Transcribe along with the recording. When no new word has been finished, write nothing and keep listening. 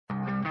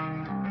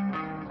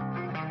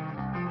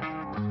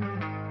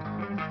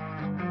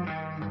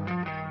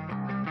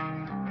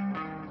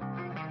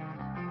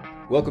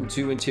Welcome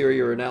to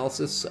Interior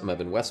Analysis. I'm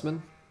Evan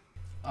Westman,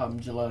 I'm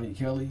Jelani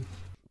Kelly.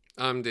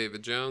 I'm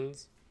David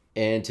Jones.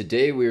 and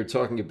today we are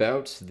talking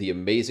about The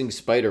Amazing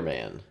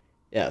Spider-Man.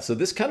 Yeah, so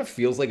this kind of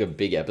feels like a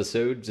big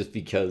episode just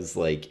because,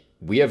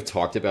 we have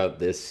talked about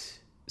this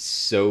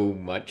so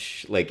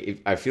much.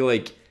 I feel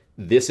like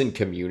this and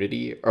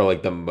Community are,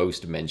 the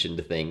most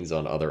mentioned things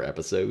on other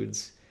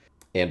episodes,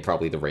 and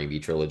probably the Raimi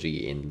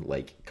trilogy in,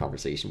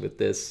 conversation with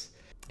this.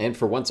 And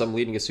for once, I'm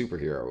leading a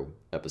superhero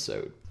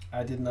episode.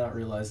 I did not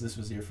realize this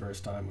was your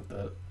first time with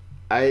that.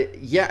 I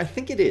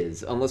think it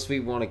is, unless we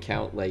want to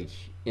count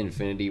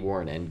Infinity War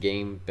and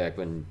Endgame back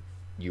when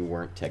you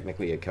weren't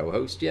technically a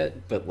co-host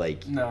yet, but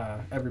Nah,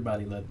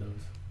 everybody led those.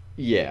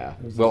 yeah.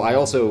 It was Well, I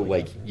also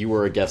amazing. you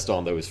were a guest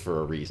on those for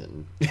a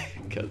reason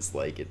because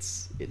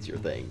it's your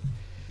thing.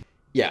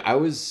 Yeah, I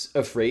was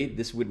afraid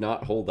this would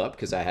not hold up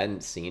because I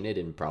hadn't seen it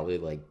in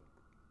probably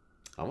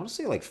I want to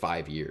say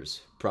 5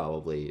 years,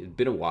 probably. It'd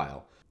been a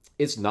while.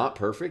 It's not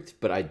perfect,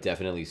 but I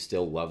definitely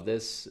still love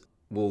this.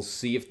 We'll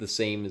see if the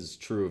same is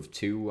true of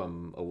 2.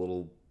 I'm a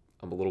little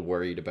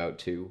worried about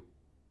 2,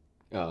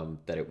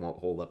 that it won't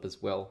hold up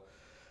as well.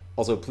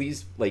 Also,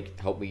 please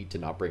help me to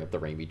not bring up the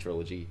Raimi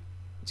trilogy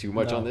too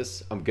much on No.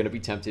 this. I'm gonna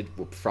be tempted.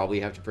 We'll probably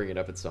have to bring it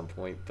up at some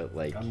point, but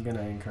I'm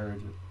gonna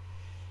encourage it.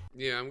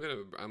 Yeah, I'm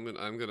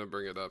gonna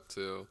bring it up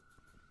too.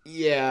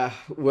 yeah.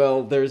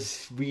 Well,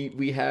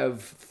 we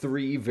have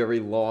 3 very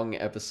long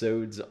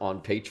episodes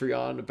on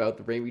Patreon about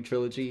the Raimi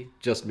trilogy.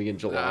 Just me and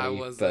I Jelani,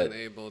 wasn't but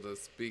able to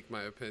speak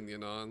my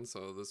opinion on,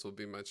 so this will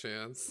be my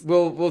chance.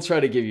 we'll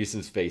try to give you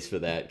some space for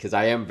that because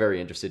I am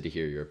very interested to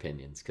hear your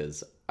opinions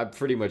because I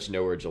pretty much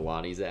know where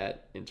Jelani's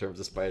at in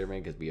terms of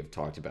Spider-Man because we have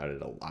talked about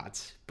it a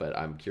lot, but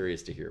I'm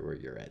curious to hear where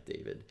you're at,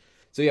 David.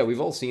 So yeah, we've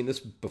all seen this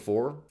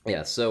before.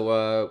 Yeah,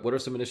 so what are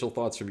some initial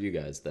thoughts from you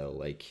guys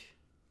though,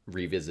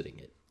 revisiting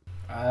it?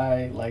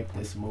 I like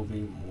this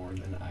movie more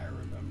than I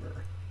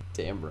remember.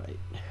 Damn right.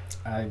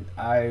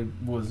 I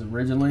was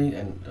originally,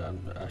 and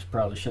I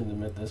probably shouldn't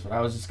admit this, but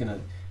I was just gonna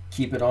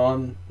keep it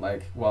on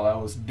while I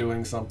was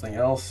doing something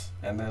else,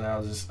 and then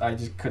I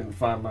just couldn't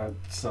find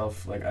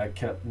myself. I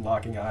kept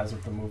locking eyes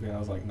with the movie, and I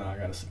was like, nah, I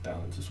gotta sit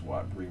down and just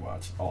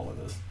rewatch all of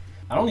this.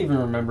 I don't even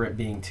remember it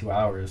being 2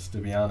 hours, to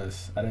be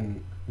honest. I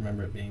didn't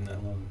remember it being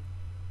that long.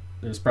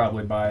 There's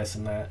probably bias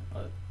in that,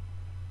 but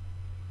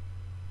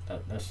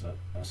that's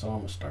all I'm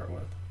gonna start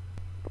with.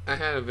 I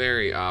had a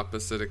very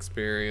opposite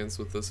experience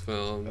with this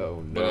film.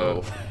 Oh but,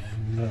 no.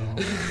 No.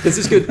 This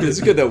is good. This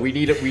is good though. We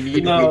need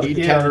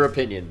Yeah. counter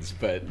opinions,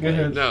 but Go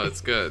ahead. no,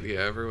 it's good. Yeah,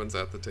 everyone's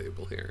at the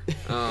table here.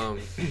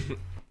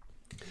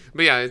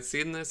 But yeah, I'd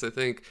seen this I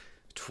think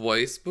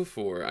twice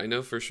before. I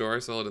know for sure I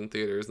saw it in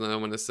theaters, and then I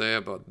want to say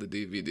I bought the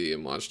DVD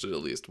and watched it at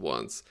least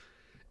once.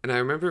 And I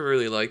remember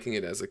really liking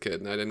it as a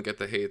kid, and I didn't get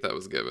the hate that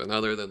was given,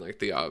 other than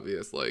the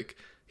obvious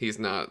he's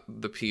not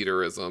the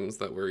Peterisms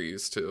that we're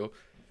used to.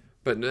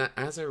 But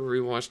as I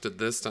rewatched it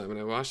this time, and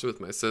I watched it with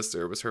my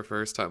sister, it was her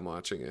first time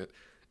watching it,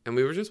 and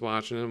we were just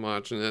watching it and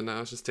watching it, and I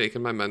was just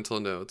taking my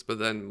mental notes. But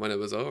then when it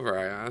was over,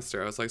 I asked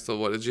her, I was like, so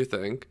what did you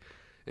think?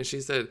 And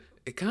she said,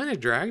 it kind of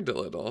dragged a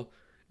little.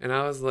 And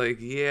I was like,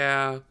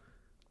 yeah,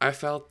 I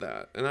felt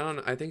that. And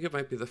I think it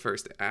might be the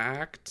first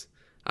act.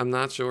 I'm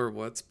not sure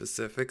what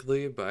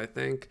specifically, but I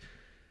think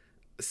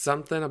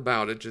something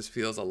about it just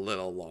feels a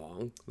little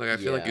long. I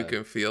feel like you Yeah.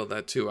 can feel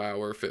that 2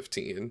 hour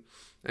 15.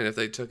 And if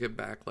they took it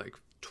back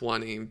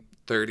 20,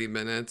 30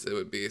 minutes, it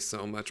would be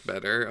so much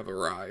better of a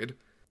ride.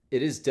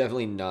 it is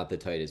definitely not the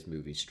tightest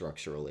movie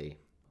structurally,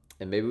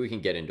 and maybe we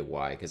can get into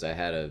why because I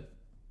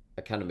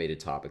kind of made a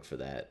topic for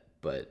that,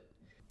 but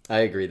I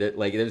agree that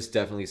there's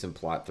definitely some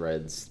plot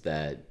threads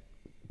that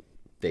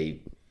they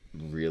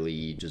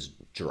really just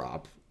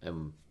drop,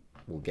 and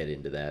we'll get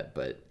into that,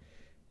 but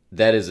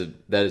that is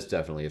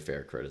definitely a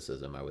fair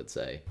criticism, I would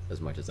say, as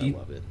much as I You-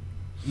 love it.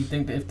 You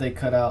think that if they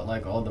cut out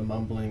all the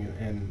mumbling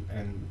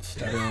and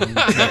stuttering,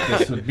 that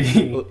this would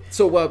be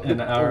So an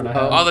hour and a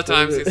half? All the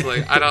times he's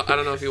like, I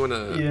don't know if you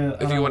wanna, Yeah,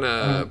 if you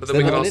wanna, but then There's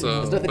we could nothing also, in-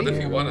 there's nothing but if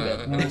in you it. wanna,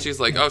 Yeah. and then she's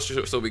like, oh,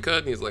 so we could,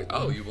 and he's like,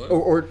 oh, you would.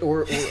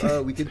 Or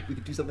we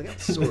could do something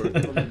else,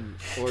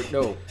 or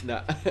no,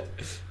 nah.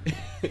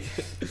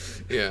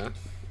 Yeah,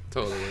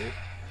 totally.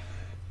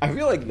 I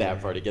feel like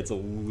that part it gets a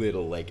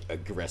little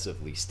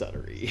aggressively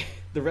stuttery.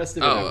 The rest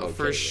of it, I'm Oh, okay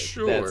for with.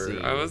 sure. That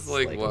scene I was is,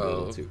 like, a whoa.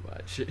 little too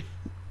much.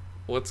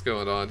 What's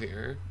going on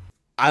here?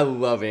 I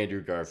love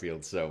Andrew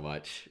Garfield so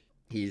much.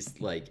 He's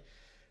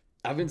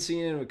I've been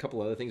seeing him in a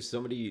couple other things.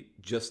 Somebody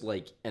just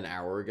an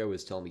hour ago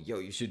was telling me, "Yo,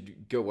 you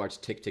should go watch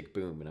Tick Tick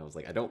Boom," and I was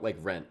like, "I don't like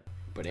Rent,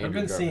 but Andrew I've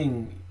been Garfield."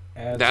 seeing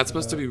ads. That's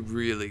supposed to be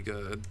really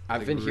good.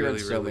 I've been hearing really,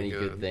 so really many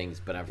good things,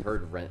 but I've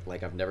heard Rent.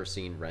 I've never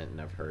seen Rent,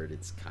 and I've heard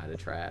it's kind of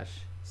trash.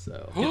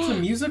 So It's a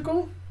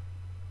musical.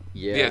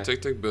 Yeah,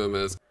 Tick Tick Boom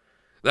is.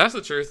 That's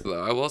the truth,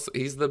 though. I will say,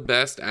 he's the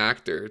best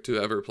actor to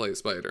ever play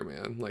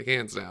Spider-Man,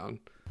 hands down.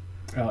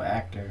 Oh,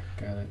 actor.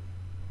 Got it.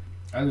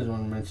 I just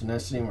want to mention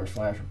that scene where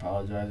Flash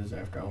apologizes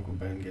after Uncle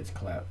Ben gets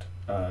clapped.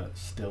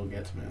 Still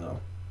gets me though.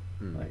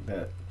 Like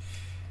that.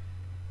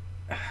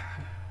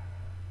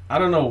 I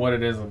don't know what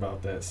it is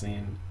about that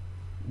scene.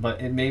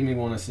 But it made me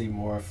want to see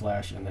more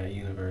Flash in that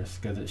universe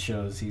because it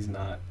shows he's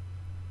not.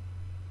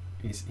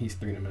 He's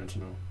three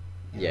dimensional.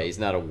 Yeah, he's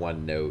not a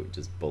one note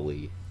just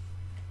bully.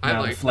 I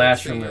Now the like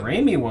Flash from the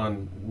Raimi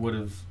one would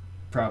have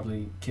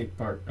probably kicked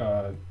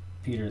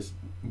Peter's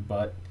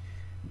butt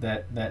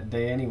that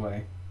day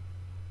anyway.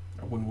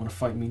 I wouldn't want to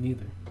fight me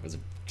neither. I was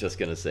just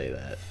gonna say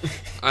that.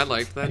 I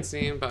liked that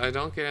scene, but I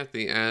don't get at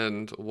the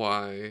end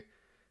why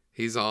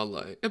he's all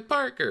like, "Hey,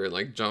 Parker,"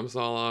 like jumps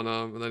all on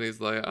him, and then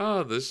he's like,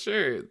 "Oh, the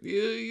shirt,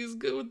 yeah, he's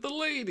good with the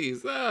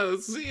ladies.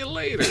 See you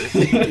later."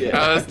 Yeah.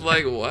 I was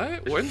like,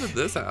 "What? When did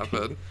this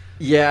happen?"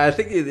 Yeah, I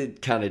think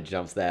it kind of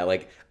jumps that.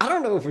 Like, I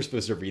don't know if we're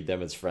supposed to read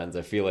them as friends.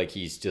 I feel like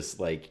he's just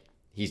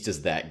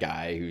that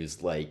guy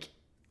who's like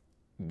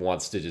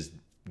wants to just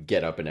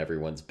get up in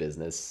everyone's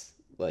business.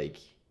 Like,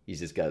 he's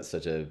just got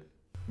such a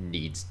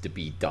needs to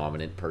be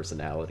dominant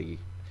personality.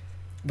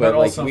 But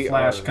like, also,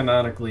 Flash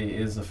canonically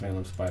is a fan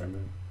of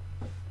Spider-Man.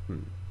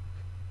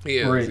 He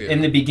is, Or yeah.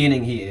 in the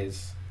beginning, he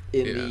is.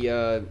 In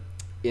Yeah.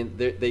 they did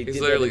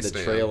that literally in the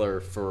Stan. trailer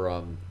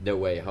for No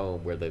Way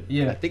Home, where I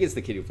think it's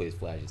the kid who plays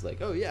Flash. He's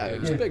like, "Oh yeah, I Yeah.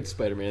 respect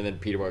Spider-Man," and then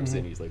Peter walks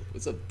in. He's like,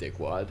 "What's up,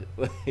 dickwad?"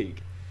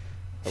 Like,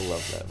 I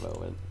love that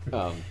moment.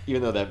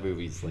 Even though that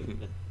movie's like,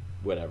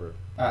 whatever.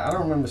 I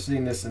don't remember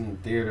seeing this in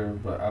theater,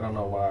 but I don't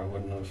know why I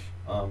wouldn't have.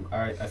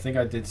 I think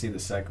I did see the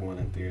second one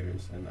in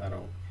theaters, and I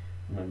don't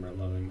remember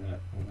loving that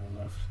when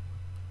I left.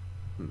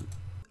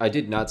 I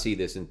did not see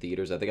this in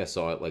theaters. I think I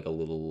saw it like a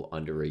little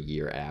under a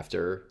year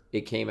after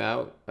it came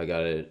out. I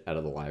got it out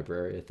of the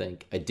library, I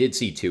think. I did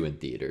see 2 in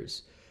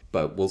theaters,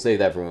 but we'll save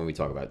that for when we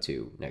talk about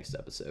 2 next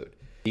episode.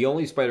 The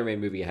only Spider-Man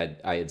movie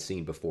I had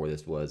seen before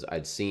this was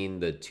I'd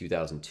seen the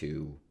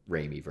 2002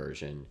 Raimi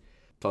version,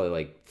 probably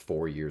like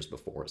 4 years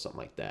before or something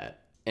like that.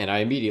 And I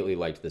immediately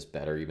liked this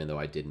better, even though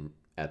I didn't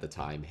at the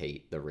time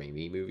hate the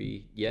Raimi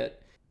movie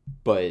yet.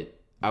 But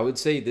I would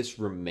say this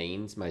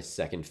remains my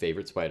second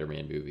favorite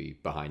Spider-Man movie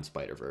behind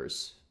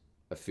Spider-Verse.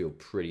 I feel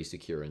pretty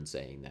secure in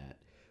saying that.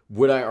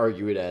 Would I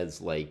argue it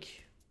as like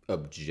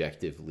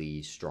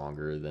objectively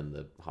stronger than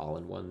the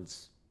Holland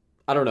ones?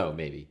 I don't know,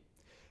 maybe.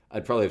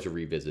 I'd probably have to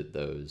revisit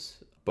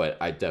those, but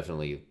I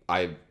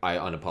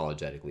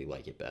unapologetically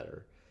like it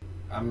better.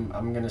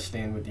 I'm gonna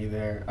stand with you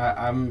there.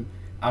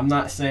 I'm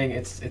not saying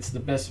it's the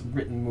best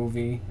written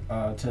movie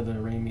to the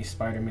Raimi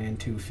Spider-Man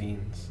 2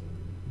 Fiends,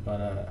 but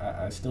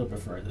I still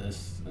prefer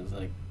this as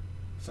like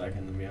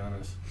second, to be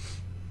honest.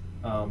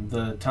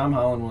 The Tom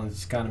Holland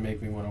ones kind of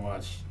make me want to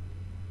watch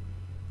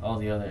all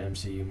the other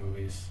MCU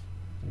movies,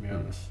 to be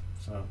honest.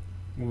 So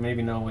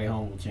maybe No Way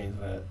Home will change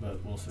that,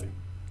 but we'll see.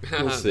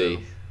 We'll see.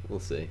 We'll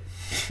see.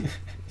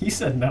 You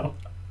said no.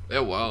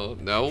 Yeah, well,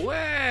 no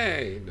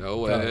way. No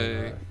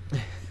way. Uh,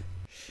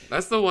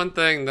 That's the one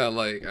thing that,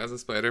 like, as a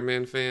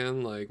Spider-Man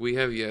fan, like, we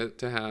have yet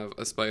to have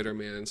a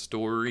Spider-Man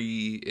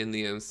story in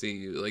the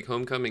MCU. Like,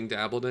 Homecoming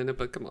dabbled in it,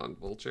 but come on,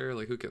 Vulture.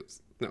 Like, who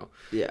gives? No.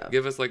 Yeah.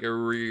 Give us, like, a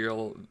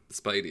real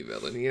Spidey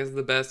villain. He has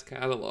the best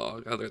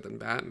catalog other than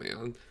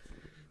Batman.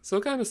 So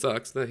it kind of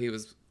sucks that he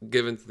was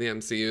given to the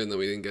MCU and then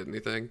we didn't get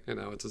anything. And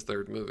now it's his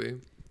third movie.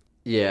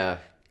 Yeah.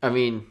 I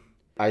mean,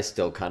 I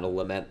still kind of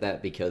lament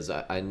that because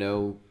I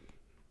know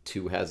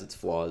 2 has its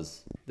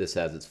flaws. This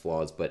has its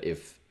flaws. But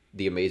if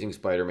The Amazing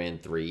Spider-Man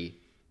 3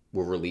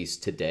 were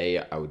released today,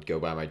 I would go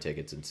buy my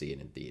tickets and see it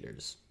in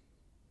theaters.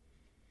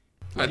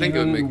 I think it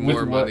would make Even with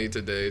more what- money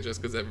today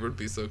just because everyone would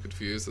be so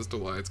confused as to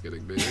why it's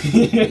getting made.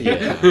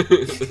 Yeah.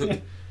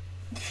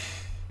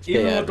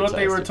 Even They with what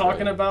they were advertised it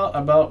talking right.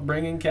 about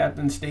bringing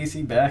Captain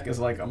Stacy back as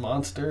like a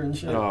monster and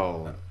shit.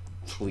 Oh,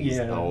 please.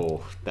 Yeah.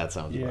 Oh, that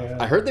sounds rough. Yeah.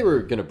 I heard they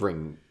were going to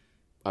bring,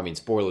 I mean,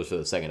 spoilers for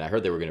the second. I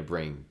heard they were going to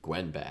bring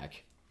Gwen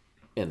back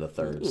in the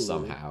third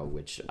somehow,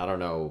 which I don't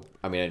know.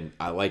 I mean,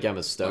 I like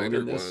Emma Stone Spider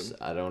in this. Gwen.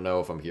 I don't know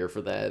if I'm here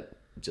for that.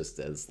 Just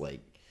as like,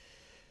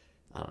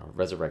 I don't know,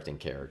 resurrecting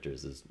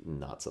characters is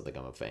not something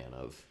I'm a fan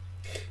of.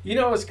 You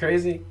know what's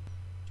crazy?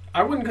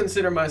 I wouldn't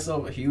consider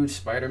myself a huge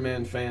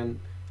Spider-Man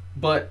fan,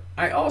 but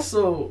I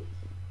also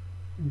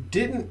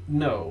didn't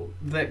know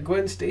that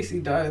Gwen Stacy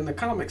died in the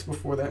comics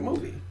before that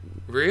movie.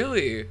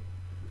 Really?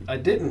 I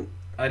didn't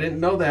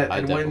know that, I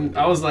and definitely when did.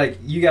 I was like,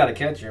 "You gotta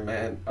catch her,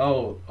 man."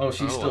 Oh,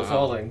 she's Oh, still wow.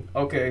 falling.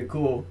 Okay,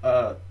 cool.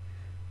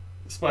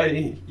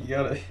 Spidey, you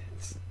gotta.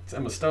 It's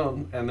Emma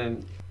Stone, and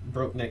then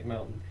broke Neck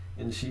Mountain,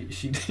 and she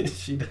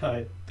she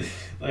died.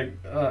 Like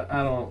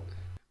I don't.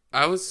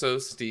 I was so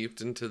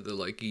steeped into the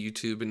like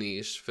YouTube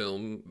niche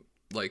film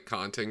like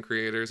content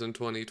creators in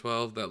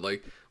 2012 that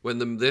like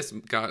when this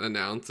got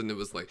announced and it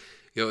was like,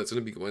 yo, it's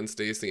gonna be Gwen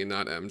Stacy and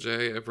not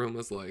MJ, everyone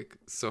was like,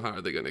 so how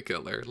are they gonna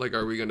kill her? Like,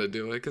 are we gonna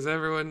do it? Because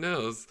everyone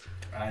knows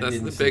I that's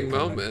didn't the see big it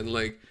coming. moment.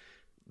 Like,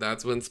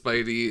 that's when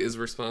Spidey is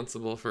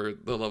responsible for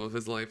the love of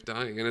his life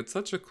dying, and it's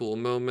such a cool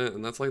moment.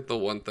 And that's like the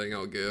one thing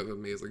I'll give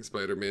Amazing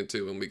Spider-Man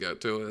 2 when we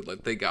get to it.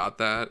 Like, they got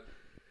that,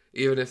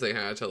 even if they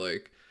had to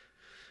like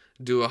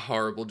do a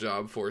horrible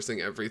job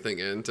forcing everything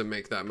in to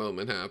make that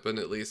moment happen.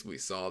 At least we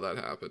saw that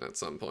happen at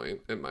some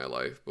point in my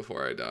life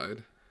before I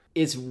died.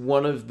 It's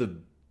one of the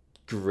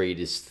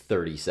greatest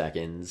 30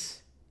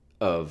 seconds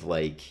of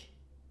like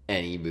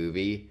any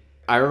movie.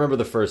 I remember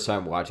the first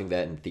time watching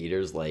that in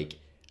theaters, like,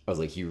 I was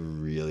like, he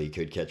really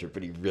could catch it,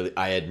 but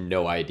I had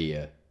no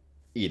idea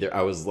either.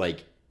 I was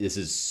like, this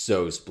is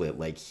so split.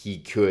 Like, he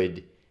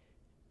could,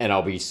 and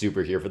I'll be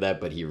super here for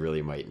that, but he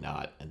really might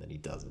not, and then he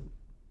doesn't.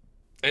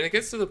 And it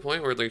gets to the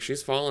point where, like,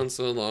 she's fallen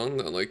so long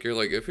that, like, you're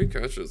like, if he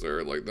catches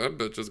her, like, that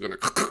bitch is gonna,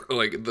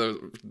 like,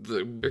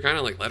 you're kind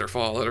of like, let her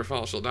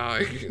fall, she'll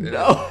die.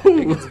 No,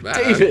 it gets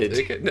bad.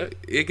 David.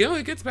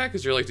 It gets bad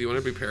because you're like, do you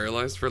want to be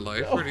paralyzed for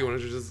life, or do you want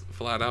to just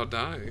flat out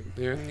die?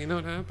 Yeah, you know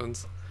what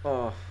happens.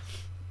 Oh.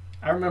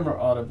 I remember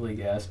audibly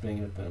gasping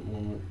at that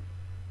moment.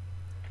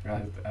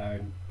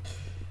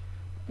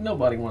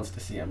 Nobody wants to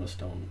see Emma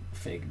Stone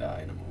fake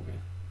die in a movie.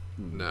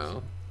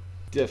 No.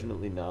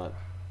 Definitely not.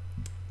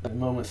 That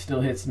moment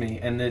still hits me,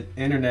 and the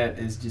internet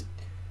is just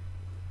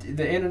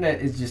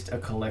a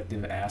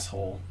collective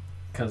asshole,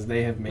 because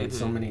they have made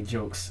so many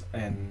jokes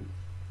and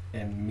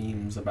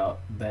memes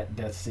about that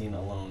death scene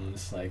alone.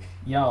 It's like,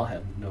 y'all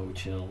have no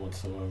chill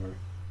whatsoever.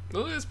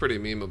 Well, it is pretty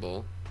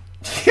memeable.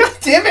 God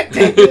damn it,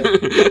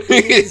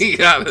 David! You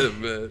gotta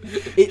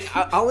admit.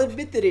 I'll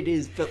admit that it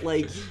is, but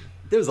like,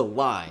 there's a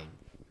line.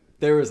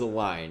 There is a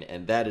line,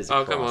 and that is.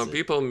 Oh, come on.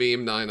 People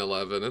meme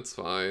 9/11. It's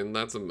fine.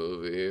 That's a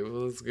movie.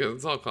 Well, it's good.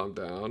 Let's all calm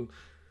down.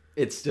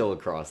 It's still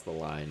across the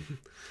line.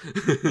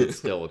 It's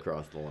still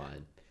across the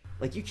line.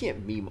 Like, you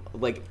can't meme.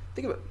 Like,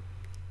 think about.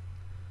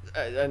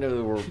 I know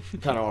that we're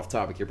kind of off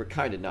topic here, but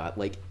kind of not.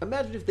 Like,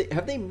 imagine if they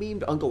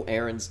memed Uncle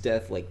Aaron's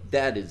death. Like,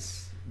 that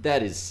is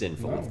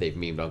sinful. If they've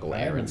memed Uncle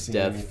Aaron's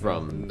death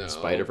from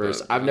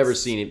Spider-Verse. I've never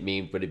seen it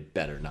memed, but it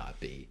better not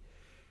be.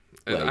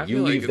 Like,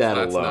 you leave that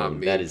alone.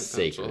 That is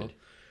sacred.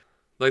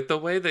 Like, the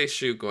way they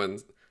shoot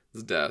Gwen's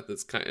death,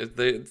 it's kind of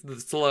the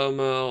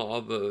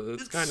slow-mo,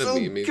 it's kind of so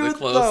memey. The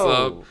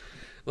close-up,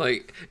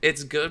 like,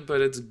 it's good,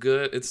 but it's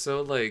good. It's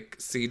so, like,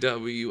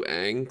 CW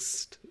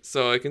angst.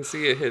 So I can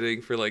see it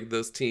hitting for, like,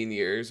 those teen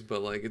years,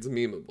 but, like, it's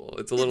memeable.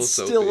 It's a little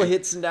soapy. It still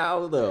hits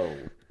now, though.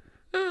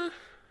 It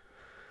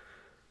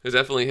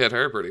definitely hit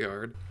her pretty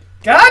hard.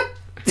 God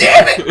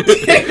damn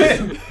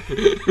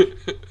it!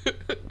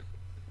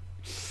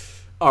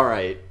 All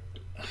right.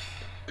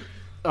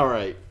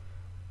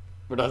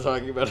 We're not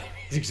talking about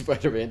Amazing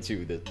Spider-Man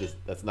 2.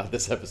 That's not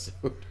this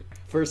episode.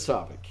 First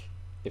topic,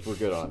 if we're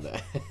good on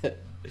that.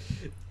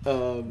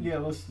 Yeah,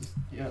 let's just,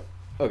 yeah.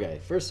 Okay,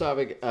 first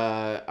topic,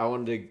 I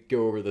wanted to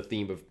go over the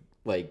theme of,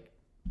 like,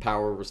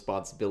 power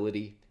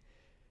responsibility.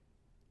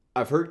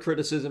 I've heard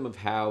criticism of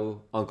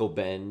how Uncle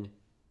Ben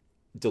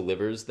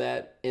delivers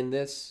that in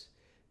this.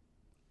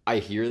 I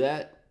hear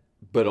that,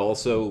 but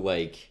also,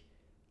 like,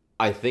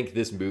 I think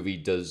this movie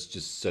does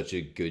just such a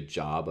good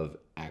job of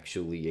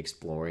actually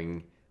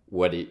exploring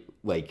what it,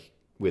 like,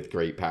 with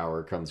great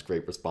power comes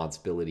great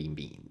responsibility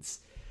means.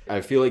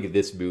 I feel like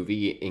this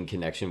movie, in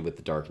connection with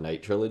the Dark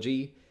Knight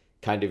trilogy,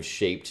 kind of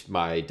shaped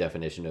my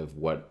definition of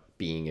what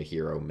being a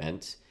hero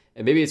meant.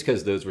 And maybe it's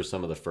because those were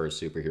some of the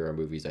first superhero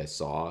movies I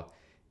saw,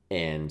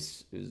 and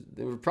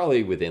they were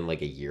probably within,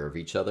 like, a year of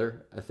each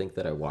other. I think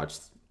that I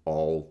watched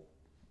all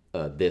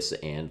this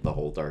and the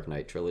whole Dark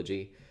Knight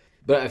trilogy.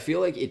 But I feel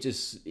like it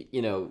just,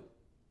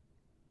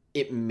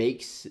 it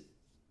makes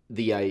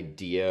the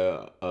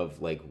idea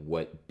of, like,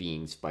 what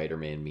being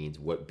Spider-Man means,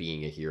 what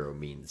being a hero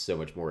means, so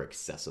much more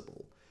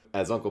accessible.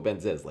 As Uncle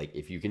Ben says, like,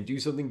 if you can do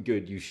something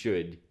good, you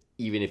should,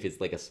 even if it's,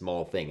 like, a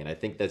small thing. And I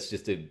think that's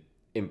just an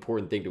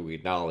important thing to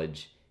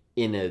acknowledge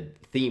in a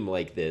theme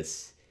like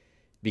this,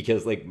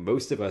 because, like,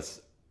 most of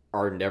us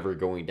are never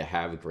going to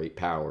have great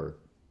power.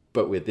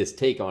 But with this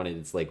take on it,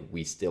 it's like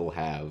we still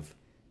have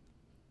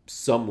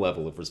some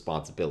level of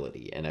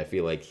responsibility. And I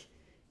feel like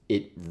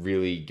it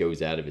really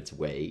goes out of its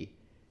way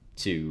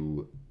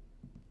to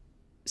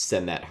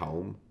send that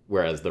home,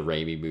 whereas the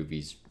Raimi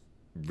movies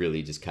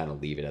really just kind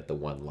of leave it at the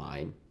one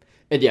line.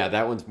 And yeah,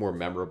 that one's more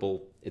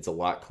memorable. It's a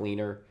lot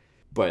cleaner,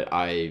 but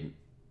I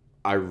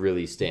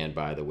really stand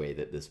by the way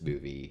that this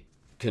movie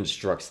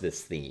constructs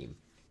this theme,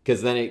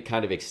 because then it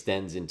kind of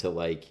extends into,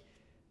 like,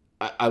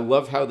 I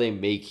love how they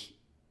make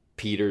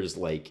Peter's,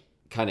 like,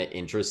 kind of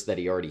interests that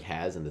he already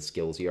has and the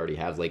skills he already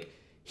has. Like,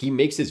 he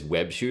makes his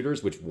web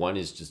shooters, which one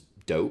is just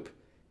dope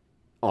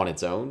on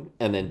its own,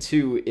 and then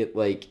two,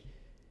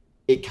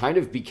 it kind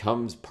of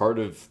becomes part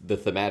of the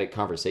thematic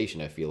conversation,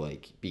 I feel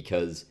like,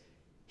 because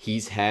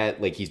he's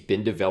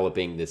been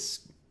developing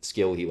this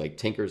skill. He, like,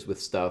 tinkers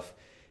with stuff,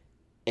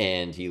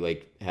 and he,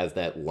 like, has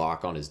that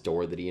lock on his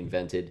door that he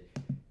invented.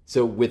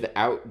 So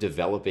without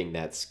developing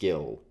that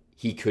skill,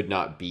 he could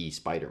not be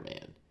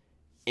Spider-Man.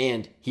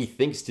 And he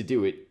thinks to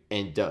do it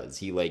and does.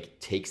 He, like,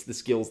 takes the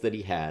skills that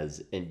he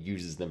has and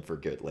uses them for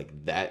good.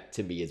 Like, that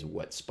to me is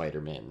what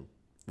Spider-Man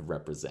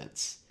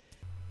represents.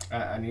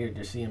 I needed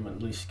to see him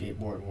at least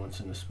skateboard once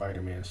in the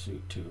Spider-Man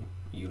suit to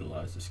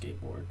utilize the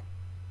skateboard.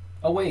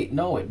 Oh wait,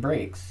 no, it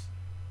breaks.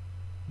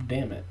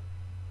 Damn it.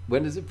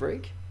 When does it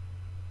break?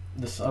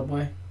 The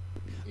subway?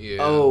 Yeah.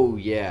 Oh,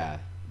 yeah.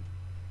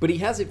 But he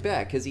has it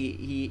back, because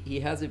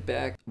he has it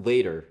back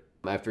later,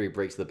 after he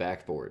breaks the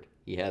backboard.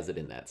 He has it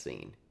in that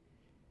scene.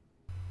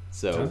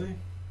 So, does he?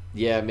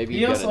 Yeah, maybe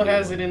he also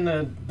has it in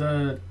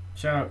the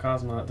Shout out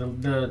Cosmonaut.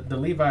 The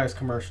Levi's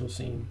commercial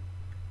scene.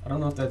 I don't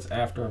know if that's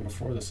after or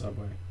before the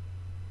subway.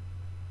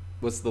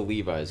 What's the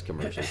Levi's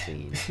commercial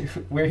scene?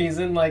 Where he's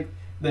in like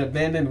the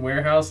abandoned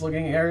warehouse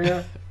looking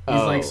area.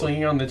 He's like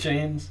swinging on the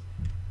chains.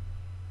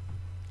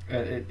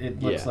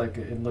 It looks like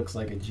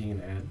a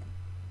Gene ad.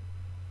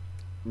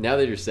 Now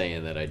that you're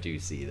saying that, I do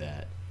see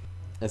that.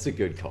 That's a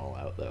good call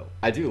out, though.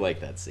 I do like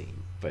that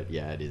scene, but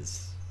yeah, it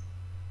is.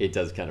 It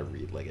does kind of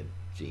read like a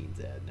Jeans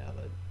ad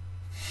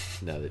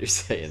now that you're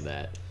saying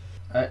that.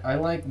 I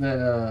like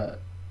that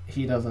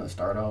he doesn't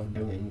start off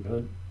doing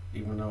good,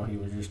 even though he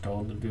was just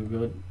told to do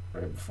good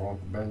right before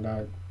Uncle Ben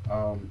died.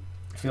 I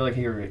feel like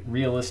he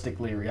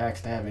realistically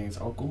reacts to having his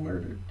uncle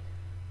murdered.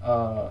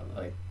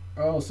 Like,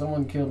 oh,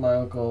 someone killed my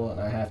uncle, and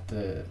I have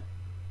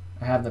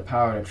the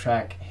power to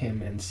track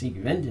him and seek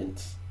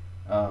vengeance.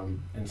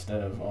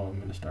 Instead of, oh, I'm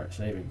going to start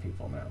saving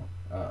people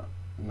now.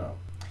 No.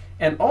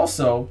 And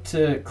also,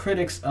 to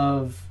critics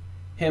of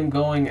him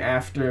going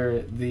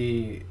after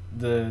the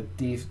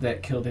thief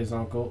that killed his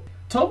uncle,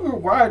 Tobey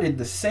Maguire did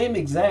the same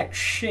exact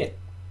shit.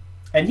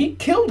 And he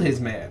killed his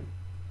man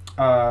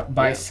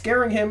by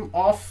scaring him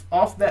off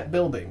that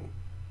building.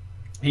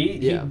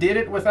 He did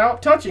it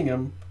without touching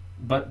him,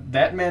 but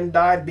that man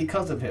died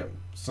because of him.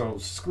 So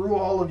screw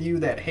all of you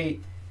that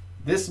hate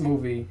this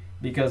movie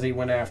because he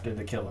went after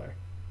the killer.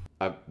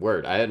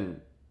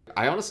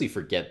 I honestly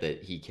forget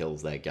that he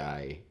kills that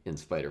guy in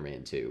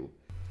Spider-Man 2.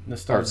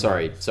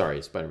 Sorry,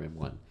 Spider-Man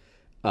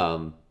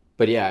 1.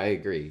 But yeah, I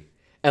agree.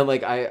 And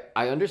like I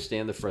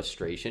understand the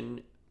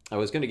frustration. I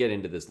was going to get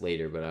into this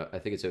later, but I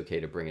think it's okay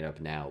to bring it up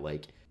now.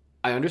 Like,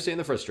 I understand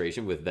the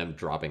frustration with them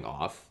dropping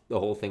off the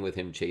whole thing with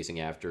him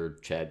chasing after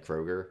Chad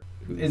Kroger.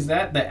 Is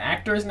that the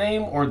actor's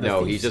name or the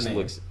thief's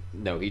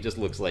name? He just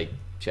looks like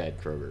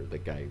Chad Kroger, the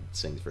guy who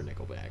sings for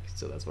Nickelback.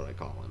 So that's what I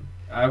call him.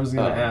 I was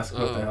going to ask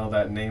what the hell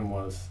that name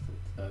was.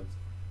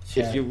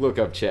 If you look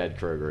up Chad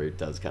Kroger, it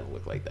does kind of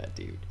look like that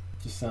dude.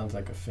 Just sounds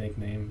like a fake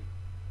name.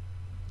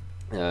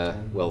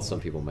 Well, some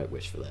people might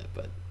wish for that,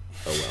 but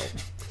oh well.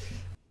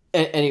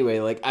 Anyway,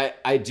 like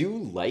I do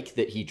like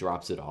that he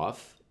drops it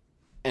off,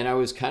 and I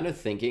was kind of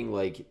thinking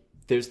like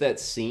there's that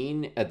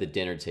scene at the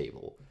dinner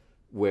table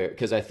where,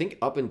 because I think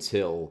up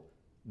until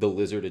the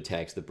lizard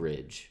attacks the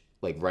bridge,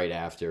 like right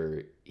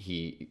after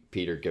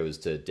Peter goes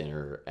to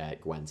dinner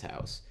at Gwen's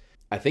house,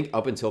 I think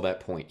up until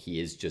that point he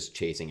is just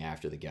chasing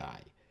after the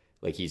guy.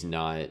 Like, he's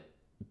not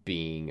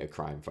being a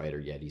crime fighter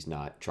yet. He's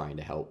not trying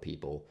to help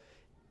people.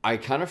 I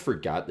kind of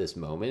forgot this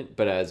moment,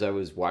 but as I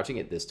was watching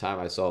it this time,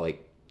 I saw,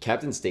 like,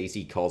 Captain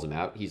Stacy calls him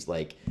out. He's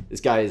like,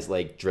 this guy is,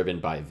 like, driven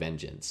by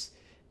vengeance.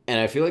 And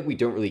I feel like we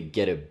don't really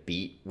get a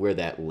beat where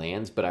that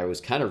lands, but I was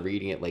kind of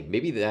reading it like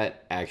maybe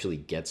that actually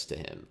gets to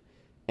him.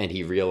 And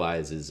he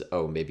realizes,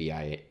 oh, maybe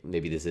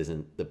this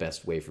isn't the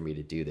best way for me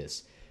to do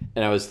this.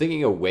 And I was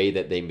thinking a way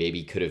that they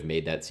maybe could have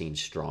made that scene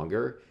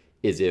stronger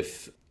is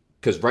if...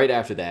 Because right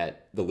after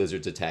that, the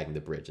lizard's attacking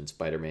the bridge and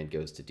Spider-Man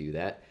goes to do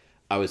that.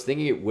 I was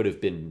thinking it would have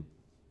been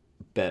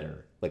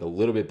better, like a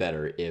little bit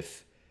better,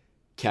 if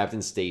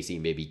Captain Stacy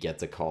maybe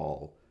gets a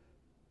call,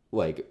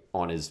 like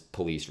on his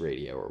police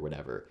radio or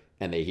whatever,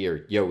 and they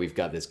hear, yo, we've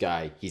got this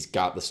guy. He's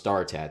got the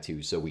star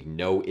tattoo, so we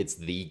know it's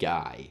the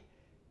guy.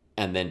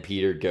 And then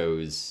Peter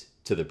goes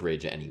to the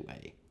bridge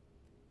anyway.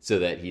 So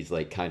that he's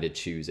like kind of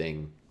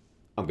choosing,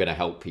 I'm going to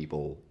help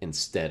people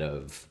instead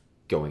of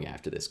going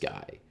after this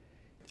guy.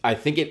 I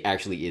think it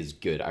actually is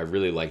good. I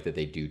really like that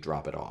they do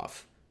drop it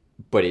off.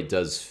 But it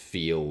does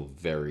feel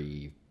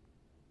very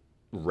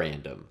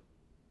random,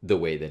 the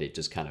way that it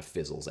just kind of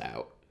fizzles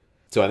out.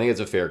 So I think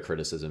it's a fair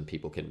criticism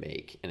people can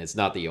make. And it's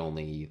not the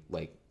only,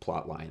 like,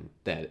 plot line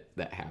that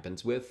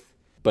happens with.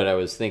 But I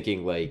was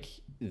thinking, like,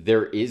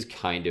 there is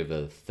kind of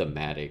a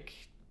thematic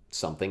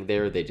something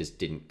there. They just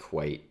didn't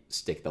quite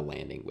stick the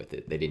landing with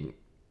it. They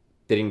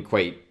didn't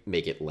quite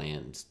make it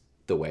land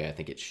the way I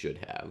think it should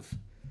have.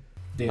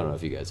 I don't know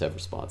if you guys have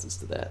responses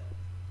to that.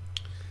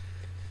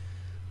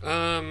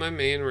 My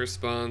main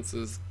response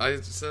is I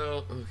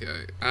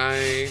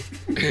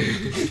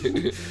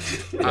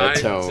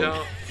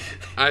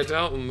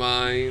don't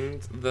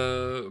mind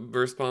the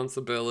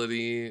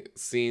responsibility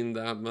scene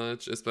that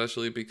much,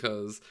 especially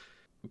because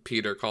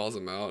Peter calls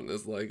him out and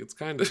is like, it's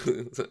kind of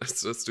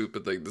it's a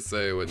stupid thing to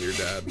say when your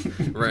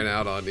dad ran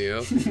out on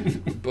you.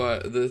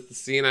 But the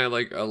scene I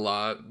like a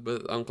lot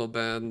with Uncle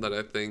Ben that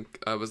I think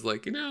I was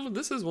like,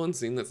 this is one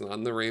scene that's not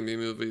in the Raimi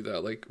movie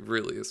that like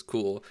really is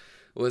cool,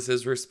 was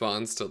his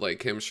response to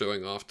like him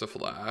showing off to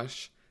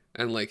Flash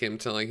and like him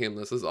telling him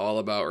this is all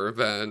about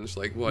revenge.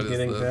 Like, what is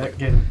this?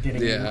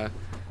 Yeah.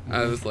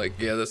 I was like,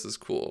 yeah, this is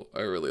cool.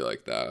 I really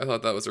like that. I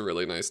thought that was a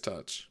really nice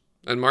touch.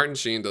 And Martin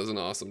Sheen does an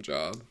awesome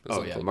job.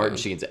 Oh, yeah. Martin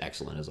Sheen's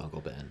excellent as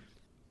Uncle Ben.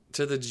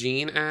 To the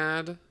Gene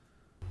ad,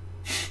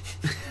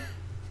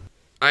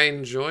 I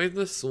enjoyed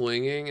the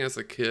swinging as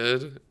a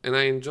kid, and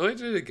I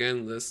enjoyed it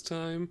again this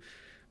time.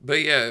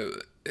 But yeah,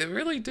 it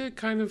really did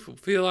kind of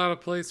feel out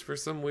of place for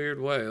some weird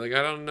way. Like,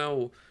 I don't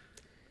know.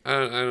 I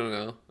don't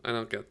know. I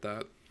don't get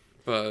that.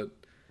 But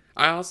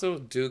I also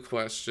do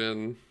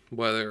question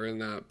whether or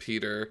not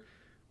Peter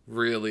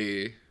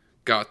really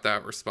got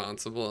that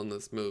responsible in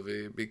this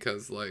movie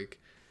because like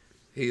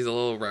he's a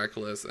little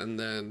reckless, and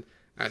then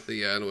at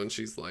the end when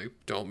she's like,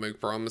 don't make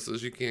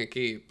promises you can't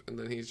keep, and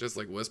then he's just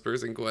like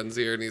whispers in Gwen's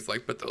ear and he's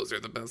like, but those are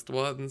the best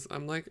ones.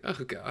 I'm like, oh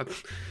god.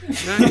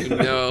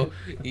 Now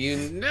you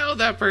know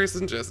that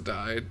person just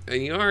died,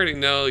 and you already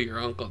know your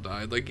uncle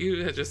died. Like,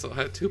 you had just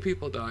had 2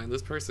 people die and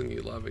this person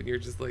you love, and you're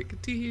just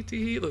like, tee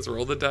tee, let's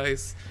roll the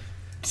dice.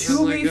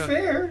 To be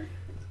fair,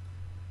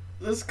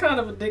 that's kind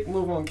of a dick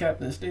move on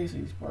Captain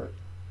Stacy's part.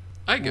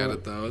 I get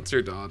it though, it's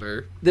your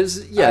daughter. There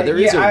is a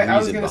reason I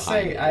was gonna behind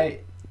say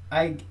it.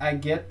 I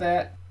get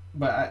that,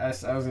 but I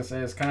was gonna say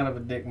it's kind of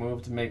a dick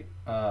move to make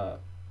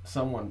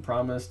someone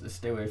promise to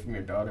stay away from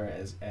your daughter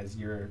as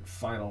your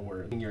final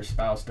word, and your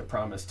spouse to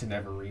promise to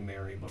never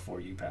remarry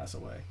before you pass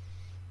away.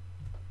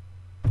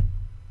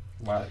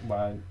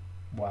 Why?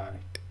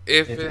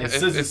 If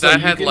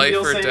that had life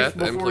or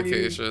death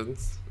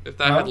implications, if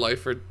that had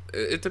life or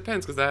it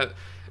depends, because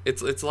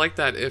it's like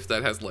that if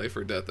that has life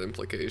or death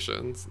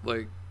implications,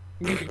 like,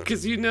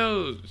 because you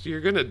know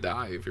you're gonna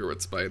die if you're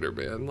with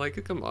Spider-Man.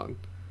 Like, come on.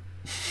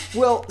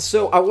 Well,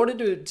 so I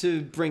wanted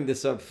to bring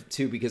this up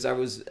too, because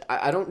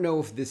I don't know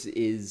if this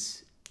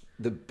is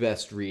the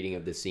best reading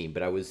of the scene,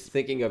 but I was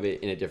thinking of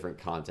it in a different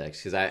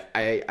context, because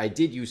I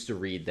did used to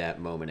read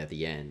that moment at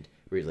the end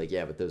where he's like,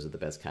 yeah, but those are the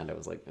best kind. I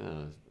was like,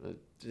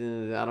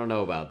 I don't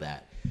know about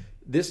that.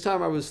 This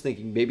time I was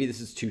thinking maybe this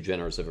is too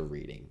generous of a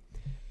reading.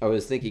 I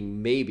was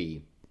thinking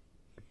maybe,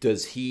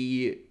 does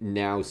he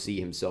now see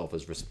himself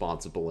as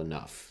responsible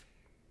enough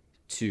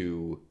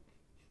to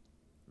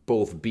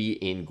both be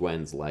in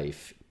Gwen's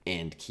life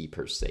and keep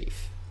her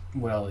safe?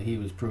 Well, he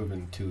was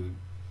proven to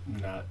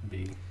not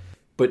be.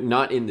 But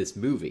not in this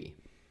movie.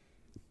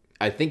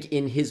 I think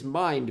in his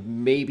mind,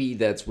 maybe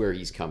that's where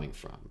he's coming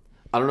from.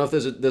 I don't know if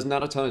there's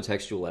not a ton of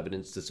textual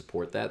evidence to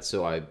support that,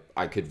 so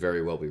I could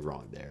very well be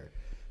wrong there.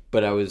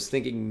 But I was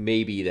thinking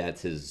maybe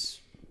that's his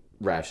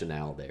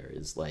rationale there,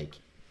 is like,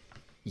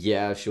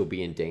 yeah, she'll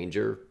be in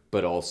danger,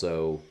 but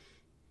also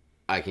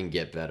I can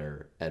get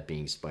better at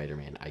being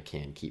Spider-Man. I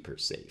can keep her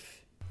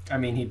safe. I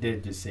mean, he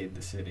did just save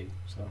the city,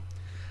 so.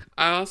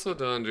 I also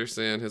don't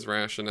understand his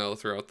rationale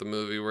throughout the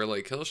movie, where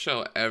like he'll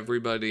show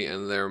everybody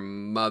and their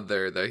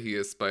mother that he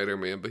is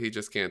Spider-Man, but he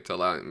just can't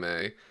tell Aunt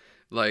May.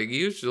 Like,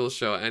 you'll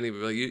show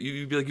anybody. Like,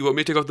 you'd be like, you want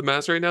me to take off the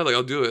mask right now? Like,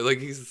 I'll do it. Like,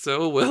 he's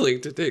so willing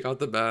to take off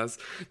the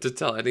mask to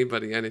tell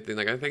anybody anything.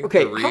 Like, I think.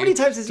 Okay, how many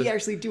times does he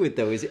actually do it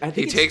though? I think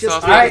he takes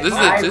off.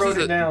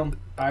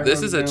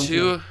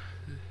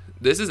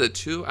 This is a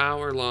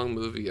 2-hour-long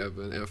movie,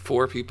 Evan, and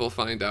 4 people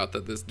find out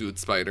that this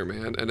dude's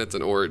Spider-Man, and it's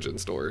an origin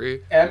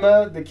story.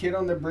 Emma, the kid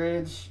on the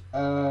bridge,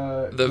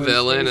 the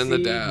villain, Stacy, and the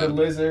dad, the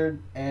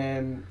lizard,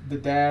 and the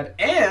dad,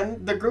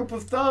 and the group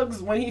of thugs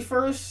when he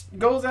first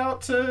goes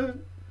out to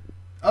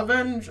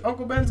avenge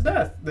Uncle Ben's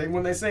death.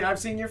 When they say, "I've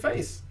seen your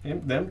face,"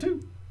 them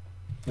too,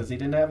 because he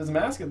didn't have his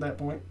mask at that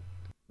point.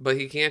 But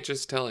he can't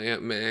just tell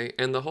Aunt May,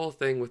 and the whole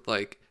thing with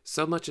like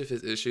so much of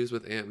his issues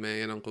with Aunt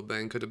May and Uncle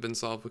Ben could have been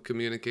solved with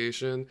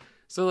communication.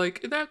 So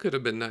like that could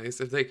have been nice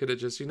if they could have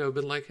just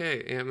been like,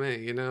 "Hey, Aunt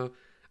May,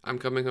 I'm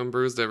coming home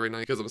bruised every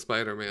night because I'm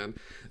Spider-Man."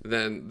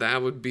 Then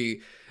that would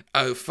be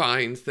a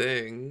fine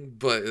thing,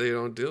 but they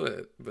don't do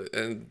it.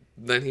 And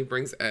then he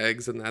brings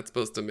eggs, and that's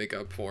supposed to make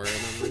up for it.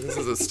 I'm like, this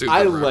is a stupid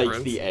reference.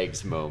 Like the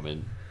eggs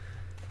moment.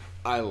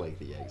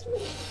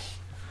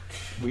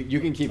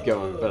 You can keep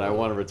going, but I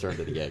want to return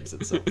to the eggs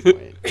at some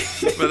point.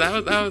 But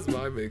that was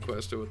my big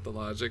question with the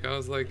logic. I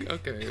was like,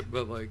 okay,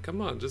 but like, come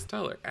on, just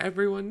tell her.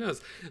 Everyone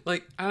knows.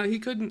 Like,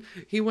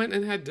 he went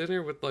and had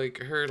dinner with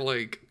like her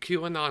like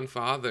QAnon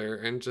father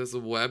and just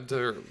webbed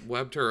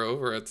her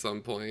over at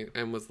some point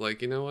and was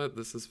like, you know what,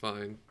 this is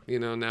fine.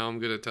 Now I'm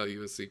gonna tell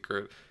you a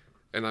secret,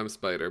 and I'm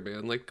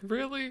Spider-Man. Like,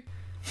 really?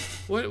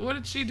 What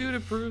did she do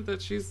to prove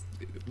that she's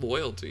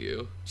loyal to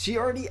you?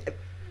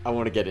 I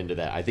want to get into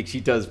that. I think she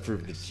does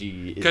prove that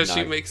she is because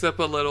she makes up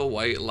a little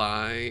white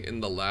lie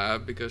in the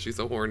lab because she's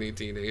a horny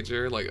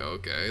teenager. Like,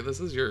 okay, this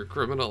is your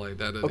criminal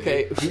identity.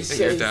 Okay, and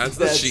your dad's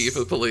the chief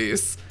of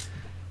police.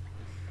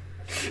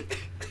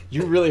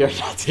 You really are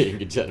not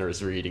taking a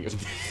generous reading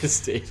of this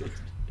statement.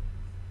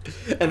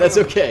 And that's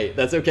okay.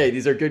 That's okay.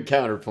 These are good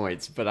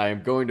counterpoints, but I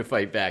am going to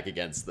fight back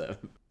against them.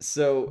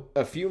 So,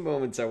 a few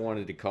moments I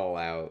wanted to call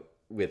out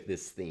with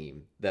this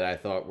theme that I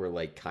thought were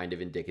like kind of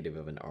indicative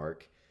of an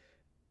arc.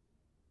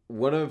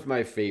 One of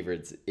my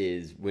favorites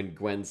is when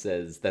Gwen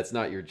says, "That's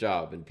not your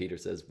job," and Peter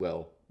says,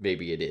 "Well,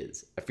 maybe it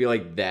is." I feel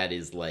like that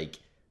is like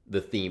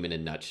the theme in a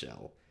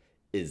nutshell,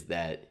 is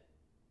that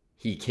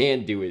he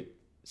can do it,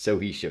 so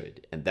he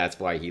should. And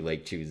that's why he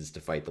like chooses to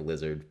fight the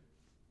lizard.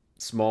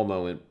 Small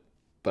moment,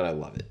 but I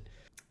love it.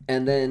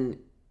 And then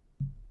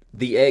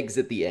the eggs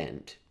at the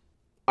end.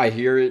 I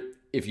hear it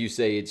if you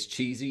say it's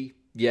cheesy.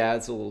 Yeah,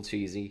 it's a little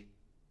cheesy.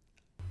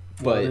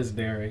 But it is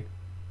dairy.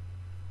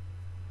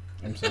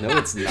 No,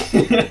 it's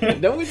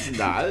not. No, it's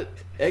not.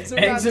 Eggs are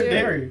not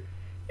dairy.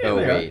 Yeah, oh,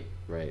 wait.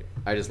 Right.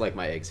 I just like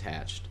my eggs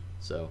hatched.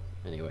 So,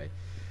 anyway.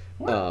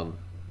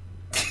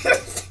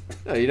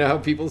 No, you know how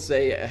people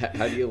say,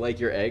 "How do you like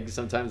your eggs?"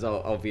 Sometimes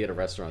I'll be at a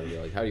restaurant and be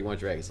like, "How do you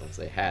want your eggs?" I'll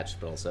say hatched,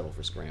 but I'll settle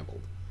for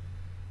scrambled.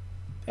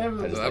 I just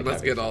That like must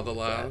having get all fun the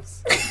with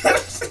laughs.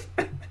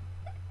 that.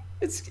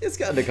 It's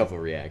gotten a couple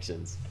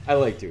reactions. I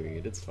like doing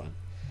it. It's fun.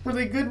 Were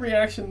they good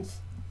reactions?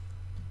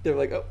 They're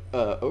like,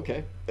 "Oh,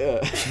 okay.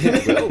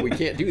 Well, we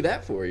can't do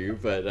that for you,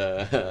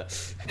 but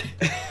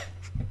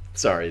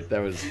sorry, that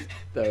was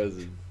a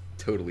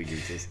totally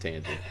useless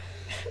tangent."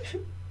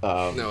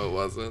 No, it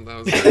wasn't. That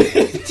was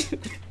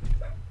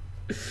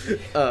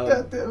great.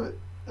 God damn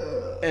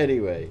it.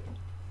 Anyway,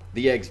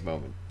 the eggs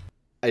moment.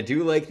 I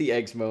do like the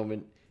eggs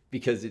moment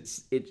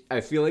because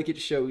I feel like it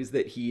shows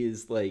that he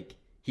is like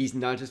he's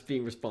not just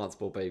being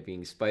responsible by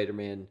being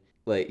Spider-Man.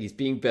 Like he's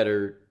being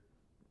better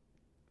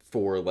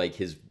for like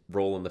his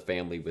role in the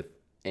family with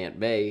Aunt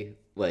May.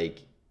 Like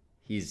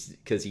he's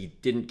because he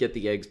didn't get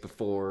the eggs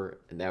before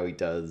and now he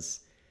does.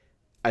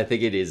 I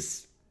think it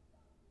is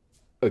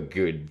a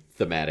good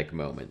thematic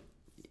moment,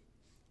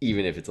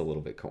 even if it's a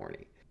little bit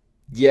corny.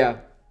 Yeah,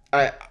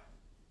 I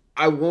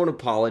won't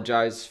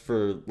apologize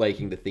for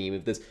liking the theme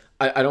of this.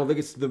 I don't think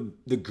it's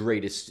the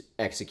greatest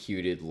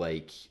executed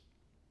like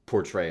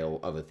portrayal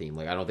of a theme.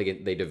 Like I don't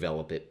think they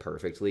develop it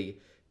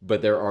perfectly,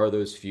 but there are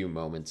those few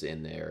moments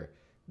in there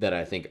that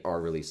I think are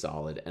really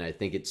solid, and I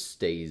think it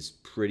stays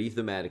pretty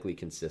thematically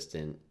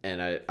consistent.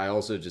 And I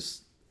also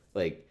just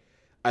like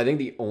I think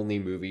the only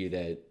movie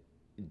that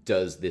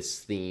does this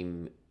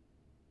theme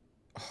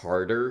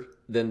harder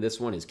than this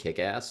one is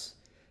Kick-Ass,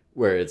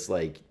 where it's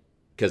like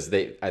because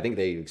I think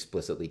they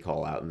explicitly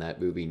call out in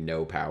that movie,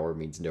 no power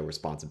means no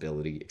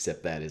responsibility,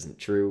 except that isn't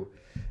true.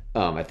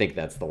 I think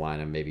that's the line.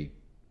 I maybe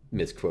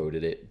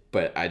misquoted it,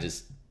 but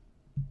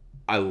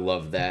I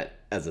love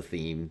that as a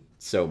theme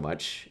so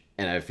much,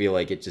 and I feel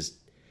like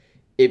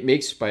it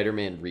makes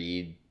Spider-Man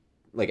read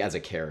like as a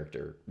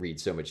character read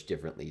so much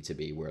differently to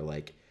me. Where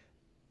like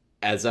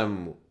as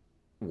I'm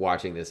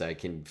watching this, I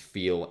can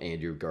feel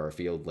Andrew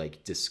Garfield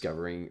like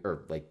discovering,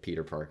 or like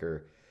Peter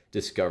Parker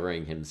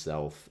discovering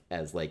himself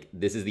as like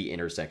this is the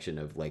intersection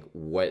of like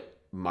what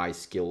my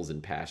skills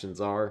and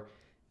passions are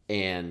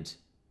and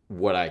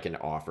what I can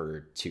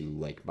offer to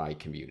like my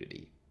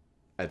community.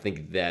 I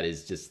think that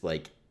is just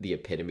like the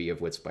epitome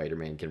of what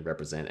Spider-Man can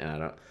represent,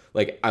 and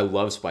I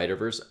love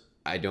Spider-Verse.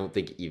 I don't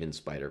think even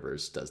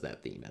Spider-Verse does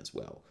that theme as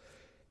well.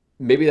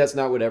 Maybe that's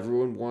not what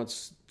everyone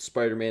wants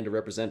Spider-Man to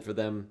represent for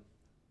them.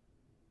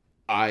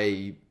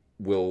 I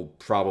will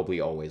probably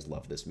always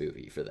love this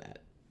movie for that.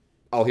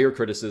 I'll hear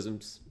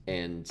criticisms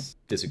and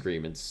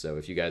disagreements, so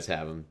if you guys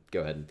have them,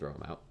 go ahead and throw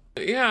them out.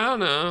 Yeah, I don't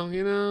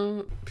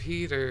know.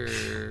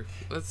 Peter.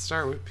 Let's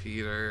start with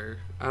Peter.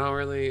 I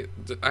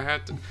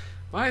had to.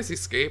 Why is he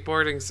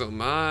skateboarding so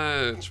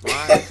much?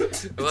 Why?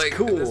 Like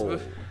cool.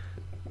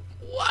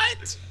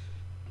 What?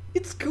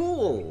 It's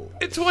cool.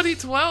 In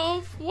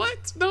 2012?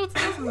 What? No,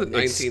 this isn't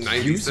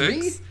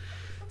 1996.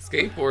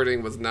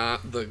 Skateboarding was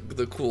not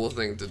the cool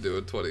thing to do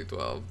in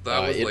 2012.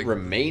 That was it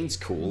remains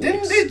cool.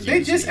 Didn't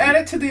they just add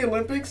it to the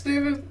Olympics,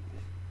 David?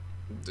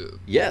 Dude,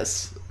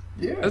 yes.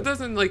 Yeah. that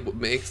doesn't like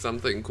make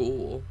something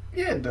cool.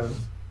 Yeah, it does.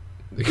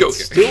 Okay.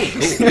 Still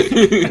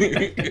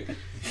cool.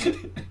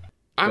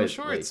 I'm But,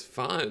 sure like, it's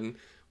fun,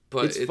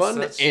 but it's fun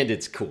such... and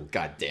it's cool.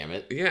 God damn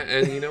it. Yeah,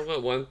 and you know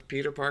what? One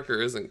Peter Parker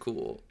isn't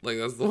cool. Like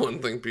that's the one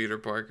thing Peter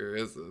Parker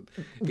isn't.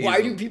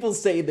 Why do people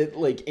say that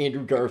like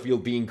Andrew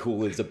Garfield being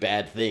cool is a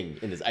bad thing?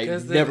 And I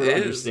never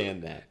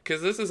understand that.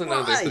 Because this is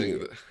another Why?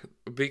 thing.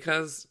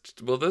 Because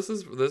this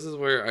is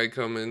where I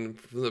come in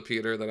from the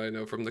Peter that I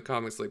know from the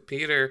comics. Like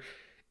Peter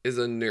is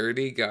a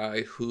nerdy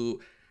guy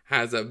who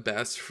has a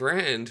best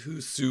friend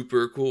who's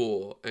super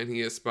cool, and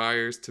he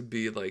aspires to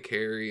be like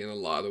Harry in a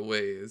lot of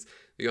ways.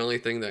 The only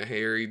thing that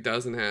Harry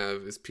doesn't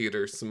have is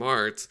Peter's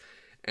smarts,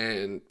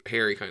 and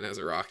Harry kind of has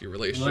a rocky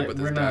relationship with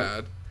his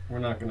dad. We're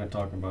not going to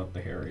talk about the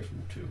Harry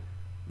from 2.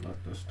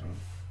 Not this time.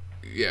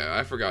 Yeah,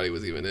 I forgot he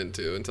was even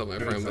into until my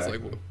friend Exactly.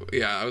 was like,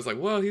 yeah, I was like,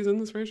 well, he's in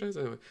this franchise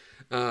anyway.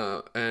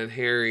 And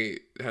Harry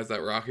has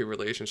that rocky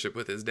relationship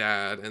with his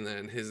dad, and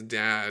then his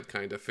dad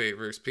kind of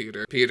favors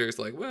Peter. Peter's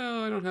like,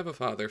 well, I don't have a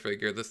father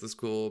figure. This is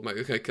cool.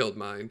 I killed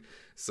mine.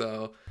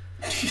 So,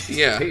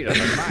 yeah. Peter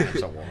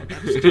the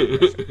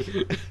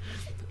Award.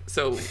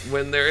 So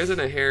when there isn't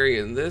a Harry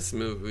in this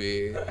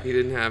movie, he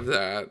didn't have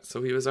that.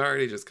 So he was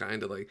already just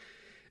kind of like,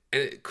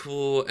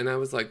 cool. And I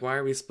was like, why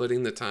are we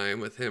splitting the time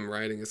with him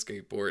riding a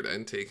skateboard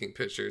and taking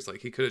pictures?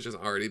 Like he could have just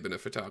already been a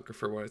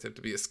photographer. Why does he have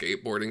to be a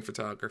skateboarding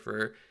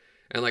photographer?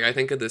 And like I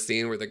think of the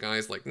scene where the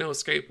guy's like, no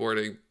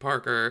skateboarding,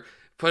 Parker,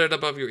 put it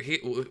above your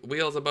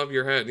wheels above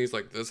your head. And he's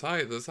like, this high.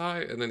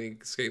 And then he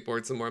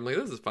skateboards some more. I'm like,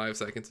 this is 5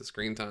 seconds of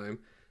screen time.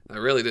 I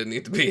really didn't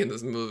need to be in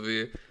this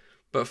movie.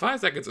 But 5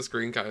 seconds of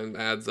screen time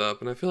adds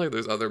up. And I feel like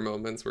there's other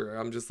moments where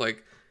I'm just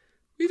like,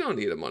 we don't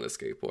need him on a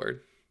skateboard.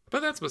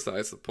 But that's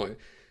besides the point.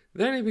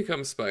 Then he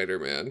becomes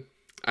Spider-Man.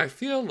 I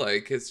feel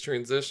like his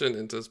transition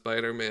into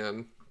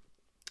Spider-Man,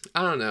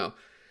 I don't know.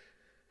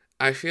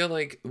 I feel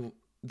like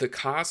the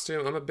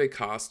costume, I'm a big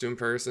costume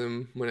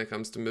person when it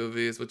comes to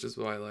movies, which is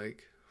why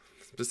like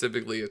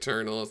specifically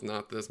Eternals,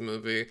 not this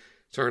movie.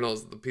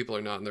 Eternals, the people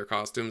are not in their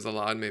costumes a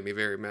lot, and made me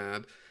very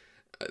mad.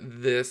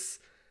 This,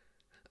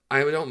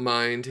 I don't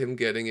mind him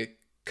getting it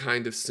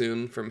kind of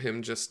soon from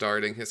him just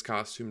starting his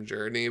costume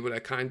journey, but I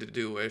kind of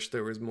do wish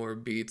there was more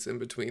beats in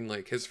between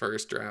like his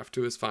first draft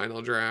to his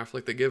final draft.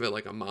 Like they give it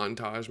like a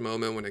montage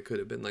moment when it could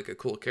have been like a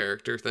cool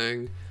character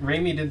thing.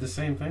 Raimi did the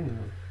same thing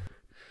though.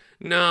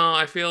 No,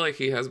 I feel like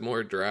he has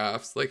more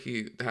drafts. Like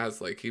he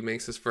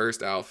makes his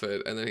first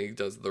outfit and then he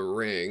does the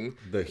ring.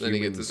 The then he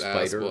gets his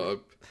spider. ass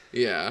whooped.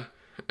 Yeah.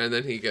 And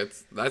then he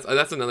gets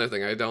that's another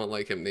thing. I don't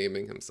like him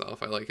naming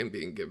himself. I like him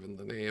being given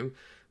the name.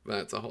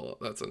 That's a whole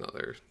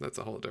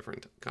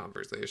different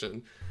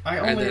conversation. I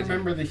only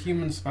remember the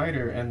human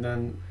spider and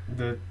then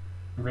the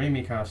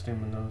Raimi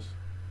costume in those.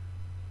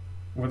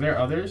 Were there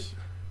others?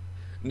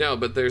 No,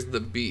 but there's the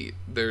beat.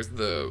 There's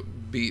the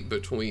beat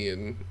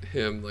between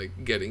him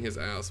like getting his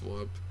ass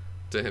whooped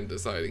to him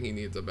deciding he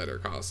needs a better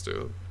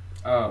costume.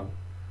 Oh.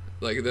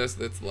 Like this,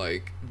 it's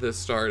like the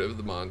start of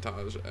the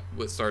montage.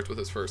 It starts with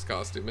his first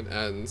costume and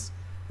ends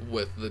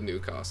with the new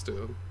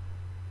costume.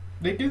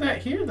 They do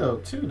that here though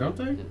too, don't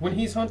they? When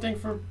he's hunting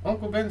for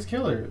Uncle Ben's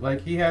killer,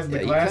 like he has the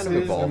glasses. He kind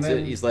of evolves and then,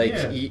 it. He's like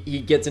he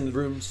gets in the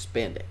room,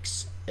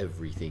 spandex,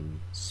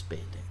 everything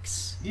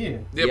spandex. Yeah,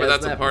 but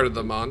that's a part of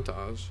the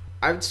montage.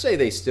 I would say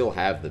they still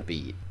have the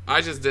beat.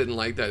 I just didn't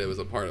like that it was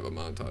a part of a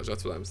montage.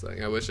 That's what I'm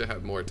saying. I wish it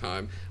had more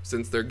time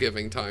since they're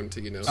giving time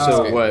to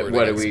So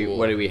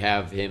what do we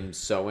have him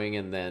sewing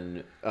and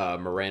then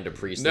Miranda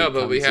Priestley? No,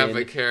 but we have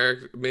a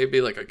character,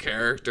 maybe like a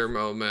character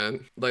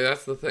moment. Like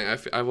that's the thing.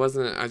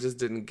 I just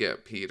didn't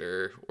get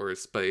Peter or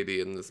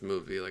Spidey in this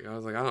movie. Like I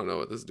was like, I don't know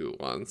what this dude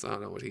wants. I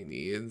don't know what he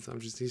needs.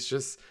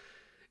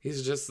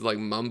 He's just like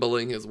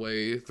mumbling his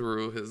way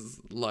through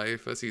his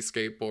life as he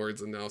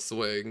skateboards and now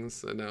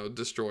swings and now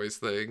destroys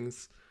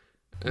things.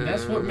 And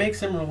that's what makes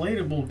him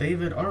relatable,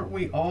 David. Aren't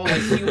we all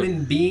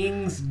human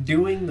beings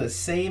doing the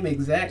same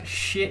exact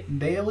shit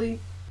daily?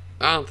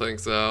 I don't think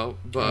so,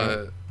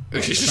 but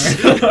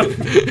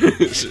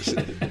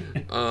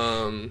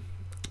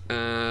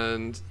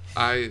and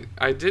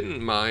I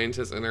didn't mind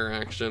his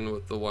interaction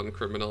with the one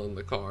criminal in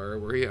the car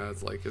where he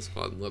has like his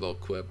fun little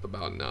quip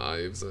about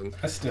knives and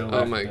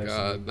oh my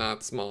god,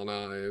 not small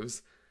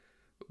knives.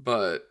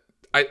 But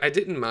I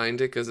didn't mind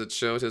it because it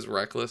showed his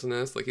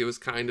recklessness. Like he was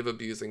kind of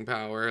abusing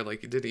power.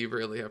 Like did he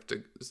really have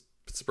to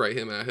spray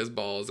him at his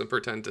balls and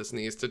pretend to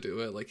sneeze to do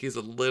it? Like he's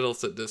a little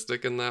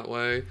sadistic in that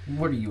way.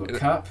 What are you, a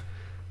cop?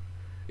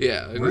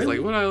 Yeah, and he's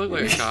like, "What? I look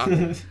like a cop?"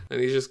 And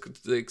he's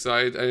just like, so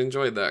I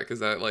enjoyed that because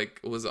that like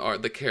was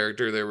the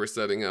character they were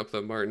setting up.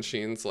 That Martin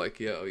Sheen's like,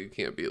 "Yo, you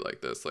can't be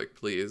like this. Like,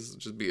 please,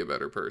 just be a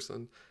better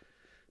person."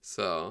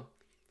 So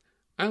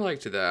I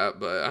liked that,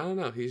 but I don't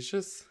know.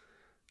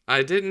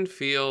 I didn't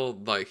feel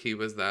like he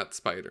was that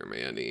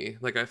Spider-Man-y.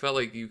 Like I felt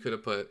like you could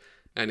have put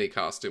any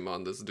costume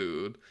on this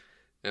dude,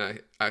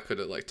 and I could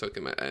have like took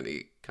him at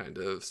any kind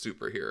of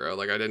superhero.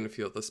 Like I didn't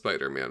feel the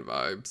Spider-Man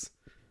vibes.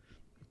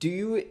 Do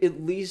you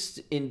at least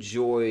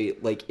enjoy,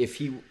 like, if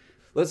he...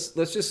 Let's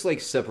just, like,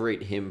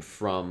 separate him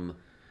from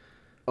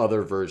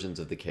other versions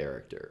of the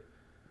character.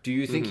 Do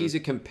you think he's a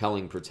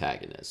compelling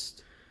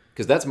protagonist?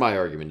 Because that's my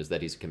argument, is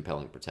that he's a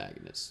compelling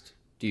protagonist.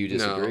 Do you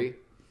disagree?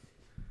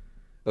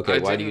 No. Okay,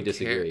 why do you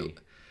disagree? Care.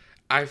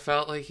 I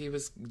felt like he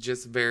was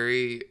just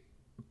very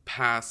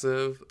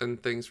passive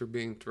and things were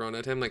being thrown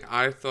at him. Like,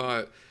 I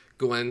thought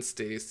Gwen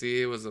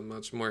Stacy was a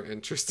much more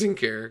interesting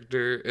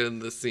character in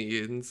the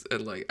scenes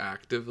and like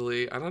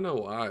actively. I don't know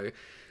why.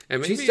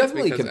 And maybe she's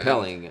definitely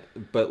compelling,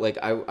 but like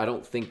I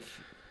don't think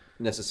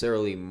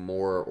necessarily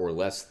more or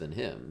less than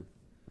him.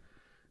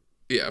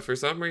 Yeah, for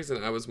some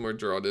reason I was more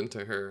drawn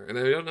into her, and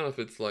I don't know if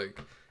it's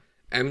like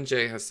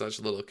MJ has such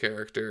little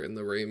character in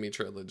the Raimi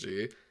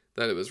trilogy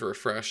that it was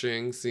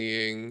refreshing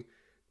seeing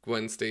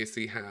Gwen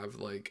Stacy have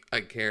like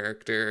a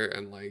character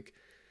and like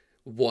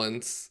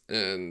once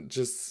and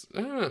just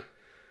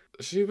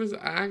she was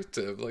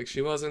active. Like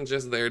she wasn't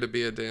just there to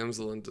be a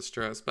damsel in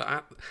distress,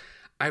 but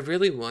I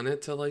really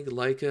wanted to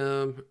like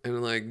him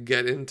and like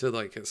get into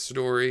like his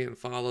story and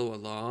follow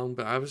along,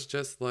 but I was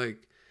just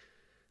like,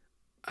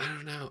 I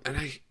don't know. And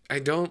I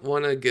don't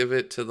want to give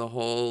it to the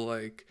whole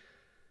like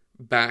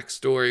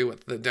backstory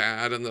with the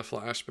dad and the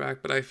flashback,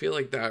 but I feel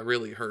like that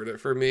really hurt it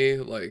for me.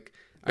 Like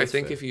that's I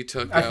think fair. If you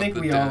took out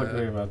the we all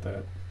agree about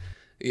that.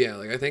 Yeah,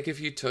 like I think if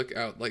you took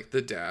out like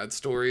the dad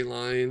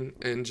storyline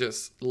and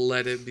just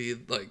let it be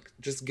like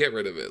just get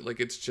rid of it,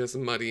 like it's just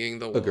muddying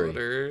the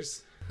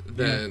waters,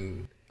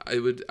 then I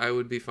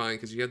would be fine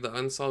because you had the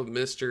unsolved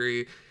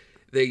mystery.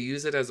 They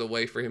use it as a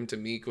way for him to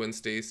meet Gwen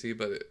Stacy,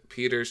 but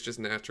Peter's just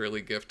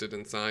naturally gifted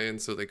in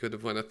science, so they could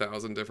have went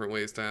 1,000 different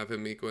ways to have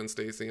him meet Gwen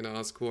Stacy and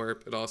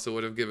Oscorp. It also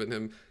would have given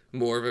him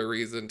more of a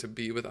reason to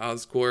be with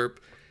Oscorp.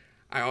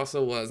 I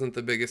also wasn't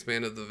the biggest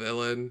fan of the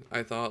villain.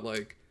 I thought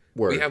like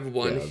we have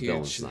one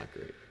huge not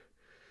great.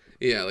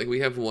 Yeah, like we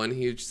have one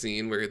huge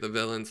scene where the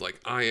villain's like,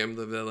 I am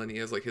the villain. He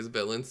has like his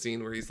villain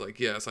scene where he's like,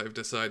 yes, I've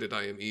decided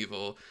I am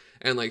evil.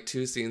 And like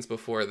 2 scenes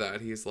before that,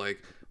 he's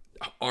like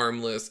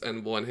armless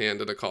and one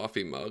hand in a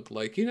coffee mug.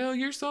 Like,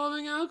 you're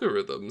solving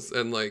algorithms.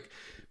 And like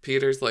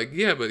Peter's like,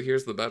 yeah, but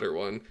here's the better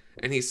one.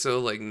 And he's so,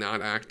 like,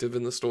 not active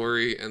in the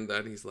story. And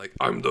then he's like,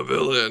 I'm the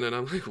villain. And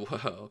I'm like,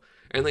 wow.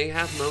 And they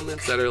have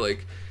moments that are,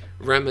 like,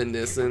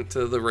 reminiscent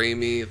to the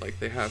Raimi. Like,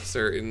 they have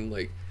certain,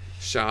 like,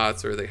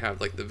 shots where they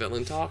have, like, the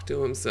villain talk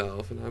to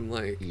himself. And I'm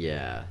like,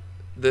 Yeah.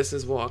 this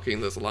is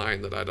walking this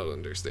line that I don't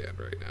understand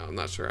right now. I'm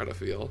not sure how to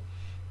feel.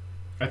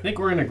 I think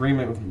we're in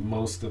agreement with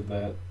most of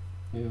that.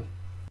 Yeah.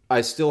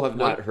 I still have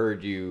not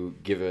heard you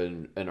give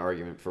an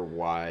argument for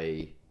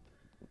why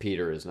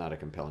Peter is not a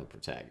compelling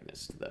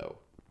protagonist, though.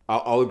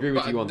 I'll agree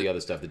with you on the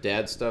other stuff. The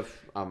dad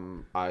stuff,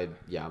 I'm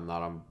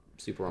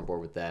super on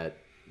board with that.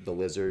 The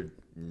lizard,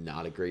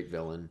 not a great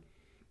villain.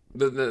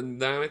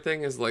 The only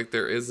thing is, like,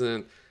 there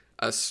isn't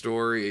a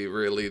story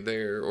really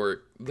there,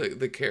 or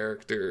the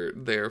character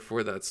there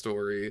for that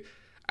story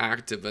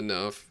active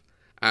enough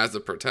as a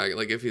protagonist.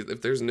 Like,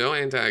 if there's no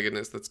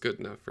antagonist, that's good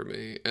enough for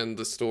me. And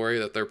the story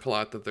that their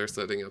plot that they're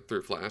setting up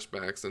through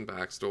flashbacks and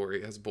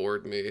backstory has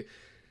bored me.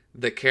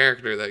 The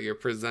character that you're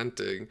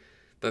presenting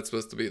that's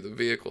supposed to be the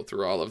vehicle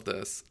through all of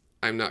this,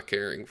 I'm not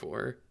caring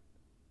for.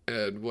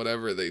 And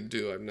whatever they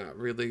do, I'm not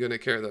really going to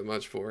care that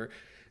much for.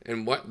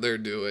 And what they're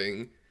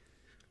doing,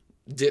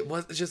 it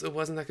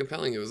wasn't that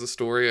compelling. It was a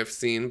story I've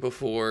seen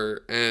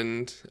before,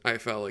 and I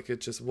felt like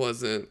it just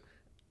wasn't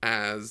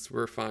as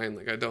refined.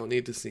 Like, I don't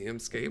need to see him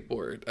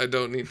skateboard. I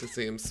don't need to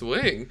see him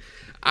swing.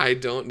 I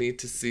don't need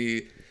to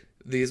see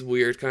these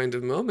weird kind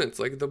of moments.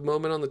 Like, the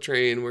moment on the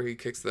train where he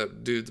kicks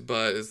that dude's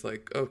butt is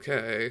like,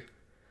 okay.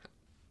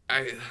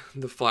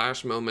 The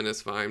Flash moment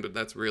is fine, but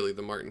that's really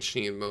the Martin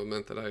Sheen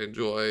moment that I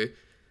enjoy.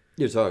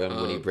 You're talking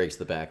when he breaks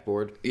the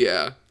backboard?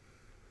 Yeah.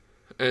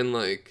 And,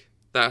 like,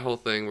 that whole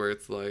thing where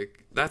it's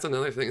like, that's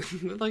another thing.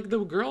 Like, the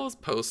girl's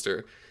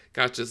poster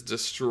got just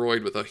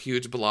destroyed with a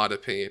huge blot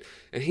of paint.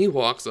 And he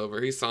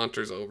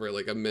saunters over,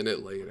 like, a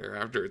minute later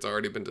after it's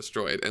already been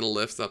destroyed, and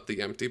lifts up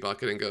the empty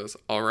bucket and goes,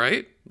 all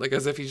right? Like,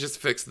 as if he just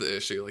fixed the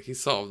issue. Like, he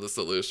solved the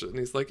solution.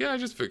 He's like, yeah, I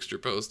just fixed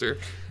your poster.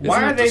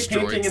 Why are they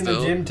painting in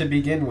the gym to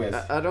begin with?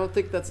 I don't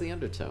think that's the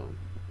undertone.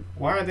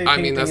 Why are they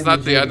painting in the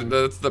gym?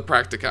 That's the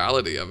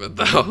practicality of it,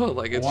 though.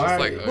 Like, it's just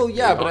like... Well,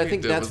 yeah, but I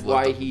think that's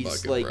why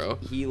he's,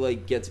 like, he,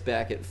 like, gets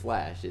back at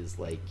Flash, is,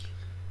 like...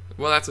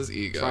 Well, that's his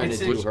ego. Trying to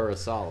do her a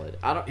solid.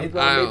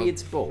 Maybe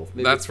it's both.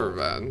 Maybe that's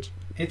revenge.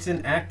 It's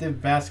an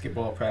active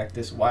basketball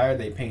practice. Why are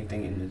they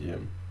painting in the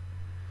gym?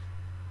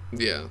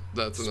 Yeah,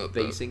 that's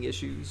another... Spacing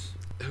issues?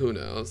 Who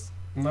knows?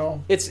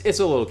 No. It's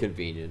a little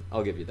convenient.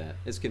 I'll give you that.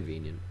 It's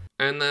convenient.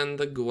 And then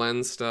the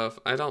Gwen stuff,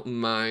 I don't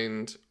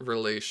mind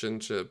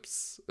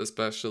relationships,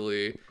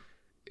 especially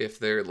if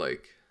they're,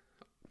 like...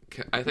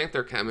 I think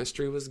their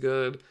chemistry was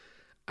good.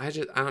 I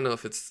don't know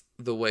if it's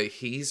the way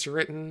he's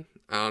written.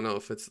 I don't know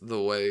if it's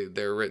the way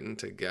they're written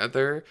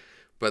together.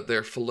 But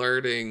their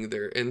flirting,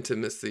 their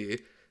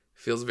intimacy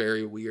feels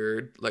very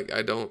weird. Like,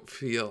 I don't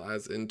feel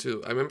as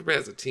into... I remember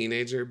as a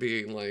teenager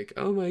being like,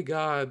 oh my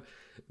god,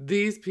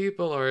 these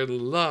people are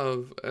in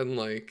love. And,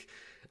 like,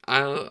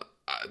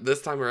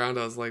 this time around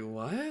I was like,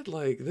 what?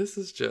 Like, this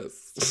is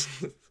just...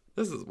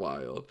 this is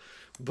wild.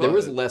 But there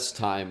was less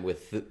time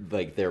with,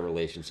 like, their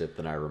relationship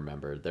than I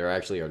remember. There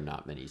actually are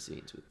not many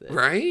scenes with it.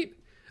 Right?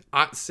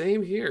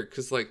 Same here,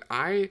 because, like,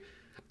 I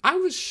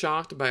was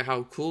shocked by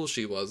how cool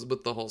she was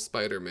with the whole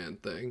Spider-Man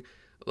thing.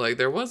 Like,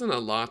 there wasn't a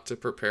lot to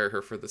prepare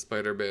her for the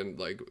Spider-Man,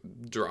 like,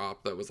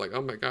 drop that was like,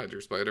 oh my god,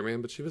 you're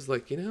Spider-Man. But she was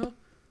like, you know,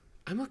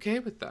 I'm okay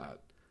with that.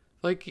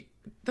 Like,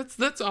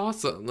 that's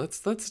awesome.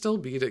 Let's still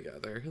be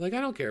together. Like, I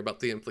don't care about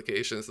the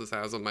implications this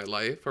has on my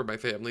life or my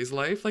family's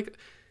life. Like,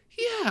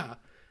 yeah.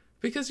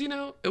 Because, you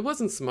know, it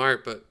wasn't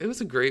smart, but it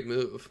was a great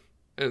move.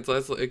 And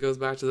it goes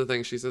back to the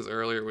thing she says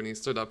earlier when he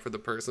stood up for the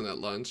person at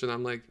lunch. And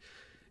I'm like,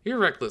 you're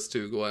reckless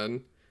too,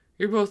 Gwen.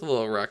 You're both a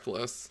little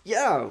reckless.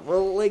 Yeah,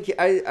 well, like,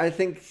 I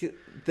think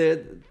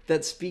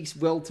that speaks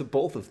well to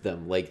both of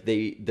them. Like,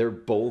 they're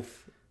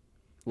both,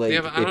 like,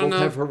 yeah, they both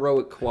have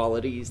heroic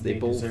qualities. They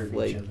both,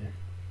 like,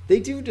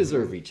 they do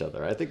deserve each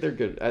other. I think they're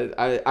good.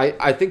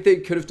 I think they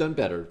could have done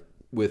better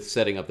with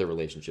setting up their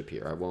relationship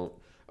here. I won't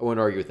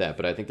argue with that,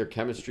 but I think their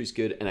chemistry's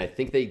good. And I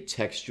think they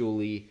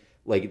textually...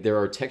 Like, there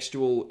are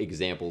textual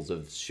examples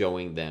of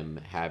showing them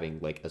having,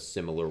 like, a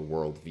similar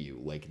worldview.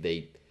 Like,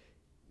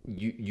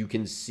 you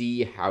can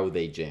see how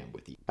they jam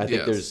with you. I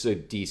think there's a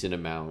decent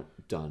amount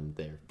done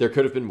there. There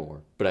could have been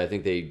more, but I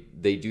think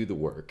they do the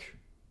work.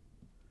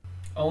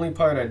 Only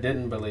part I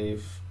didn't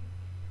believe,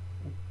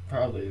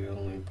 probably the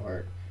only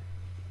part,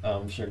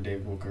 I'm sure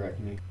Dave will correct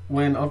me.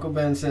 When Uncle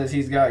Ben says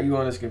he's got you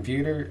on his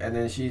computer, and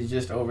then she's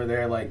just over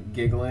there, like,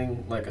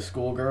 giggling like a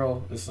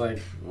schoolgirl, it's like,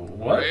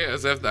 what? Right,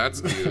 as if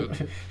that's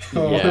cute.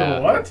 Yeah,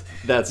 what?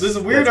 This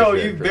weirdo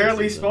you've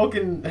barely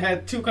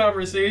had 2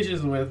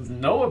 conversations with,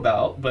 know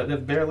about, but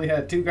have barely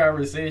had 2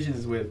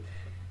 conversations with.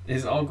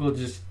 His uncle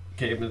just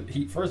came,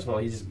 first of all,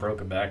 he just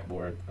broke a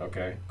backboard.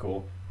 Okay,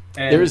 cool.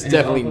 And there is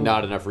definitely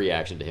not enough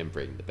reaction to him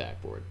breaking the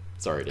backboard.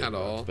 Sorry to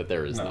interrupt, but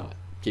there is not.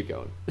 Keep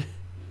going.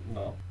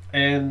 No.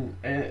 And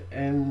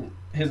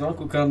his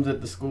uncle comes at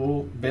the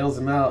school, bails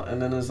him out,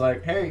 and then is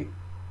like, hey,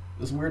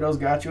 this weirdo's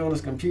got you on his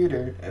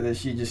computer. And then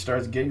she just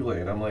starts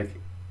giggling. And I'm like,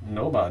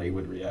 nobody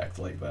would react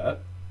like that.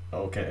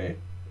 Okay,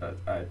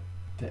 that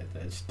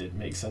just didn't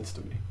make sense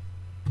to me.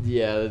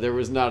 Yeah, there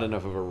was not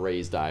enough of a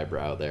raised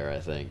eyebrow there, I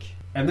think.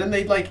 And then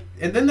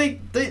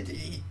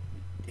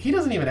he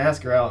doesn't even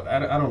ask her out. I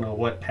don't know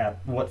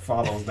what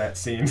follows that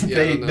scene.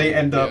 Yeah, they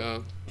end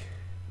up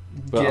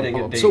getting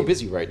a I'm date. so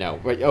busy right now.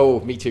 Right? Oh,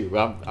 me too.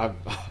 I'm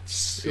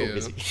so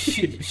busy.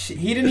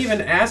 He didn't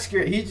even ask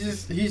her. She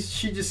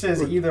just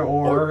says either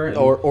or.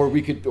 Or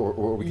we could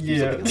do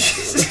Yeah.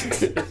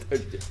 something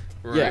else.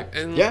 Right. Yeah.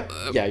 And,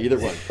 Yeah, either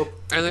one. Oh.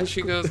 And then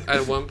she goes,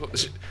 at one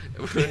point,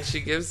 when she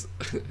gives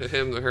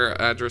him her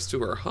address to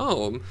her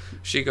home,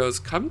 she goes,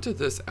 come to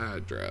this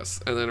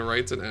address, and then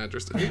writes an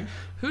address.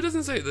 Who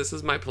doesn't say, this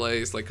is my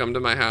place, like, come to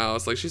my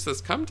house? Like, she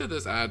says, come to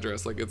this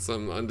address, like it's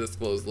some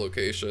undisclosed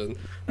location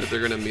that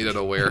they're going to meet at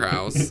a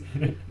warehouse.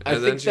 And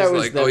then she's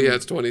like, oh yeah,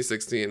 it's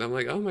 2016. I'm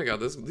like, oh my god,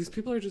 these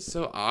people are just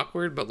so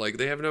awkward, but, like,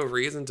 they have no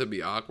reason to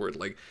be awkward.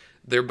 Like,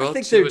 they're both I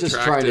think too they're just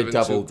trying to attractive and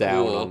double too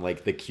down cool. on,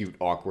 like, the cute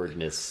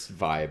awkwardness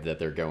vibe that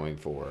they're going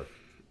for.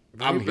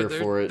 I'm But here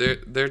for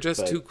it. They're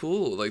just but- too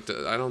cool. Like,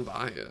 I don't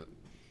buy it.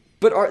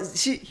 But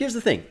here's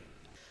the thing.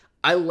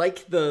 I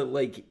like the,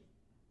 like,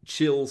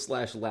 chill /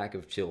 lack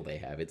of chill they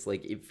have. It's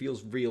like, it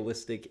feels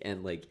realistic,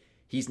 and, like,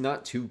 he's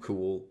not too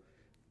cool.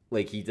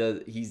 Like,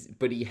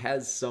 but he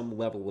has some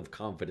level of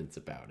confidence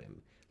about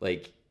him.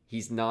 Like,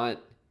 he's not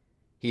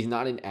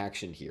an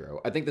action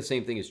hero. I think the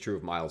same thing is true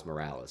of Miles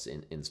Morales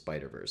in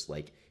Spider-Verse.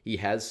 Like, he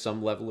has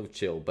some level of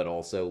chill, but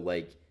also,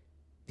 like,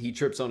 he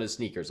trips on his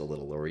sneakers a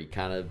little, or he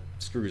kind of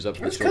screws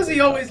up. It's because he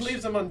always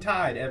leaves them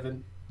untied,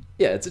 Evan.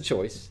 Yeah, it's a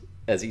choice,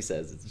 as he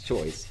says, it's a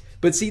choice.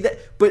 But see that,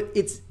 but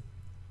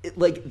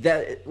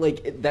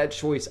that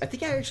choice. I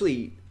think I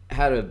actually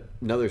had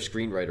another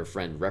screenwriter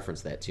friend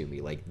reference that to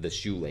me, like the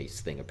shoelace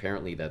thing.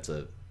 Apparently, that's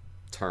a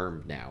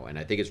term now, and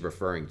I think it's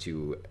referring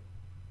to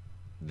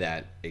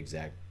that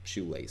exact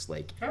shoelace.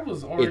 Like, That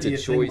was already a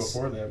thing choice.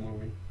 before that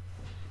movie.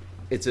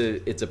 It's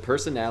a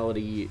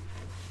personality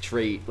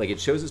trait. Like, it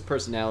shows his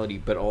personality,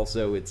 but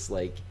also it's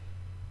like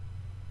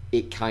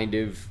it kind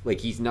of like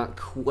he's not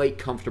quite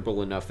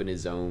comfortable enough in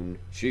his own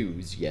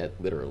shoes yet,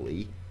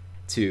 literally,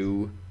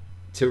 to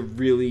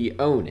really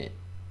own it.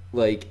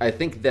 Like, I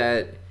think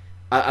that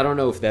I don't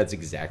know if that's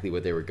exactly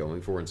what they were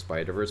going for in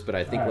Spider-Verse, but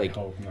I think I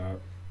hope not.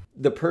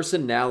 the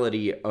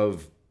personality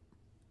of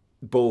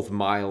both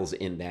Miles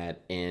in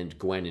that and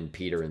Gwen and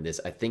Peter in this,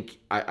 I think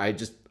I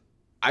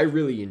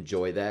really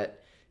enjoy that.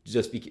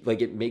 Just because,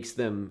 like, it makes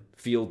them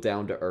feel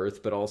down to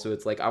earth, but also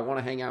it's like, I want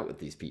to hang out with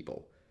these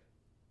people.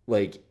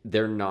 Like,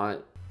 they're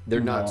not so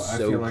I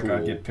feel like cool.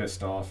 I'd get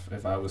pissed off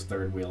if I was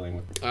third wheeling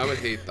with them. I would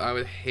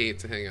hate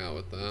to hang out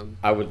with them.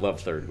 I would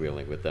love third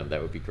wheeling with them.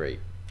 That would be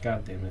great.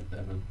 God damn it,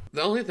 Evan.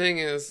 The only thing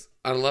is,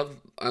 I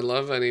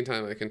love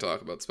anytime I can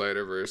talk about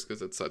Spider-Verse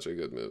because it's such a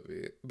good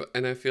movie.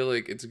 And I feel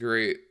like it's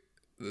great.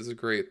 This is a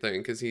great thing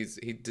because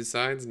he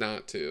decides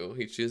not to.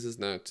 He chooses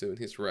not to, and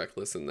he's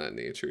reckless in that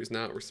nature. He's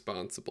not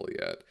responsible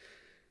yet.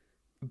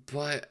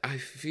 But I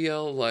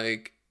feel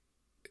like,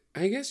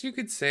 I guess you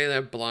could say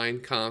that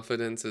blind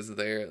confidence is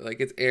there. Like,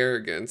 it's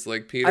arrogance.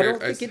 Like, Peter. I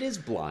don't think it is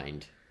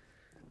blind.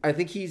 I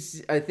think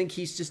he's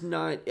just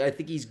not. I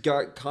think he's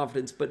got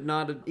confidence, but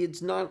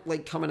it's not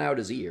like coming out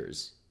his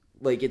ears.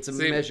 Like, it's a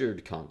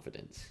measured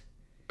confidence.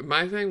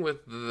 My thing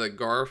with the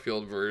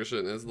Garfield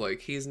version is,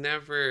 like,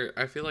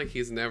 I feel like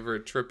he's never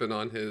tripping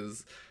on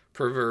his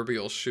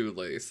proverbial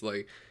shoelace.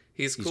 Like,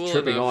 he's cool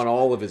tripping enough. on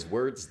all of his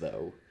words,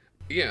 though.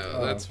 Yeah,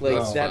 that's Like,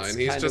 fine. that's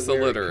He's kind just of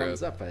where illiterate. it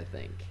comes up, I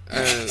think.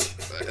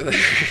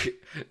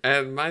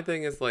 And my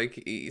thing is,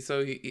 like,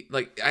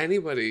 like,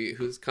 anybody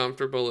who's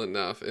comfortable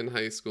enough in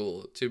high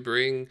school to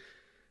bring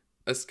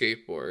a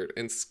skateboard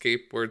and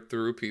skateboard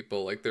through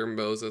people like they're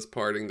Moses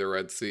parting the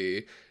Red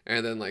Sea,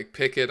 and then, like,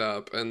 pick it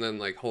up and then,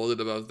 like, hold it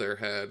above their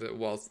head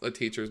while a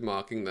teacher's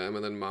mocking them,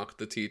 and then mock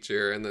the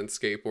teacher and then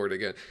skateboard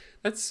again.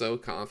 That's so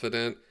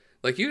confident.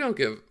 Like, you don't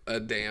give a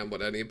damn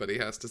what anybody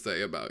has to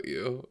say about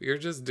you. You're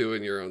just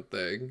doing your own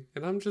thing.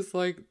 And I'm just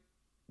like,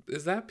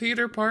 is that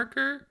Peter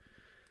Parker?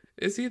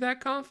 Is he that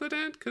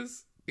confident?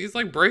 Because he's,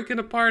 like, breaking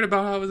apart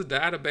about how his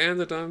dad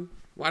abandoned him.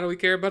 Why do we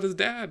care about his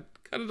dad?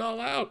 Cut it all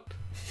out.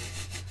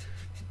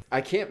 I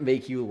can't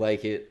make you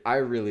like it. I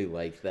really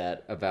like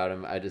that about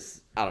him. I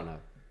don't know.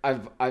 I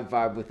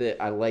vibe with it.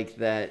 I like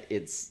that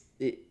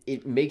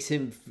it makes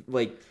him,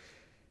 like,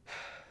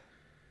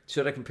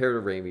 should I compare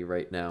to Raimi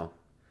right now?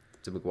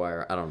 To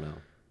Maguire? I don't know.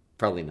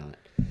 Probably not.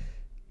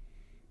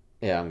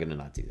 Yeah, I'm gonna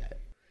not do that.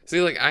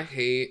 See, like, I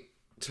hate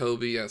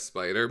Tobey as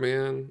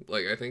Spider-Man.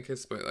 Like, I think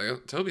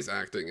Tobey's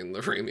acting in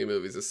the Raimi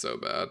movies is so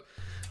bad.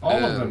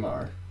 All of them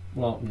are.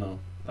 Well, no.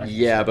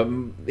 Yeah, but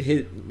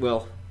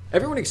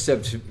everyone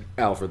except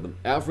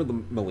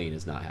Alfred Molina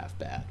is not half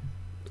bad.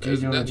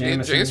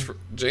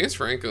 James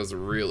Franco's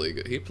really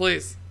good. He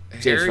plays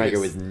James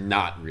Franco is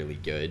not really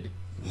good.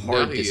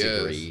 Hard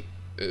disagree.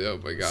 Oh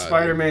my god.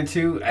 Spider-Man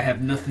 2, I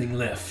have nothing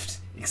left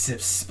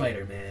except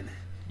Spider-Man.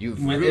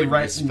 You've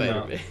ruined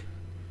Spider-Man.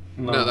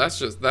 No, that's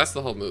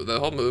the whole movie. The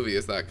whole movie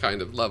is that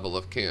kind of level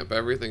of camp.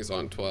 Everything's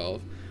on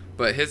 12.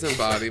 But his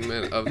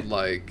embodiment of,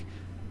 like,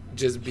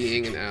 just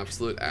being an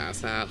absolute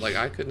asshat. Like,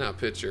 I could not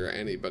picture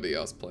anybody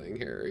else playing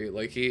Harry.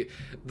 Like, he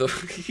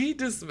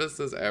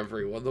dismisses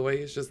everyone. The way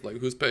he's just like,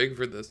 who's paying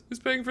for this? Who's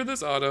paying for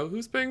this auto?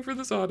 Who's paying for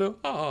this auto?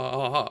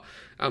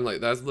 I'm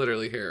like, that's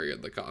literally Harry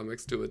in the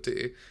comics to a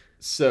T.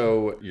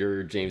 So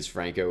you're James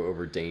Franco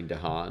over Dane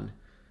DeHaan?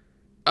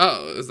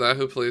 Oh, is that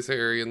who plays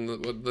Harry in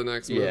the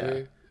next movie?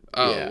 Yeah.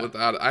 Oh,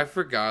 Yeah. I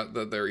forgot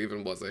that there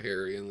even was a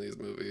Harry in these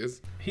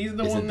movies. He's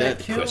the Isn't one that that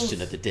the kills.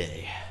 question of the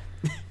day?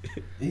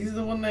 He's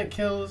the one that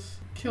kills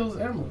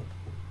Emma.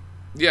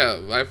 Yeah,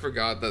 I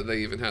forgot that they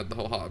even had the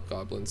whole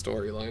Hobgoblin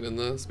storyline in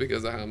this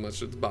because of how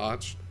much it's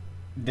botched.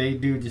 They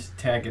do just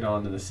tack it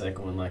on to the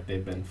second one like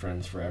they've been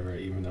friends forever,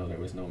 even though there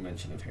was no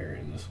mention of Harry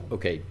in this one.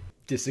 Okay,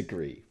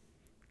 disagree.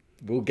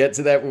 We'll get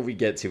to that when we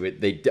get to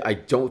it. I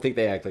don't think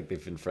they act like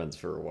they've been friends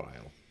for a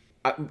while.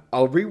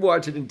 I'll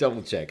rewatch it and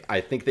double check.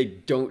 I think they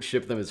don't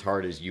ship them as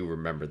hard as you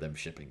remember them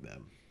shipping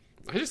them.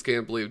 I just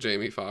can't believe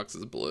Jamie Foxx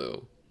is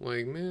blue.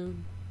 Like,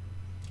 man.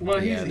 Well,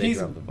 he's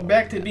dropped the ball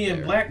back to on that being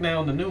there. black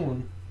now in the new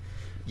one.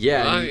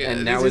 Yeah,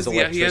 and now his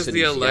electricity he has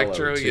the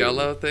electro too.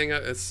 yellow thing.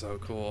 It's so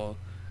cool.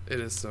 It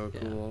is so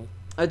cool.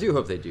 I do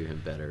hope they do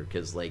him better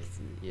because, like,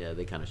 yeah,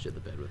 they kind of shit the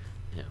bed with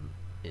him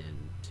in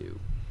 2.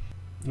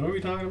 What are we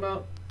talking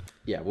about?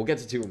 Yeah, we'll get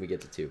to 2 when we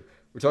get to 2.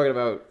 We're talking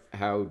about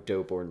how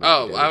dope or not.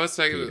 Oh, I was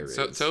saying Peter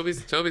is.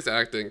 Toby's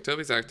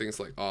acting is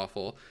like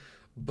awful,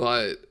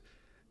 but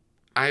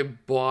I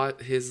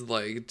bought his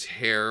like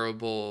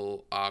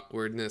terrible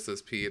awkwardness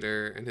as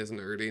Peter and his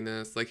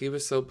nerdiness. Like, he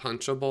was so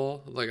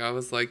punchable. Like, I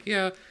was like,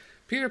 yeah,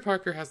 Peter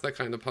Parker has that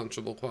kind of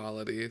punchable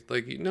quality.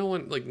 Like, no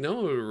one would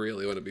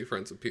really want to be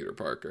friends with Peter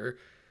Parker.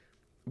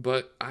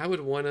 But I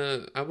wouldn't want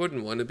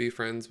to be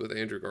friends with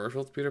Andrew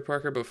Garfield's Peter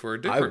Parker, but for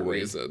a different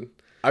reason.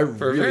 I For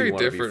a really very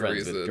want to be different friends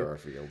reason. with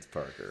Garfield's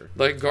Parker.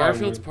 Like,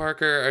 Garfield's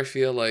Parker, I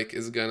feel like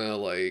is gonna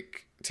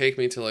like take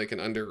me to like an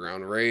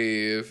underground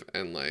rave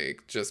and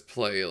like just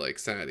play like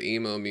sad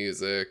emo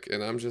music,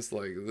 and I'm just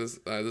like, this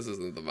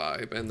isn't the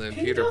vibe. And then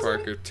Peter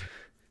Parker,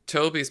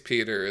 Toby's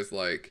Peter is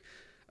like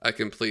a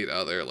complete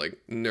other like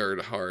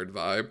nerd hard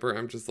vibe where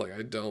I'm just like,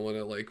 I don't want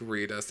to like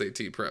read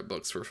SAT prep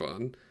books for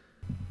fun.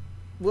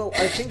 Well,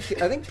 I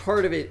think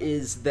part of it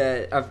is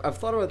that I've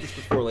thought about this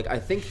before. Like, I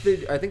think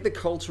the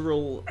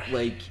cultural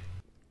like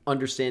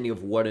understanding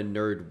of what a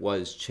nerd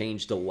was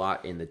changed a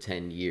lot in the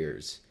 10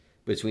 years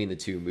between the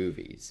 2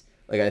 movies.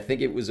 Like, I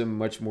think it was a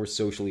much more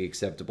socially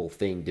acceptable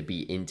thing to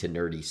be into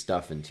nerdy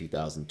stuff in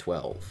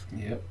 2012.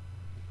 Yep.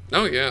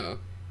 Oh yeah,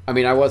 I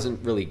mean, I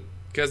wasn't really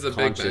because of Big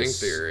Bang conscious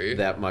Theory.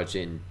 that much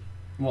in.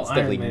 Well, It's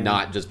definitely Iron Man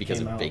not just because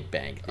came of out. Big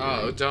Bang Theory.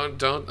 Oh,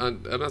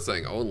 I'm not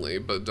saying only,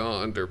 but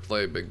don't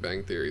underplay Big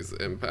Bang Theory's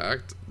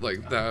impact.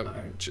 Like,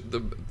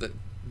 the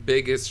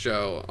biggest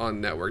show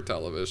on network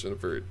television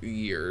for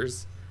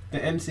years. The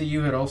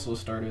MCU had also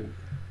started.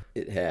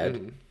 It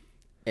had.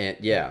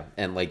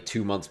 And like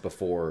 2 months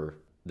before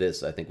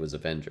this, I think, was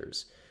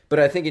Avengers. But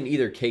I think in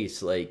either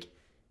case, like,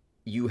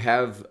 you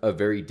have a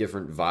very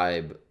different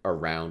vibe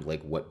around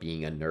like what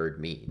being a nerd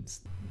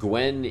means.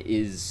 Gwen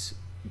is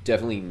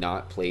definitely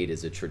not played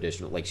as a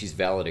traditional, like, she's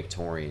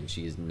valedictorian.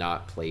 She is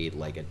not played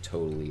like a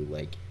totally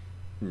like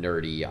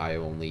nerdy, I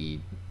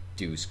only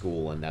do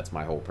school and that's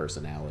my whole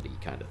personality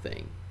kind of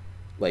thing.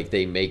 Like,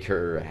 they make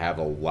her have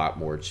a lot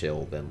more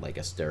chill than like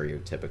a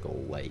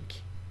stereotypical like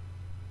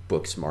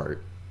book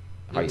smart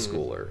high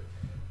schooler.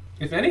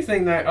 If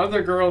anything, that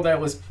other girl that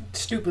was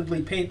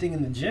stupidly painting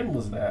in the gym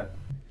was that.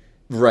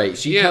 Right,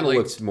 she Yeah, kind of like,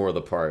 looks more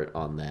the part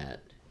on that.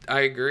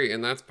 I agree,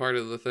 and that's part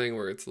of the thing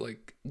where it's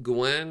like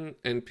Gwen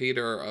and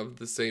Peter are of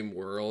the same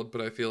world,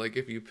 but I feel like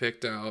if you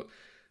picked out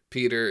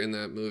Peter in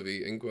that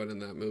movie and Gwen in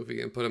that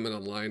movie and put them in a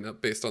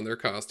lineup based on their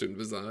costume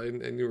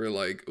design, and you were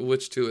like,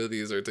 which 2 of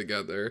these are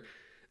together,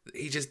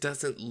 he just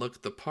doesn't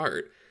look the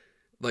part.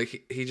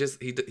 Like,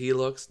 he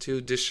looks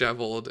too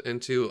disheveled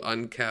and too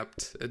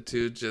unkept and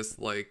too just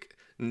like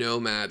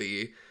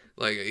nomad-y.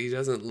 Like, he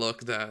doesn't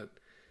look that.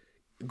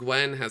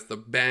 Gwen has the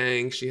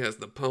bang, she has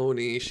the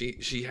pony,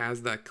 she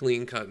has that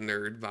clean-cut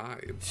nerd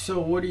vibe. So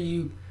what are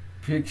you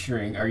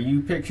picturing? Are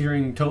you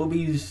picturing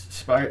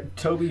Toby's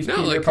No, Peter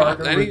like,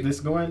 Parker any- with this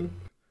Gwen?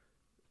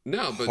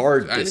 No, but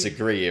Hard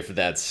disagree if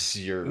that's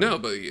your. No,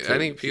 but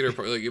any Peter,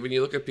 like, when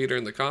you look at Peter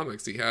in the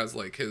comics, he has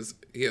like his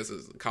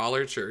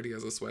collared shirt, he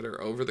has a sweater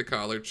over the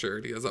collared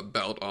shirt, he has a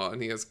belt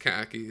on, he has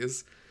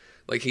khakis,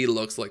 like, he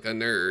looks like a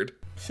nerd.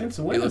 Since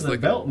when is a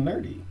like belt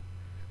nerdy?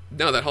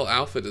 No, that whole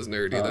outfit is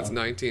nerdy. Oh. That's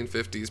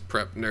 1950s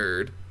prep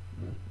nerd.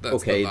 That's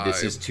Okay, the vibe.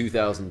 this is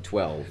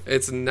 2012.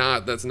 It's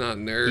not. That's not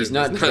nerd. He's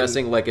not That's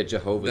dressing like a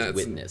Jehovah's that's-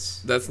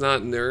 Witness. That's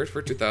not nerd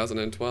for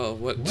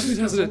 2012. What What is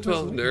 2012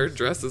 Jehovah's nerd Witness?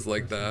 dresses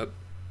like that?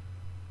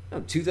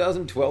 No,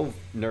 2012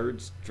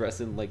 nerds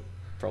dressing like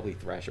probably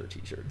Thrasher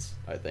t-shirts,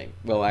 I think.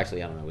 Well,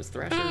 actually, I don't know. Was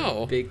Thrasher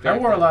No. big? I back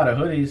wore a then? lot of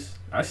hoodies.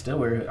 I still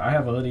wear it. I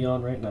have a hoodie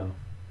on right now.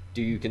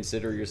 Do you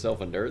consider yourself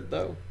a nerd,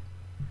 though?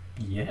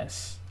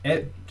 Yes.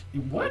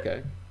 What?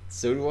 Okay.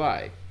 So do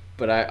I.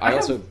 But I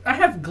also... I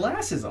have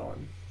glasses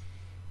on.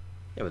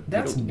 Yeah, but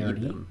That's you don't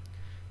need nerdy. them.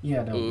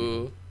 Yeah, I don't.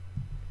 Ooh.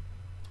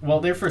 Well,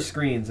 they're for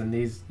screens, and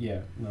these,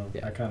 yeah, no,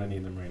 Yeah. I kind of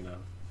need them right now.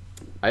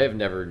 I have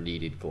never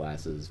needed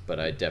glasses, but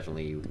I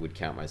definitely would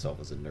count myself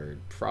as a nerd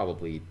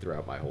probably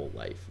throughout my whole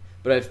life.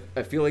 But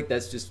I feel like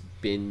that's just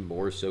been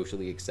more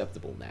socially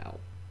acceptable now.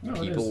 No, it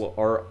is. People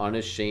are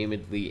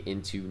unashamedly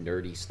into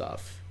nerdy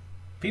stuff.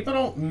 People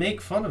don't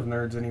make fun of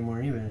nerds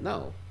anymore either.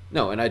 No.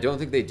 No, and I don't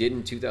think they did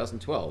in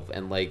 2012.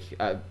 And, like,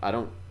 I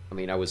don't... I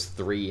mean, I was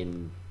 3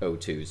 in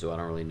 '02, so I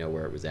don't really know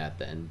where it was at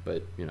then.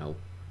 But,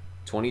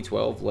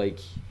 2012, like,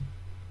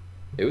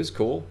 it was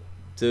cool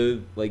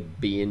to, like,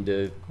 be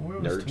into Where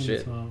was nerd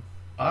shit. 2012?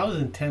 I was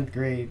in 10th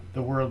grade.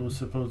 The world was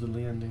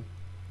supposedly ending.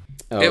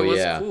 Oh, it was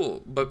yeah.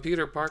 cool, but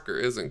Peter Parker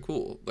isn't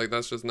cool. Like,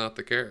 that's just not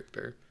the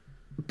character.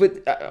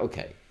 But,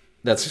 okay.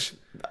 That's...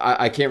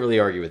 I can't really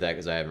argue with that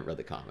because I haven't read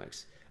the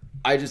comics.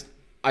 I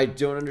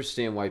don't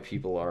understand why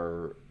people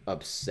are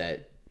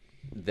upset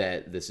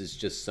that this is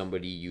just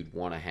somebody you'd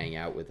want to hang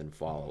out with and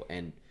follow.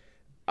 And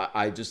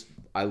I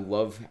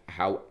love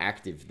how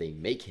active they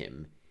make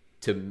him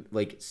to,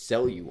 like,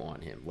 sell you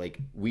on him. Like,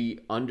 we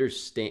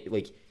understand,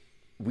 like,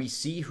 we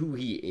see who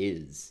he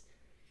is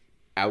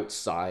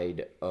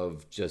outside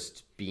of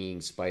just being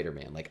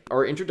Spider-Man. Like,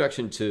 our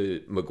introduction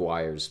to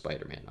Maguire's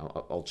Spider-Man,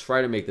 I'll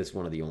try to make this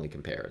one of the only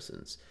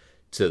comparisons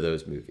to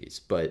those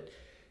movies, but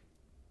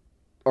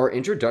our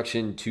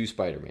introduction to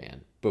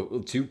Spider-Man,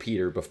 to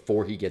Peter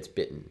before he gets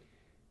bitten,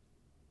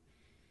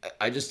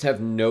 I just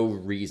have no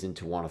reason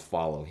to want to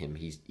follow him.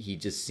 He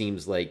just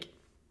seems like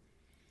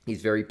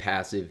he's very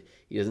passive.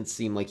 He doesn't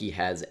seem like he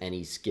has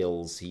any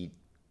skills.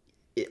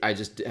 I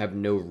just have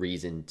no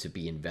reason to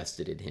be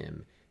invested in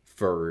him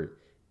for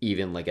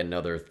even like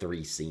another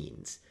 3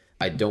 scenes.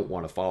 I don't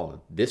want to follow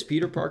him. This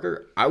Peter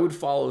Parker, I would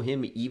follow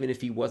him even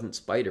if he wasn't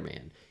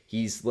Spider-Man.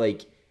 He's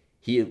like,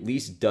 he at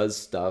least does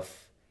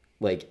stuff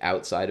like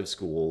outside of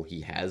school.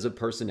 He has a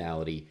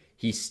personality.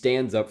 He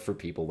stands up for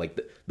people. Like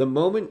the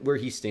moment where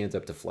he stands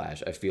up to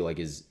Flash, I feel like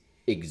is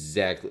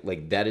exactly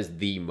like that is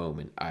the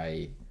moment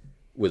I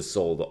was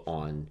sold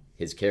on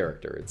his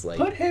character. It's like,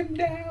 put him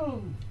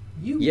down,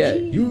 Eugene. Yeah,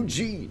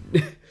 Eugene.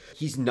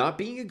 He's not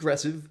being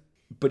aggressive,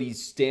 but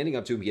he's standing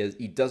up to him.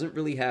 He doesn't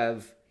really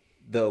have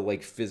the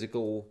like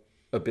physical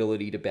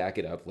ability to back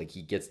it up. Like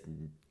he gets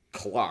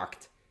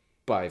clocked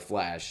by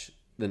Flash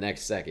the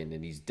next second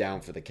and he's down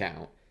for the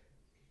count.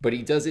 But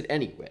he does it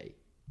anyway.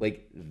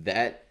 Like,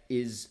 that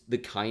is the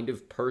kind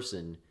of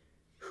person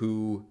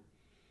who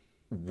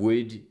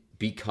would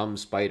become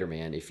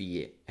Spider-Man if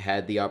he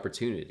had the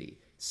opportunity.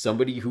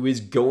 Somebody who is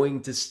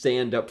going to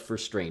stand up for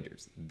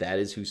strangers. That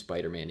is who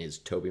Spider-Man is.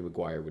 Tobey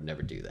Maguire would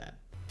never do that.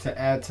 To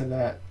add to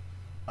that,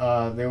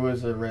 there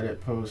was a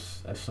Reddit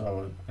post I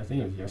saw, I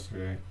think it was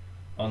yesterday,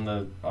 on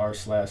the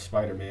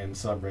r/Spider-Man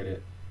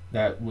subreddit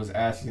that was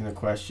asking the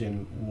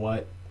question,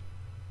 what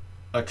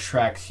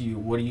attracts you?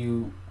 What do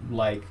you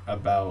like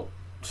about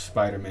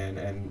Spider-Man?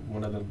 And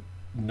one of the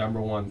number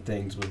one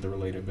things was the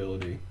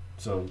relatability.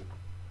 So,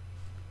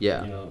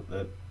 yeah,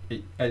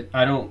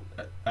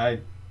 I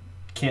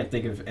can't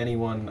think of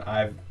anyone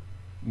I've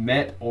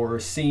met or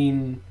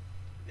seen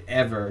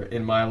ever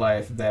in my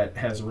life that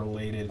has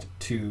related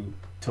to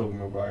Tobey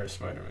Maguire's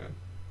Spider-Man.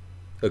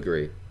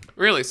 Agree.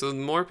 Really? So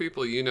more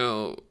people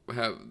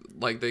have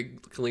like they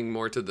cling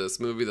more to this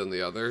movie than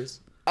the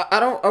others?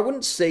 I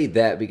wouldn't say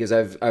that because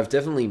I've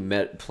definitely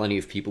met plenty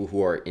of people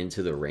who are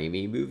into the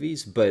Raimi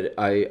movies, but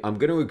I'm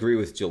going to agree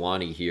with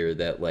Jelani here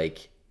that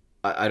like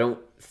I don't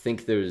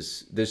think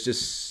there's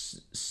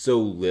just so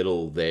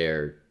little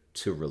there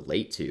to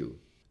relate to.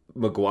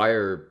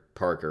 Maguire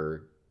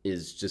Parker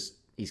is just,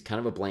 he's kind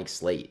of a blank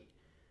slate.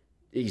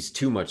 He's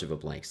too much of a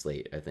blank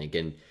slate, I think.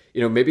 And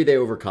maybe they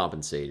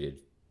overcompensated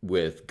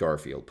with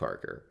Garfield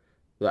Parker.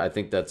 I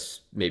think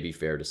that's maybe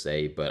fair to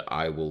say, but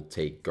I will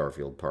take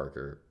Garfield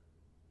Parker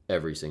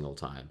every single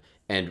time.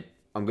 And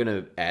I'm going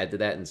to add to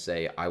that and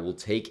say I will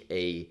take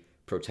a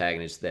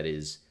protagonist that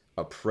is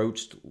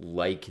approached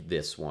like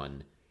this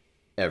one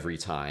every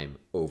time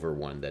over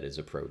one that is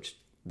approached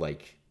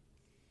like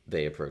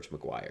they approach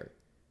Maguire.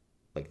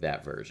 Like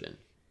that version.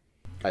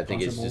 I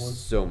think it's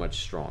just so much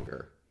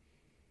stronger.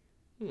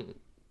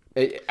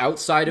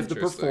 Outside of the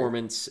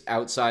performance,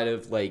 outside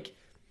of like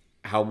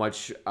how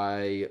much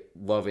I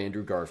love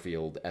Andrew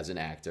Garfield as an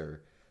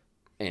actor,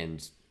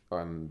 and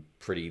I'm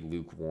pretty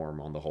lukewarm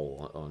on the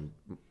whole on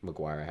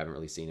Maguire. I haven't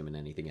really seen him in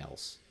anything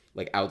else.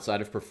 Like outside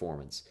of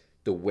performance,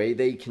 the way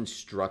they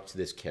construct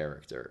this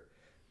character,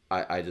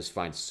 I just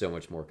find so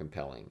much more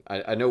compelling.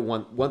 I know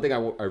one thing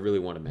I really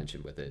want to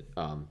mention with it.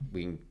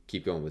 We can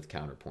keep going with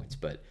counterpoints,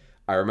 but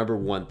I remember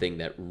one thing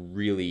that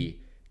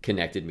really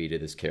connected me to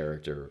this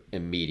character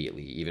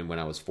immediately, even when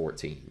I was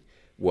 14,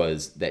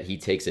 was that he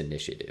takes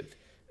initiative.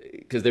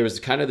 Because there was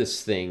kind of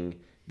this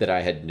thing that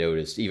I had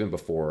noticed even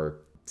before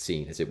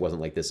seeing this. It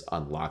wasn't like this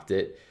unlocked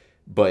it,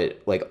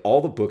 but like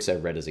all the books I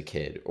read as a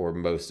kid, or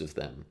most of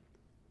them,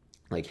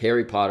 like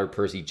Harry Potter,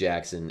 Percy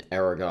Jackson,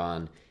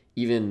 Aragon,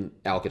 even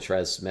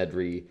Alcatraz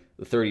Smedley,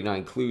 the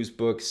 39 Clues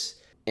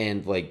books,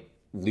 and like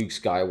Luke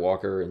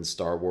Skywalker and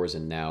Star Wars,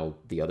 and now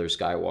the other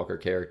Skywalker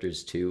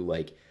characters too,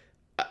 like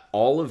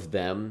all of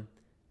them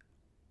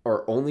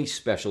are only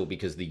special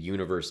because the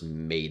universe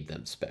made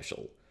them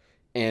special.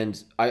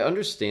 And I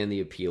understand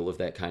the appeal of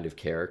that kind of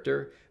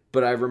character,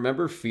 but I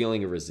remember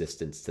feeling a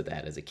resistance to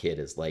that as a kid,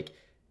 as like,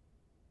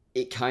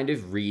 it kind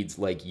of reads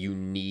like you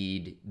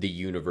need the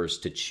universe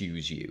to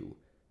choose you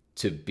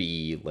to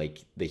be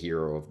like the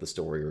hero of the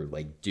story, or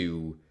like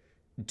do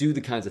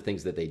the kinds of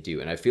things that they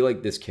do. And I feel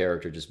like this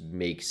character just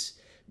makes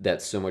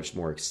that so much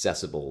more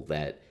accessible,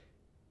 that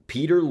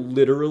Peter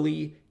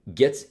literally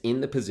gets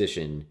in the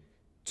position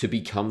to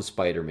become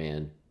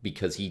Spider-Man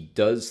because he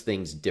does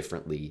things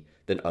differently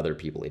than other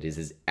people. It is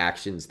his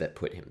actions that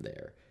put him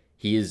there.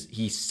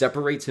 He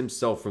separates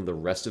himself from the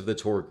rest of the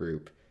tour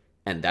group,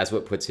 and that's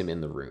what puts him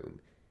in the room.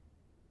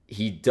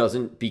 He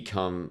doesn't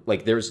become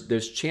like,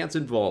 there's chance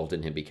involved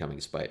in him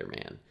becoming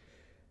Spider-Man,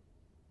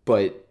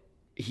 but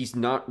he's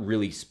not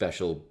really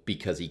special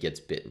because he gets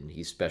bitten.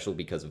 He's special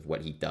because of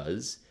what he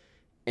does,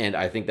 and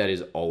I think that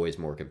is always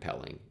more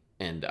compelling.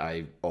 And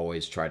I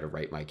always try to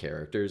write my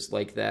characters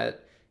like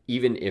that,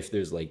 even if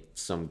there's like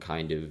some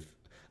kind of,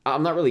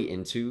 I'm not really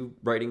into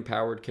writing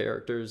powered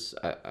characters.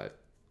 I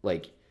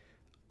like,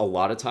 a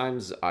lot of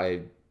times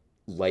I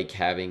like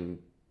having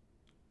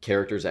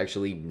characters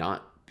actually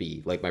not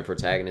be like, my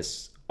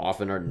protagonists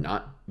often are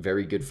not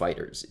very good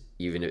fighters,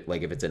 even if,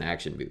 like, if it's an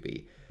action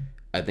movie.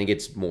 I think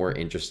it's more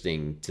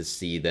interesting to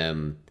see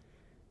them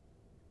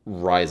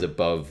rise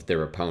above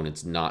their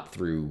opponents, not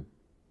through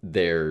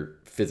their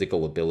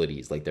physical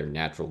abilities, like their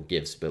natural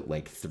gifts, but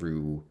like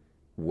through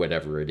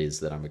whatever it is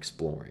that I'm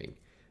exploring.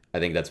 I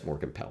think that's more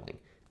compelling.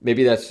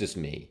 Maybe that's just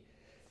me,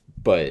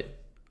 but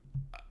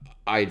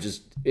I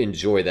just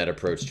enjoy that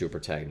approach to a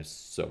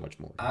protagonist so much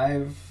more.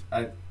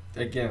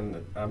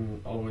 Again,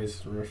 I'm always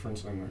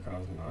referencing the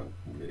Cosmonaut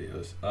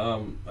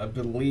videos. I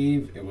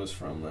believe it was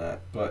from that,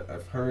 but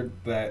I've heard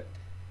that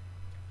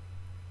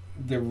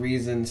the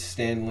reason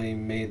Stan Lee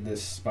made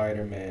this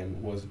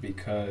Spider-Man was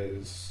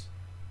because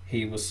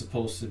he was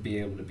supposed to be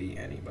able to be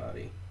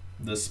anybody.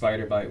 The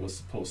spider bite was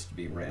supposed to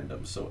be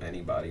random, so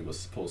anybody was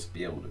supposed to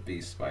be able to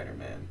be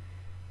Spider-Man.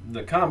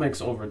 The comics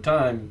over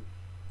time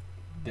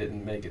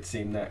didn't make it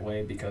seem that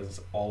way because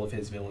all of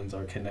his villains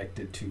are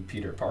connected to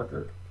Peter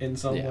Parker in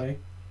some way.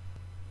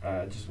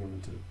 I just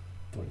wanted to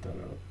point that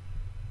out.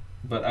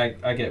 But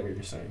I get what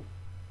you're saying.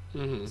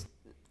 Mm-hmm.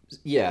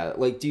 Yeah,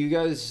 like, do you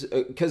guys...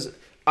 Because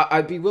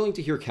I'd be willing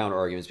to hear counter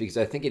arguments, because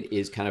I think it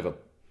is kind of a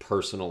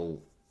personal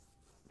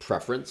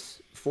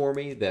preference for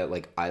me that,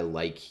 like, I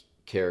like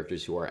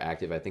characters who are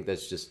active. I think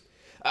that's just...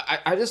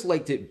 I just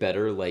liked it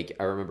better. Like,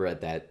 I remember at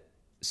that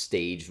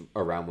stage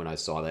around when I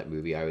saw that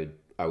movie,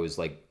 I was,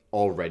 like,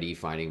 already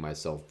finding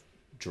myself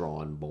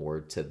drawn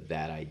more to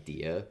that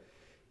idea,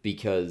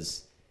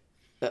 because...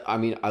 I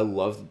mean, I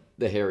love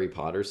the Harry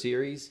Potter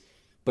series,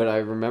 but I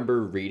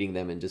remember reading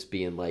them and just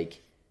being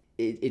like,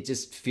 it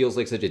just feels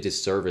like such a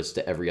disservice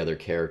to every other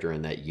character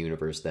in that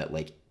universe that,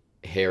 like,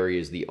 Harry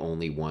is the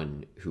only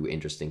one who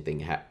interesting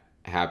thing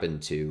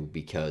happened to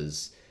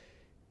because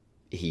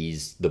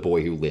he's the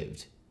boy who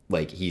lived.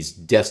 Like, he's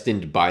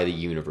destined by the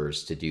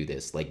universe to do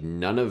this. Like,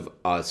 none of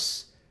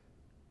us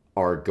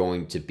are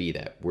going to be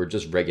that. We're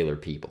just regular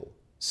people.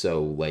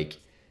 So, like,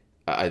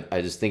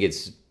 I just think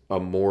it's a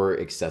more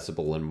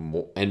accessible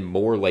and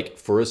more like,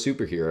 for a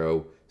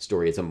superhero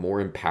story, it's a more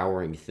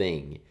empowering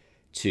thing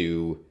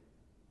to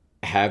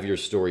have your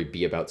story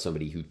be about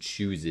somebody who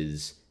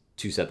chooses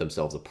to set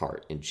themselves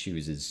apart and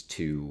chooses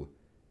to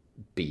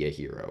be a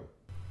hero.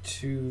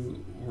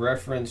 To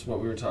reference what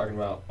we were talking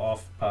about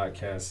off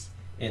podcast,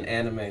 in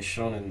anime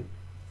shonen,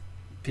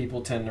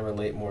 people tend to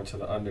relate more to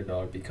the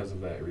underdog because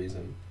of that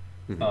reason.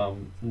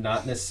 Mm-hmm.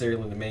 Not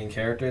necessarily the main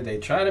character. They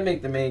try to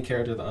make the main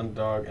character the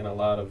underdog in a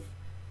lot of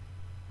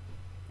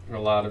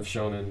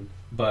shonen,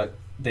 but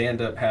they end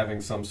up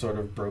having some sort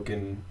of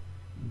broken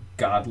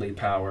godly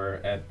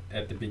power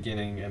at the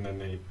beginning, and then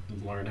they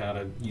learn how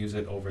to use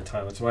it over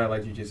time. That's why I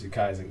like Jujutsu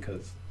Kaisen,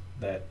 because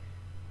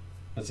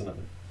that's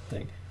another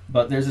thing.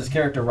 But there's this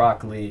character,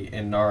 Rock Lee,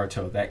 in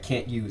Naruto that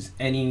can't use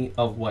any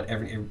of what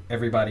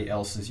everybody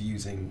else is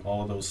using,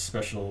 all of those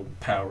special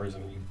powers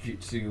and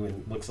jutsu,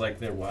 and looks like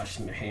they're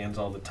washing their hands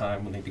all the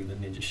time when they do the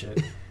ninja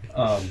shit.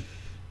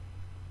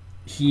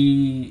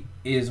 He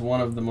is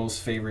one of the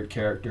most favorite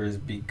characters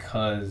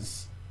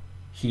because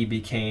he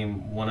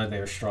became one of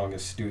their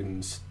strongest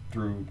students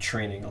through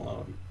training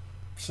alone.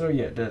 So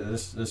yeah,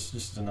 this is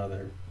just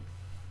another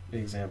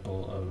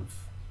example of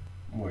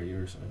what you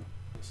were saying.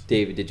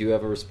 David, did you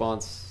have a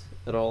response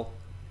at all?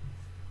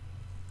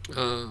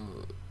 To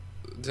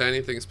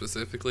anything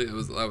specifically? That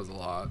was a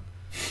lot.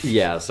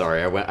 Yeah,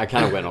 sorry, I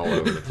kind of went all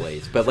over the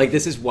place, but like,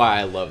 this is why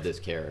I love this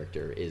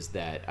character, is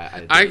that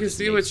I can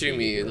see what you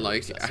mean,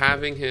 like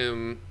having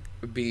him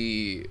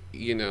be,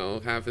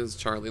 have his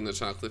Charlie in the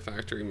Chocolate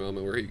Factory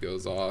moment where he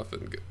goes off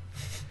and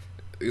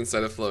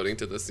instead of floating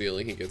to the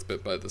ceiling, he gets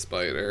bit by the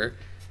spider.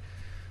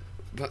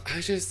 But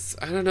I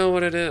don't know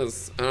what it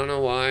is. I don't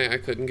know why I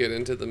couldn't get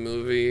into the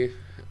movie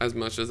as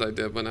much as I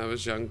did when I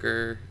was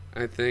younger.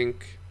 I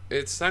think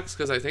it sucks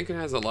because I think it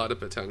has a lot of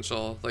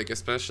potential, like,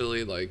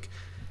 especially like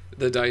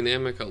the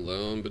dynamic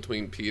alone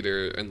between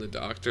Peter and the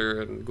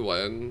Doctor and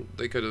Gwen,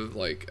 they could have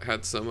like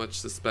had so much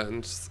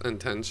suspense and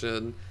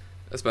tension,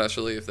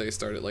 especially if they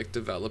started like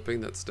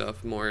developing that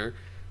stuff more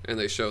and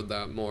they showed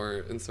that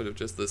more instead of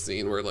just the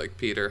scene where like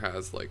Peter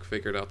has like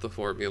figured out the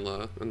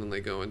formula and then they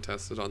go and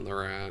test it on the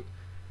rat.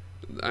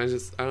 I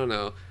don't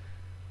know.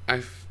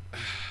 I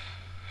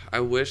I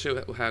wish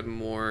it had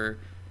more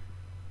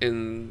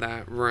in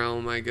that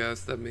realm, I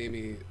guess, that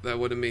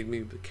would have made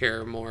me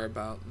care more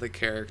about the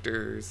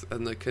characters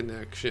and the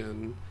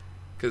connection,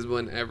 because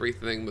when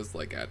everything was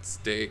like at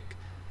stake,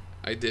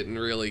 I didn't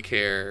really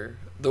care.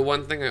 The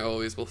one thing I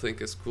always will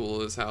think is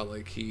cool is how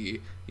like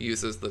he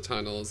uses the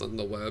tunnels and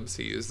the webs.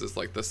 He uses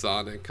like the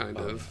sonic kind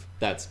of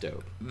That's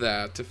dope.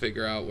 that to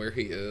figure out where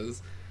he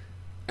is.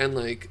 And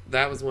like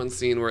that was one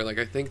scene where like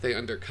I think they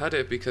undercut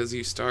it because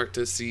you start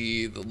to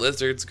see the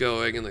lizards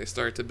going and they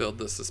start to build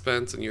the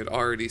suspense, and you had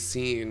already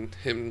seen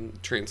him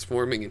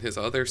transforming in his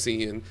other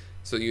scene,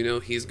 so you know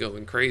he's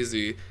going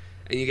crazy,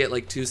 and you get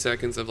like 2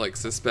 seconds of like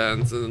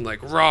suspense and then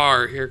like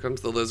roar, here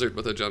comes the lizard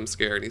with a jump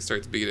scare and he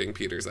starts beating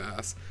Peter's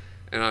ass.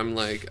 And I'm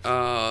like,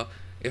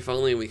 if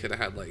only we could have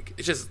had like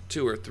it's just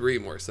 2 or 3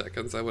 more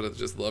seconds. I would have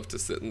just loved to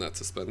sit in that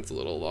suspense a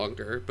little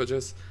longer. But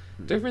just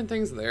different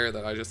things there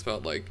that I just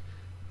felt like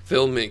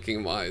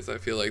filmmaking wise, I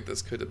feel like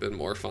this could have been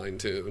more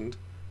fine-tuned,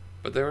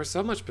 but there was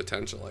so much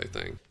potential, I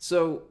think.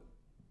 So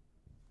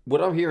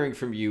what I'm hearing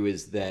from you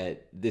is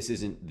that this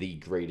isn't the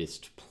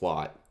greatest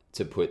plot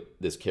to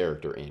put this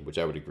character in, which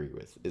I would agree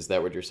with. Is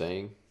that what you're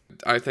saying?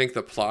 I think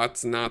the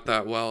plot's not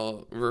that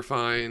well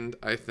refined.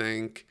 I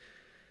think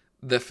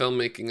the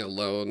filmmaking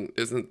alone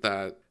isn't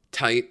that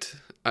tight.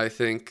 I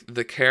think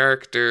the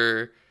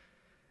character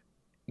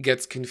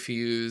gets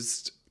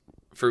confused.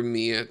 For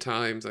me, at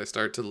times, I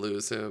start to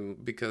lose him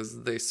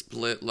because they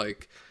split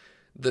like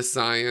the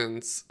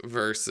science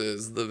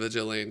versus the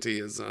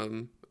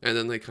vigilantism, and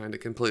then they kind of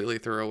completely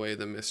throw away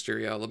the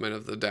mystery element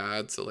of the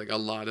dad. So like a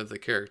lot of the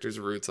character's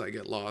roots I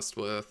get lost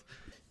with.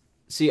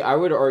 See, I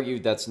would argue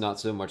that's not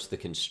so much the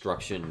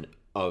construction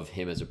of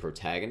him as a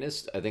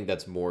protagonist. I think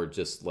that's more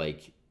just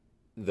like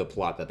the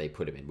plot that they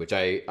put him in, which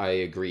I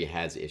agree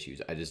has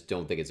issues. I just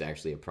don't think it's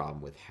actually a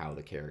problem with how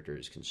the character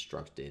is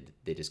constructed.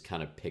 They just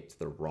kind of picked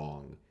the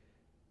wrong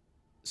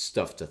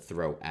stuff to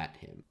throw at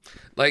him.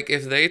 Like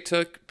if they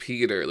took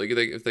Peter, like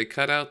if they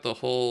cut out the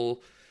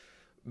whole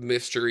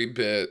mystery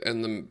bit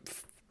and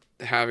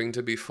the having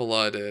to be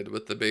flooded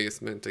with the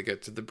basement to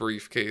get to the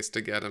briefcase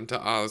to get him to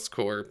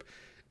Oscorp,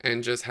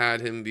 and just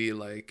had him be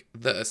like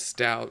the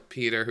stout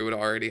Peter who would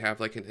already have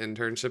like an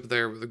internship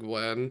there with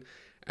Gwen,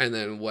 and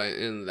then went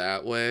in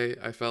that way,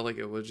 I felt like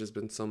it would have just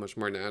been so much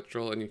more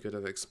natural, and you could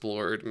have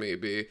explored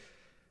maybe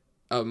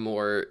a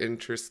more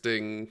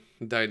interesting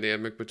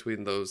dynamic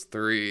between those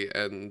three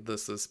and the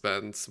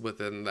suspense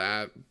within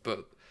that.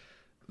 But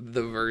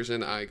the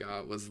version I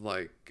got was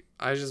like,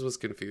 I just was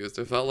confused.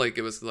 It felt like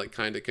it was like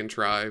kind of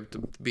contrived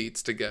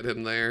beats to get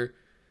him there,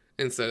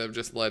 instead of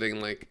just letting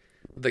like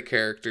the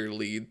character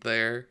lead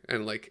there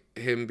and like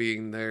him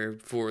being there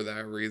for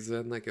that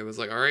reason. Like it was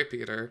like, all right,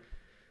 Peter,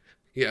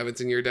 you haven't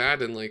seen your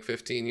dad in like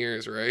 15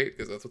 years, right?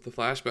 Because that's what the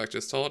flashback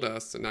just told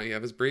us. And now you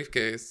have his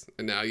briefcase.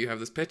 And now you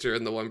have this picture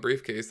in the one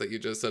briefcase that you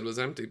just said was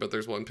empty. But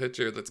there's one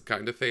picture that's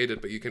kind of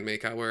faded, but you can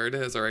make out where it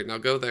is. All right, now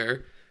go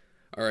there.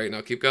 All right, now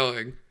keep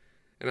going.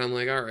 And I'm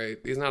like, all right,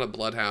 he's not a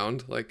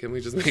bloodhound. Like, can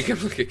we just make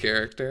him like a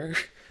character?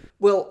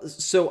 Well,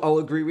 so I'll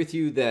agree with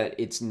you that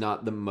it's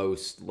not the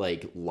most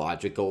like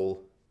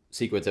logical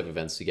sequence of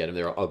events to get him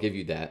there. I'll give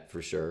you that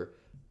for sure.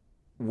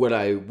 What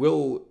I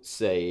will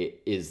say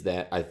is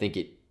that I think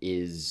it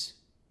is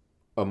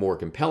a more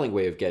compelling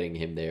way of getting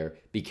him there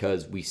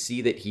because we see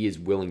that he is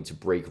willing to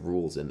break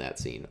rules in that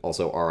scene.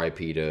 Also,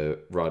 R.I.P. to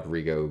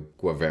Rodrigo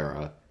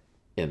Guevara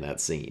in that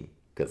scene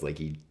because like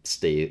he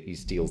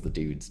steals the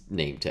dude's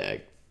name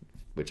tag,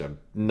 which I'm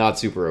not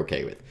super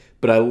okay with.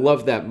 But I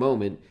love that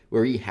moment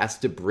where he has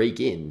to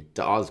break in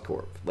to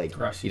Oscorp. Like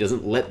he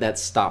doesn't let that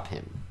stop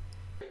him.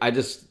 I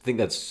just think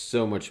that's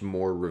so much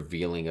more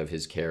revealing of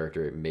his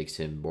character. It makes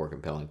him more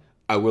compelling.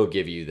 I will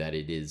give you that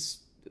it is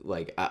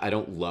like I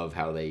don't love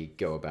how they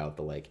go about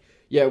the like,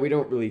 yeah, we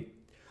don't really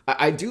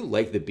I do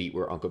like the beat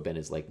where Uncle Ben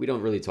is like, we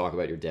don't really talk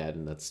about your dad,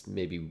 and that's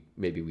maybe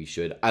we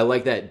should. I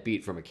like that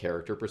beat from a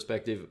character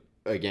perspective.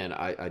 Again,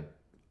 I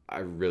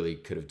really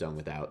could have done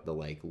without the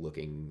like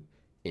looking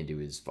into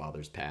his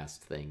father's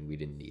past thing. We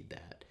didn't need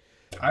that.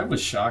 I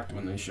was shocked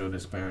when they showed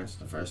his parents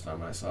the first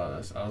time I saw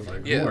this. I was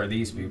like, who are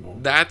these people?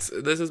 This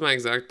is my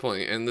exact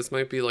point, and this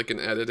might be like an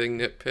editing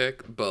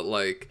nitpick, but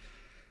like,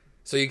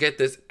 so you get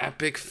this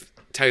epic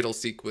title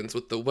sequence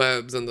with the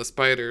webs and the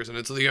spiders, and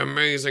it's the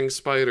Amazing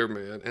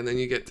Spiderman, and then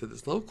you get to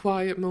this little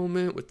quiet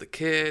moment with the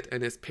kid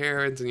and his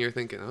parents, and you're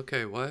thinking,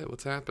 okay,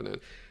 what's happening?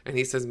 And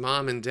he says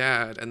mom and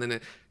dad, and then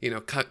it,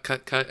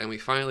 cut, and we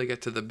finally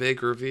get to the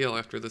big reveal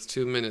after this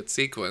 2-minute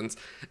sequence,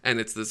 and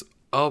it's this,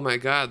 oh my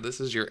god,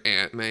 this is your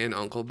Aunt May and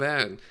Uncle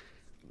Ben.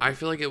 I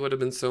feel like it would have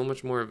been so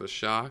much more of a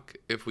shock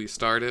if we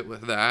started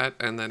with that,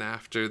 and then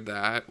after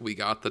that, we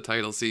got the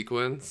title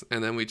sequence,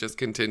 and then we just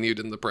continued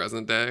in the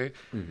present day.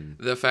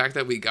 Mm-hmm. The fact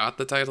that we got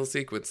the title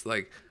sequence,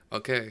 like,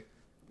 okay,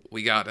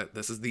 we got it.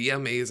 This is the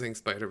Amazing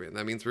Spider-Man.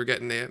 That means we're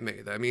getting Aunt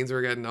May. That means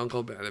we're getting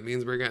Uncle Ben. That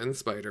means we're getting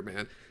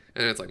Spider-Man.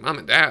 And it's like, Mom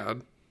and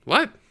Dad,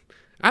 what?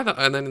 I thought,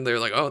 and then they're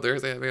like, oh,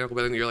 there's Aunt May and Uncle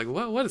Ben, and you're like,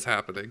 what is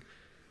happening?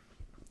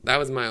 That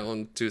was my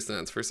own 2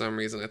 cents. For some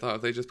reason, I thought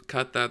if they just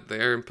cut that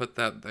there and put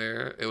that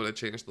there, it would have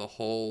changed the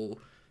whole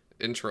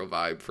intro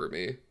vibe for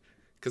me.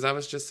 Because I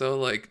was just so,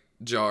 like,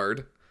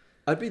 jarred.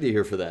 I'd be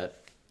here for that.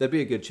 That'd be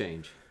a good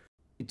change.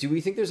 Do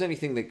we think there's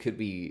anything that could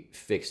be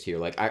fixed here?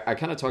 Like, I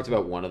kind of talked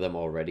about one of them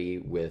already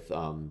with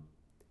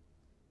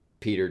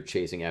Peter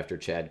chasing after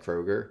Chad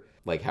Kroger.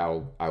 Like,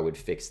 how I would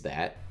fix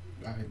that.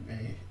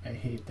 I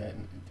hate that.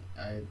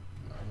 I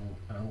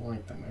don't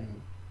like the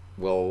name.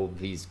 Well,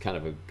 he's kind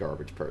of a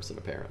garbage person,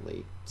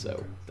 apparently.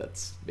 So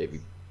that's maybe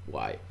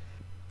why.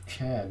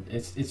 Chad.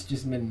 It's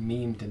just been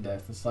memed to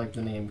death. It's like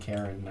the name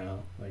Karen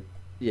now. Like,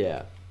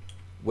 yeah.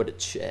 What a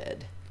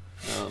Chad.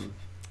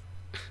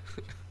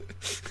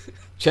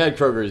 Chad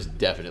Kroger is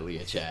definitely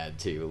a Chad,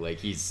 too. Like,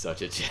 he's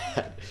such a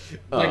Chad.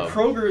 Like,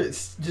 Kroger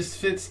just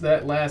fits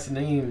that last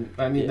name.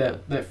 I mean, Yeah.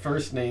 that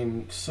first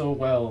name so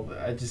well.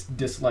 I just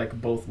dislike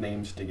both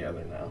names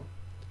together now.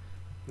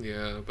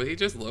 Yeah, but he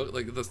just looked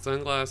like the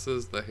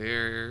sunglasses, the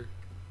hair.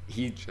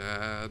 He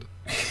Chad.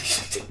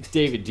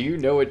 David, do you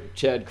know what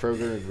Chad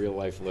Kroger in real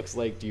life looks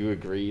like? Do you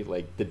agree?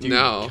 Like, the dude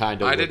No, kind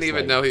of I didn't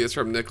even like... know he was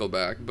from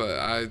Nickelback, but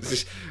I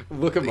just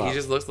Look him up. He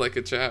just looks like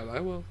a Chad.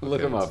 I will Look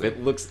okay, him let's up. see.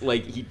 It looks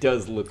like he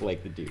does look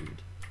like the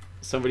dude.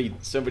 Somebody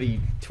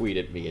tweet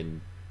at me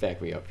and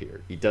back me up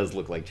here. He does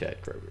look like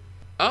Chad Kroger.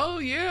 Oh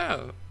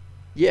yeah,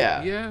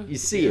 Yeah. Yeah. You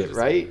see Yeah, it, just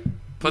right?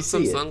 put You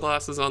some see it.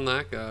 sunglasses on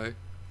that guy.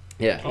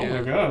 Yeah. Oh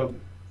Yeah. my god.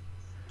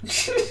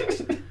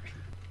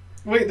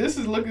 Wait,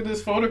 look at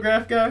this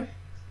photograph guy?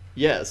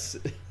 Yes.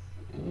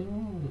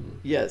 Mm.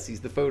 Yes,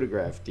 he's the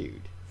photograph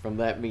dude from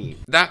that meme.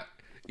 That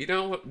you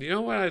know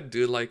what I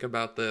do like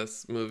about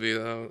this movie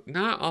though?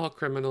 Not all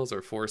criminals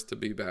are forced to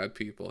be bad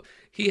people.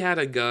 He had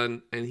a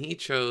gun and he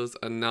chose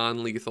a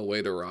non-lethal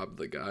way to rob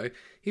the guy.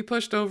 He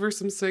pushed over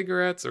some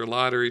cigarettes or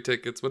lottery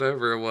tickets,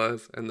 whatever it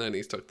was, and then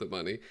he took the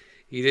money.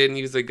 He didn't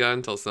use a gun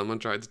until someone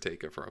tried to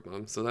take it from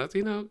him. So that's,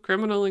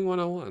 criminaling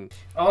 101.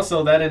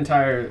 Also, that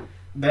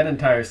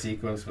entire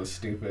sequence was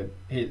stupid.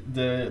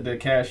 The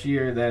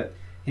cashier that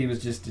he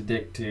was just a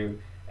dick to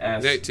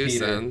asked Yeah, 2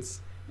 Peter. cents.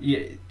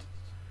 Yeah,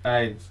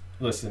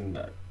 listen.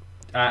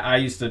 I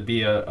used to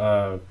be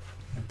a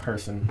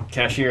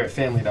cashier at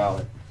Family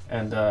Dollar,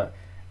 and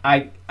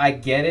I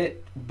get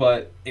it,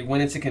 but when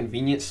it's a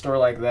convenience store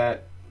like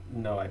that,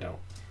 no, I don't.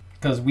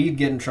 Because we'd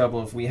get in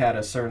trouble if we had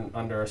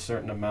under a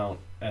certain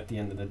amount at the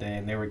end of the day,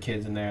 and there were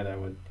kids in there that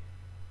would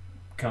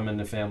come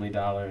into Family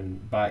Dollar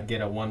and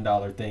get a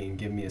 $1 thing and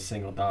give me a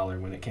single dollar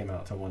when it came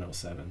out to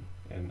 107,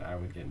 and I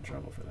would get in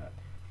trouble for that.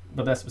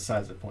 But that's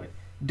besides the point.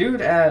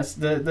 Dude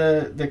asked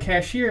the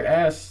cashier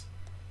asked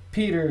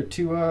Peter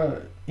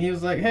to he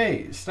was like,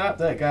 "Hey, stop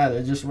that guy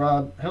that just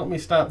robbed. Help me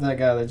stop that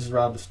guy that just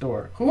robbed the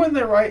store." Who in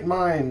their right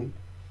mind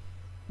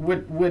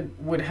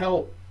would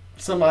help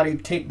somebody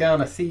take down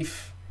a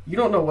thief? You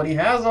don't know what he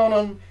has on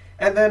him.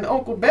 And then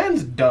Uncle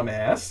Ben's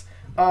dumbass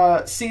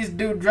sees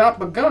dude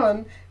drop a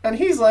gun, and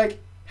he's like,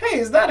 "Hey,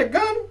 is that a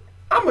gun?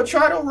 I'm gonna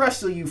try to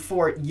wrestle you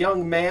for it,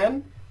 young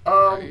man."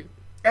 Right.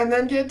 And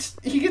then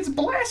he gets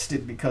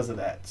blasted because of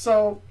that.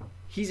 So,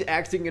 He's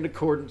acting in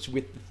accordance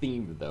with the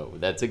theme, though.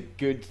 That's a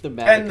good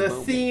thematic and the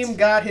moment. theme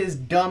got his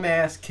dumb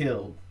ass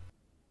killed.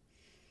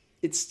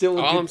 It's still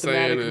a All good I'm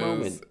saying thematic is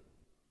moment.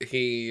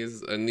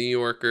 he's a New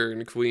Yorker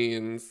in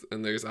Queens,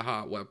 and there's a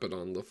hot weapon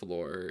on the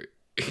floor.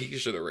 He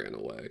should have ran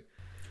away.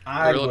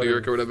 A real New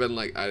Yorker would have been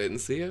like, I didn't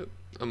see it.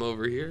 I'm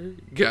over here.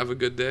 Have a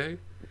good day.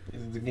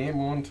 Is the game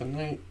on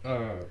tonight?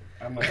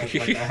 I'm like,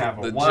 I have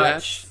a The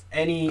watch. Jets,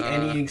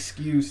 Any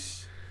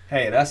excuse.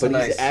 Hey, that's But a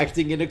nice. he's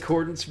acting in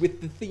accordance with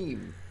the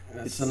theme.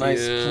 That's a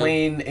nice Yeah.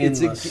 plane in It's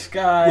the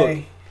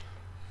sky.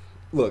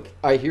 Look,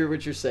 I hear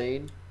what you're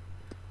saying.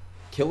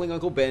 Killing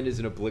Uncle Ben is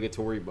an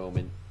obligatory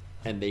moment,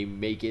 and they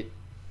make it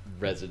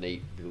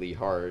resonate really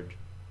hard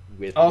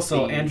with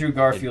Also, the theme, Andrew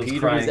Garfield's and Peter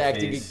crying was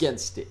acting face.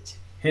 against it.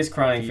 His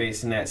crying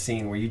face in that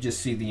scene where you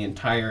just see the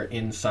entire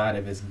inside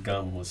of his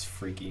gum was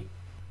freaky.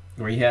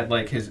 Where he had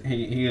like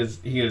he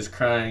was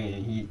crying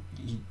and he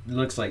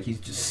looks like he's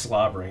just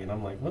slobbering, and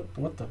I'm like, what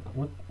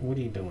are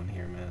you doing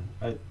here,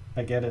 man?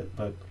 I get it,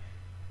 but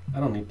I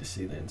don't need to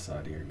see the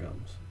inside of your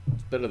gums.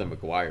 It's better than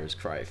McGuire's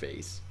cry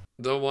face.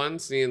 The one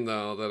scene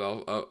though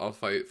that I'll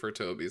fight for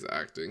Toby's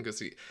acting,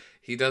 because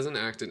he doesn't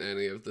act in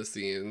any of the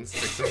scenes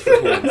except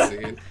for one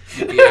scene.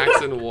 He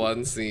acts in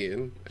one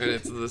scene, and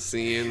it's the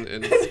scene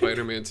in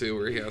Spider-Man 2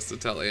 where he has to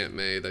tell Aunt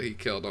May that he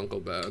killed Uncle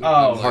Ben.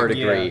 Oh, Hard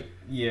yeah, agree.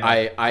 Yeah.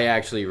 I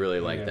actually really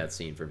like Yeah. that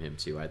scene from him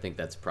too. I think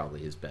that's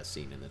probably his best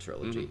scene in the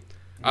trilogy.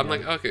 I'm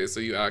like, okay, so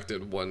you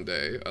acted one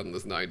day on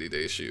this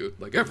 90-day shoot.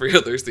 Like every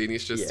other scene,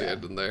 he's just Yeah.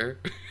 standing there.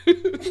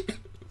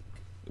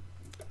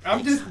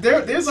 I'm just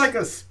there's like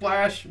a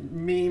splash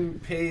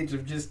meme page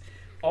of just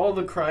all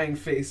the crying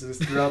faces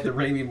throughout the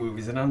Raimi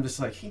movies, and I'm just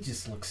like, he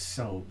just looks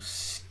so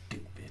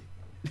stupid.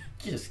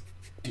 Just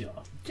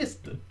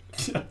the.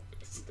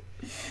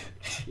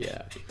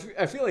 Yeah.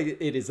 I feel like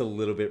it is a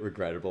little bit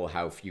regrettable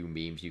how few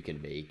memes you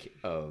can make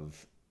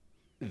of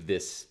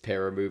this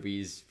pair of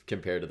movies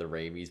compared to the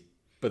Raimis.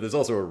 But there's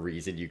also a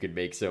reason you can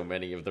make so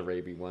many of the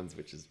Raimi ones,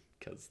 which is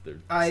because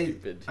they're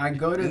stupid. I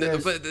go to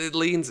this, but it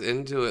leans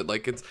into it.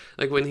 Like it's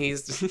like when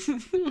he's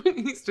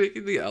when he's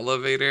taking the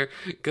elevator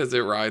because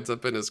it rides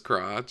up in his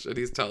crotch, and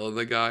he's telling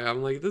the guy,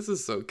 "I'm like, this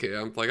is so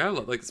camp. Like I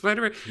love like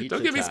Spider-Man.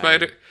 Don't give me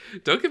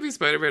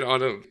Spider-Man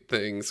on a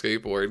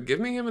skateboard. Give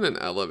me him in an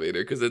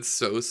elevator because it's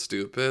so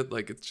stupid.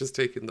 Like it's just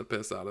taking the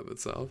piss out of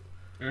itself."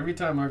 every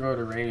time I go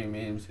to Raimi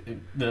memes, I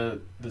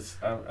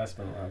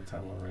spend a lot of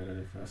time on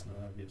Reddit, if that's not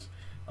obvious.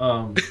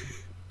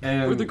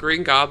 Or the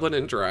Green Goblin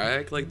in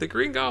drag. Like, the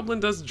Green Goblin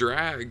does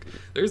drag.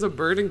 There's a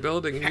burning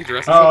building and he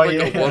dresses up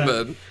like a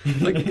woman.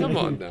 Like, come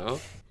on now.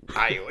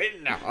 Are you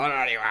in or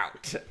are you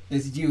out?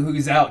 It's you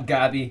who's out,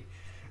 Gabby.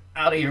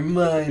 Out of your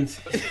mind.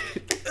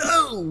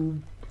 Oh!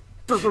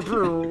 It's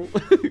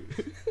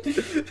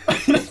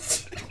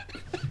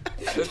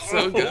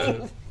so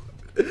good.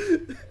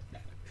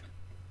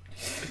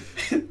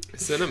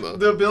 Cinema.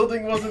 The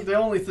building wasn't the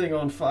only thing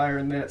on fire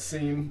in that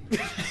scene.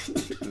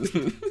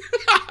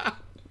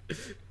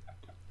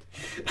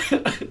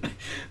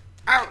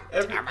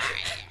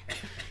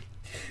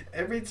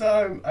 Every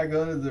time I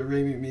go to the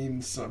Raimi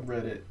memes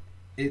subreddit,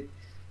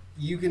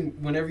 you can,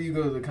 whenever you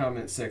go to the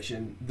comment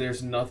section,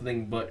 there's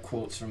nothing but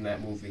quotes from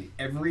that movie.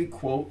 Every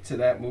quote to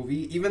that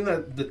movie, even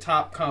the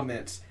top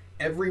comments,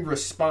 every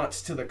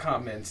response to the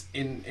comments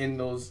in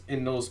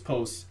those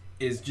posts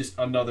is just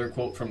another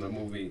quote from the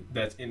movie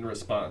that's in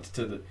response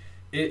to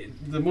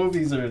the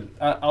movies are.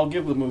 I'll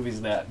give the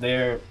movies that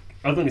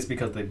I think it's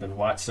because they've been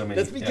watched so many.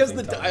 That's because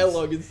the times.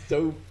 dialogue is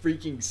so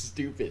freaking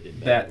stupid. In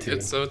that too.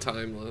 It's so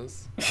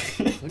timeless.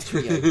 Punch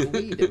me, I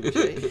bleed,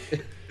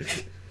 MJ.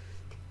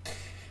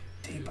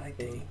 Day by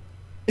day,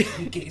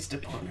 he gazed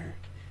upon her.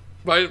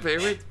 My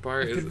favorite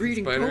part is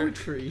reading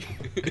poetry.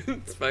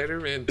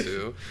 Spider-Man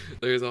 2.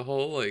 There's a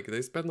whole, like,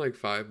 they spend like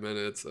 5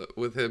 minutes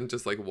with him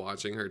just like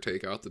watching her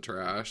take out the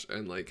trash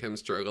and like him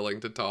struggling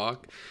to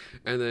talk.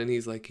 And then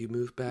he's like, "You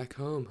moved back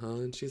home, huh?"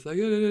 And she's like,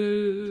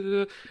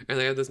 and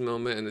they have this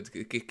moment and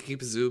it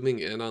keeps zooming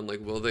in on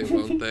like, will they,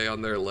 won't they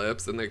on their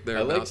lips, and like they're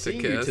about to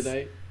kiss. You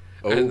tonight.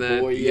 Oh and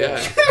then, boy, yeah.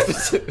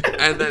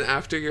 And then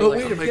after you're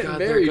like, "Oh my god,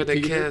 married, they're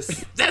gonna Peter."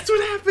 kiss." That's what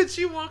happens.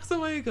 She walks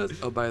away and goes,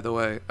 "Oh, by the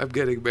way, I'm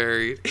getting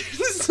married."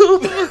 It's so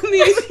funny.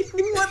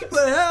 What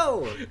the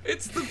hell?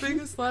 It's the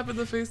biggest slap in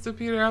the face to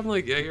Peter. I'm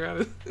like, yeah, you're out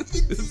of.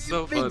 It's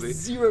so funny.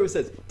 Zero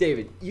sense.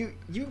 David, you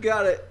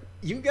gotta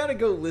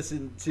go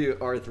listen to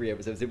our 3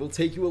 episodes. It will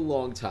take you a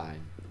long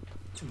time,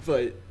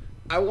 but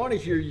I want to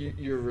hear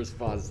your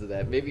response to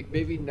that.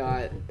 Maybe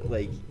not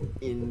like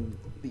in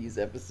these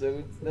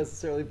episodes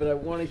necessarily, but I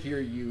want to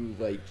hear you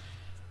like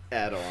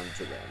add on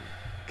to them,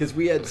 because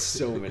we had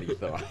so many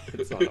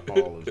thoughts on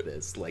all of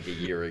this like a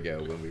year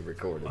ago when we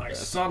recorded. My that.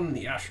 son,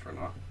 the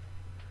astronaut.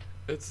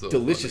 It's so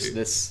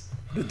Deliciousness.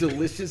 The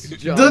delicious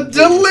John. The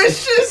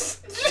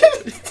delicious.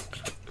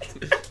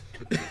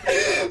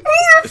 Who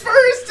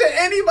refers to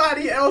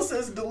anybody else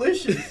as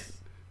delicious?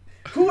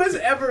 Who has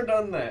ever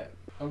done that?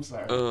 I'm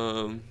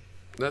sorry.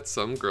 That's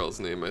some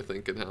girl's name, I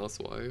think, in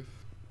Housewife.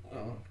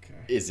 Oh, okay.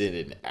 Is it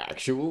an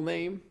actual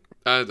name?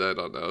 I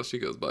don't know. She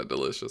goes by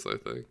Delicious, I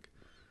think.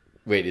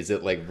 Wait, is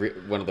it like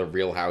one of the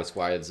Real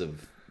Housewives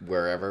of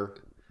wherever?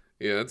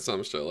 Yeah, it's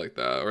some show like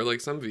that, or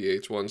like some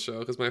VH1 show.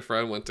 Because my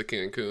friend went to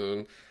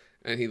Cancun,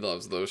 and he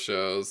loves those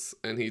shows.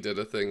 And he did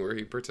a thing where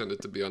he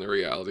pretended to be on a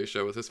reality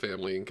show with his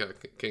family in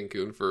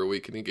Cancun for a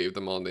week, and he gave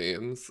them all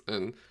names.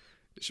 And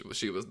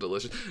she was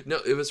delicious. No,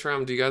 it was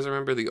from. Do you guys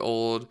remember the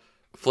old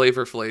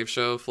Flavor Flav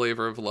show,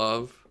 Flavor of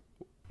Love?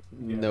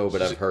 No,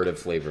 but I've heard of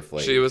Flavor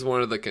Flav. She was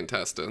one of the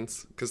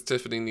contestants, because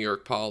Tiffany New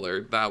York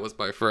Pollard, that was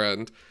my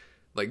friend,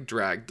 like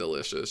dragged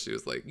Delicious. She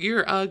was like,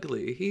 "You're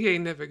ugly. He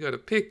ain't never gonna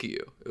pick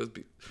you."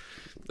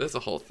 That's a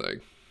whole thing.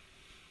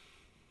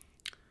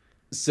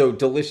 So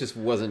Delicious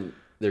wasn't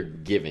their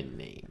given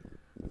name.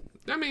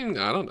 I mean,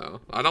 I don't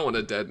know. I don't want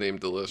a dead name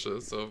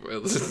Delicious, so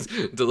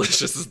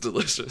Delicious is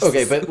Delicious.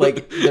 Okay, but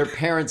like their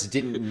parents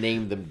didn't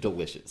name them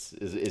Delicious.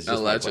 Is just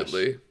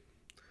allegedly.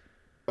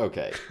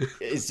 Okay,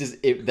 it's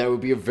just that would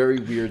be a very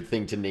weird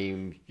thing to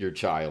name your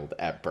child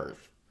at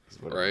birth.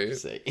 Is what I would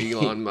say.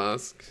 Elon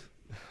Musk.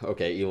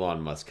 Okay,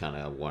 Elon Musk kind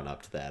of won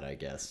up to that, I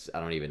guess.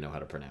 I don't even know how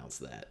to pronounce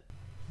that.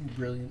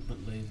 Brilliant but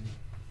lazy.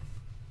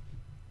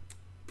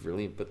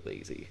 Brilliant but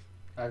lazy.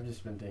 I've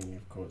just been thinking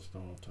of quotes the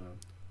whole time.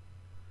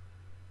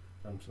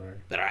 I'm sorry.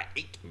 There are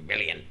 8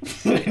 million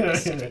in the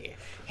city.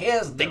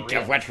 Here's the Think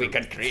of what we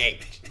could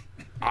create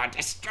or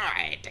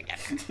destroy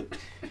together.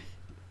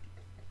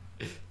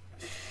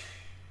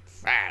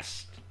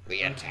 First,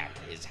 we attack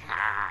his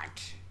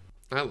heart.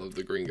 I love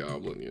the Green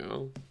Goblin,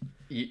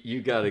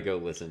 You gotta go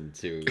listen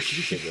to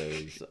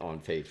those on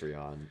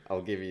Patreon.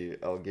 I'll give you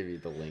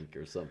the link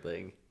or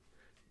something.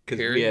 Because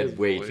we Hearing his had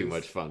way too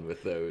voice. much fun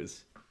with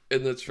those.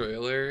 In the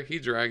trailer, he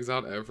drags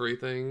out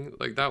everything.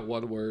 Like that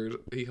one word,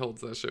 he holds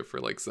that shit for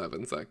like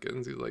 7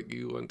 seconds. He's like,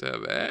 "You want to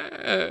have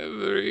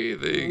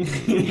everything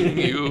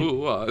you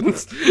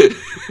want."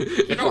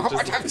 You know how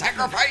much I've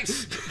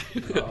sacrificed?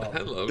 Oh, I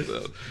love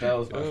that. that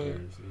was my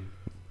favorite scene.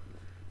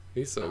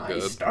 He's so I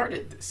good.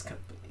 started this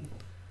company.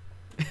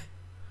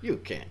 You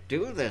can't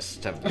do this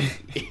to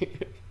me.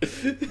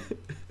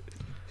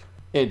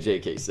 And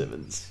J.K.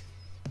 Simmons.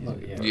 Oh,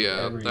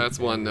 Yeah, every- that's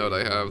one note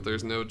I every- have.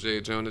 There's no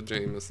J. Jonah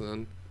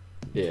Jameson.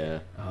 Yeah.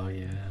 Oh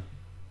yeah.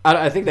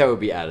 I think that would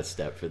be out of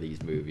step for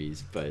these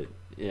movies, but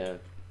yeah.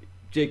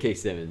 J.K.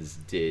 Simmons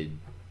did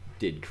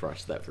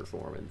crush that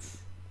performance.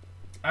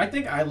 I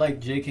think I like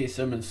J.K.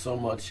 Simmons so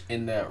much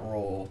in that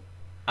role.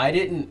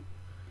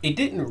 It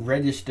didn't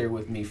register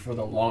with me for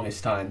the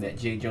longest time that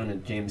J. Jonah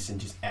Jameson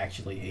just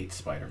actually hates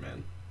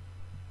Spider-Man.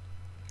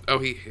 Oh,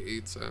 he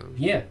hates him.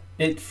 Yeah.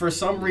 For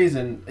some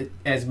reason,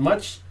 as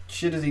much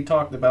shit as he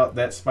talked about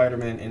that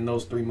Spider-Man in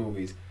those 3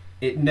 movies,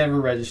 it never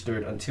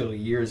registered until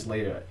years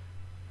later.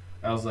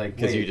 I was like,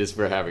 Because wait. you just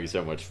were having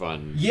so much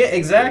fun. Yeah,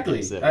 exactly.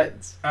 with J.K.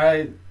 Simmons.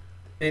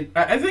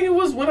 I think it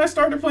was when I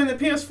started playing the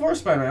PS4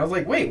 Spider-Man. I was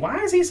like, wait, why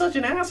is he such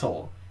an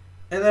asshole?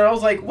 And then I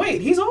was like,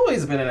 wait, he's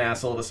always been an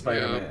asshole to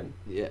Spider-Man.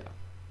 Yeah.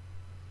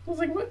 I was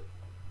like, what?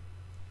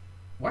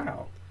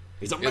 Wow.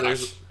 He's a Yeah,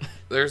 menace.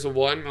 there's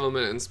one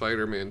moment in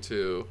Spider-Man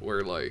 2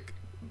 where like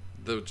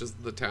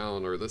the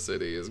town or the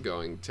city is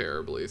going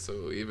terribly.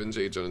 So even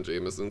J. Jonah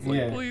Jameson's like,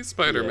 Yeah. "Please,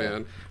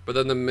 Spider-Man." But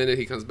then the minute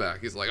he comes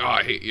back, he's like, "Oh,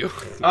 I hate you."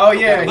 Oh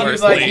yeah, he Or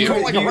was like, leave. he,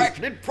 You're like a he,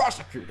 arachnid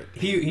prosecutor.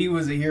 he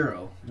was a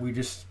hero. We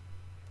just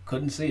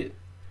couldn't see it.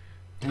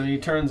 And then he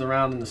turns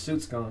around and the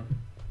suit's gone.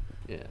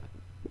 Yeah.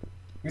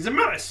 He's a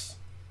menace.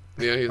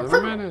 Yeah, he's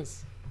a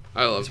menace.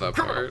 I love that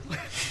part.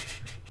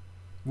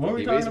 What were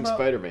we The talking Amazing about?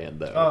 Spider-Man,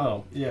 though.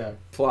 Oh yeah.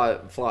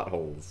 Plot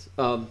holes.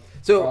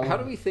 So how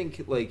do we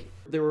think, like,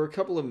 there were a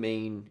couple of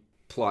main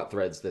plot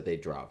threads that they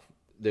dropped.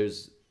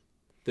 There's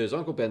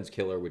Uncle Ben's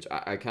killer, which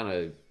I kind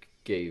of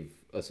gave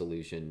a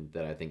solution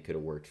that I think could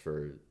have worked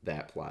for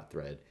that plot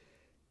thread.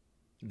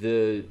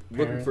 The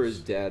looking for his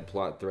dad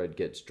plot thread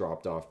gets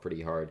dropped off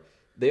pretty hard.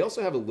 They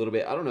also have a little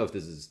bit, I don't know if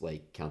this is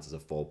like counts as a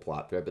full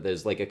plot thread, but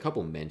there's like a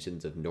couple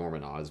mentions of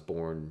Norman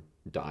Osborn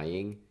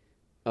dying.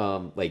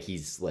 Like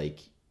he's like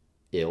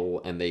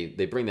ill, and they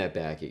bring that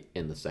back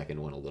in the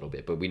second one a little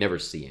bit, but we never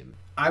see him.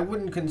 I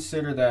wouldn't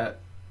consider that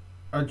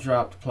a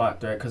dropped plot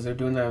thread because they're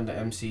doing that in the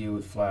MCU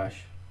with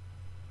Flash.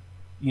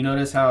 You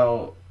notice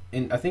how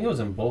I think it was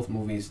in both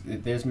movies.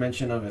 There's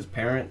mention of his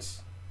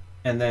parents,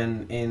 and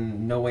then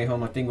in No Way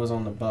Home, I think it was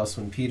on the bus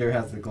when Peter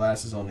has the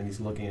glasses on and he's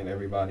looking at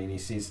everybody and he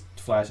sees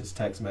Flash's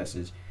text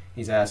message.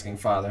 He's asking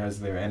Father, "Has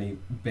there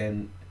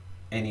been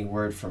any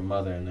word from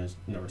Mother?" And there's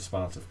no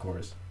response, of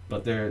course.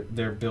 But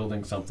they're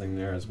building something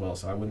there as well,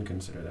 so I wouldn't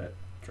consider that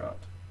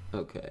dropped.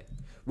 Okay.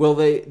 Well,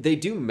 they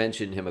do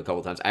mention him a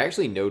couple times. I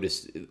actually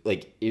noticed,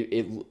 like,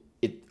 it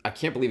I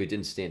can't believe it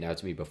didn't stand out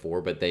to me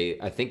before, but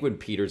I think when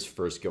Peter's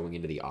first going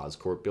into the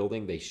Oscorp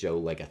building, they show,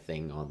 like, a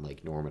thing on,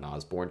 like, Norman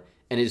Osborn,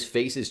 and his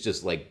face is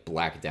just, like,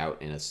 blacked out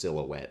in a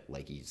silhouette,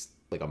 like he's,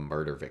 like, a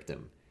murder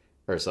victim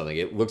or something.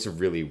 It looks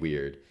really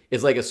weird.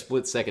 It's, like, a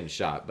split-second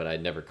shot, but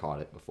I'd never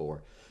caught it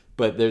before.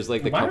 But there's,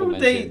 like, the Why couple would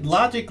they, mentions.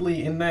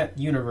 logically, in that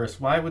universe,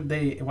 why would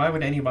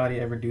anybody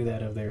ever do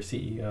that of their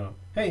CEO?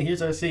 Hey,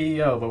 here's our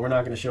CEO, but we're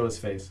not going to show his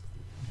face.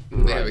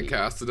 They haven't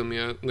casted him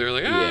yet. They're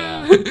like,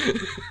 ah.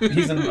 Yeah.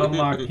 He's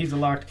a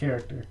locked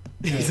character.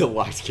 He's a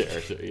locked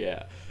character,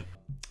 yeah.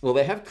 Well,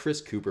 they have Chris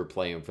Cooper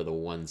play him for the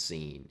one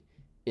scene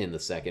in the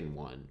second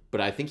one,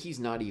 but I think he's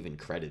not even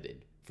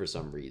credited for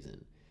some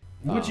reason.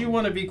 Would you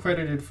want to be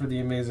credited for the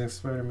Amazing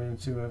Spider-Man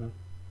 2, Evan?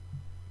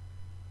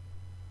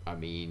 I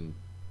mean,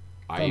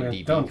 Don't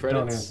IMDb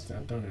credits.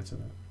 Don't answer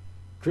that.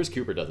 Chris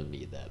Cooper doesn't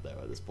need that, though,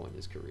 at this point in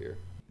his career.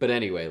 But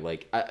anyway,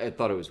 like, I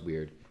thought it was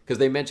weird. Because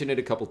they mention it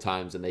a couple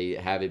times, and they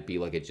have it be,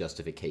 like, a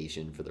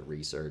justification for the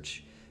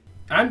research.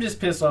 I'm just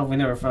pissed off we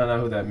never found out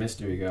who that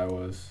mystery guy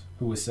was,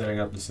 who was setting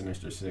up the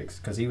Sinister Six,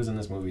 because he was in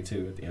this movie,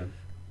 too, at the end.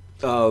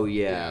 Oh,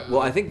 yeah.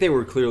 Well, I think they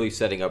were clearly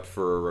setting up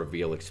for a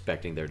reveal,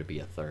 expecting there to be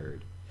a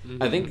third.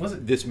 I think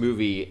this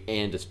movie,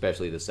 and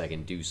especially the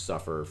second, do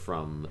suffer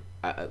from...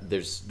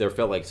 there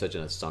felt like such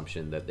an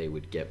assumption that they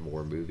would get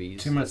more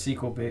movies. Too much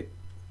sequel bait.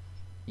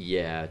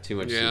 Yeah, too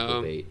much Yeah.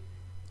 sequel bait.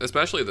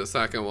 Especially the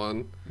second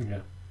one. Yeah.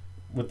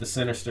 With the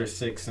Sinister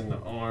Six and the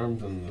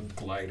arms and the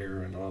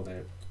glider and all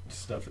that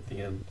stuff at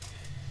the end.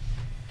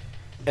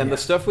 And the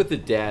stuff with the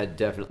dad,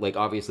 definitely, like,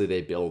 obviously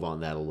they build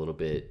on that a little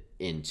bit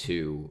in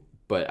 2,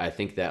 but I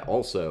think that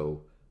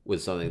also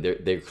was something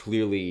they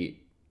clearly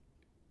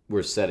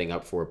were setting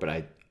up for it, but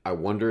I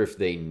wonder if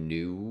they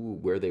knew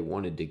where they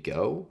wanted to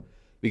go,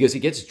 because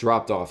he gets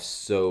dropped off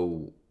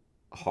so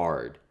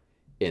hard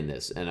in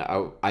this, and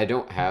I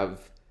don't have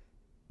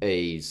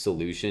a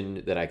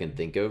solution that I can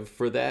think of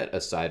for that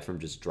aside from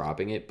just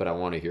dropping it, but I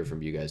want to hear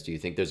from you guys. Do you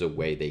think there's a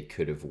way they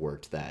could have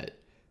worked that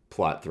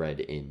plot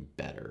thread in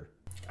better?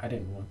 I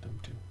didn't want them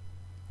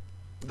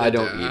to. I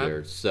don't dad?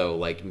 either. So,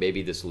 like,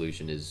 maybe the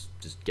solution is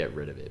just get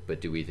rid of it.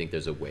 But do we think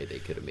there's a way they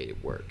could have made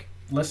it work?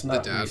 Let's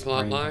not dad waste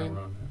plot brain power line?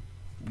 on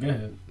that. Go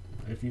ahead,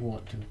 if you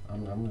want to.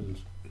 I'm gonna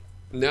just.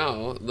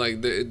 No,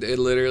 like it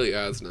literally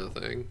adds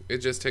nothing. It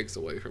just takes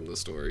away from the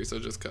story. So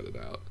just cut it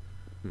out.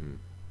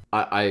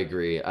 I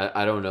agree.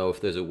 I don't know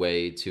if there's a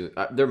way to...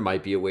 there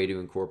might be a way to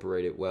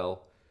incorporate it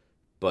well,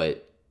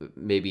 but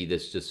maybe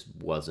this just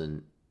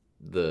wasn't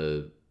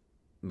the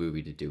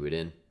movie to do it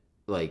in.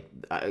 Like,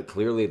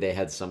 clearly they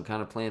had some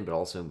kind of plan, but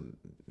also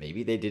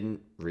maybe they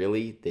didn't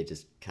really. They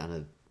just kind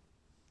of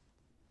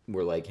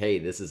were like, hey,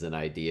 this is an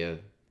idea,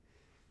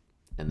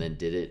 and then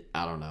did it.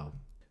 I don't know.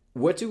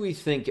 What do we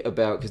think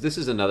about... because this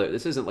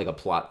isn't like a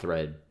plot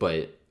thread,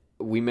 but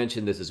we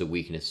mentioned this as a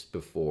weakness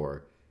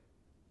before.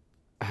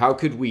 How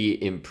could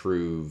we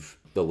improve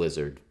the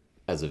Lizard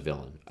as a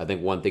villain? I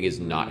think one thing is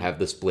not have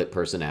the split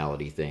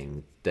personality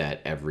thing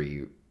that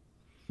every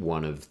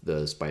one of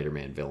the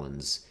Spider-Man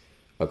villains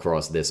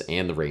across this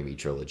and the Raimi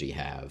trilogy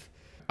have.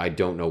 I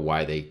don't know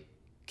why they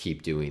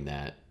keep doing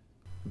that,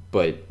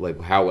 but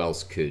like, how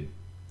else could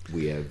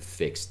we have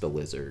fixed the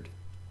Lizard?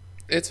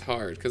 It's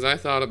hard because I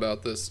thought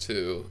about this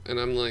too, and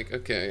I'm like,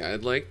 okay,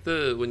 I'd like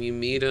when you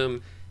meet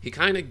him, he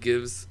kind of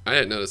gives. I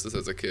didn't notice this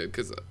as a kid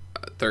because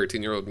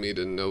 13-year-old me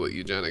didn't know what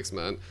eugenics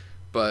meant,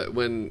 but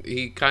when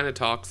he kind of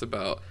talks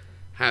about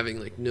having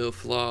like no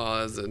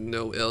flaws and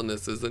no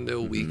illnesses and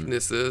no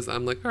weaknesses,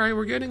 I'm like, all right,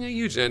 we're getting a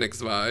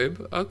eugenics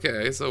vibe.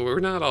 Okay, so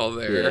we're not all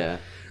there. Yeah.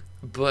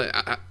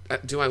 But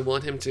do I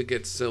want him to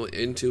get so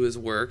into his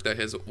work that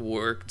his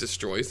work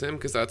destroys him?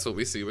 Because that's what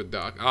we see with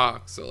Doc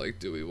Ock. So, like,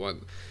 do we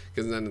want...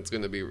 because then it's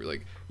going to be,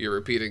 like, you're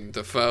repeating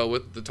Defoe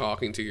with the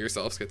talking to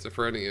yourself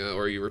schizophrenia,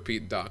 or you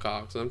repeat Doc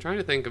Ock. So I'm trying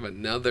to think of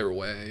another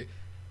way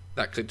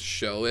that could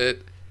show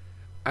it.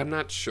 I'm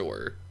not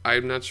sure.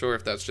 I'm not sure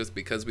if that's just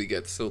because we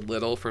get so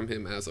little from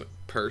him as a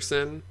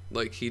person.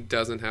 Like, he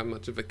doesn't have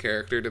much of a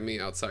character to me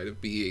outside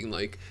of being,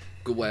 like,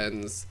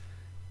 Gwen's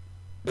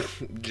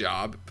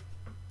job.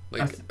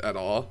 Like, at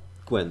all.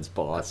 Gwen's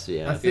boss,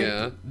 yeah. I think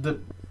Yeah.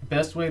 the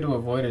best way to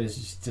avoid it is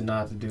just to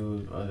not to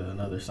do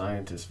another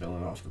scientist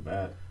villain off the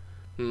bat.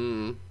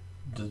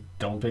 Just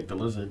don't pick the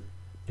Lizard.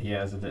 He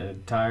has an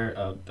entire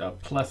a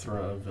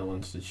plethora of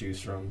villains to choose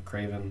from.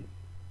 Craven,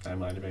 that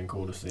might have been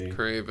cool to see.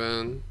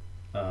 Craven.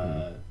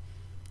 Could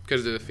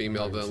have did a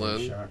female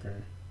villain.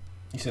 Shocker.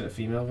 You said a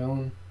female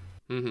villain?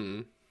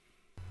 Mm-hmm.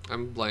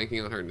 I'm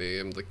blanking on her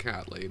name, the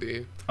cat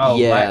lady. Oh,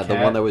 yeah, Black the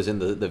Cat. one that was in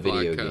the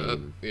video Black Cat,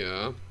 game.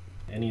 yeah.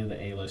 Any of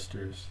the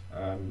A-listers.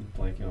 I'm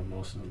blanking on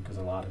most of them because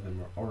a lot of them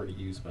are already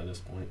used by this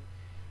point.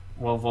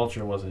 Well,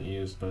 Vulture wasn't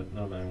used, but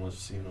no man wants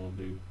to see an old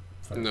dude.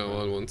 No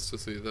one wants to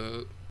see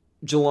that.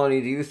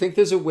 Jelani, do you think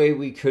there's a way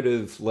we could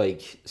have,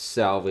 like,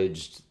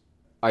 salvaged...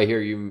 I hear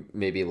you,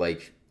 maybe,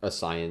 like, a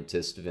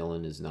scientist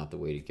villain is not the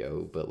way to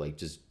go, but, like,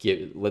 just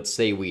let's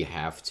say we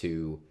have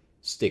to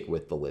stick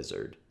with the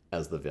Lizard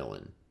as the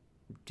villain.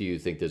 Do you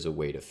think there's a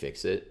way to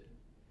fix it?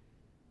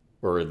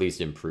 Or at least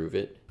improve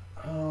it?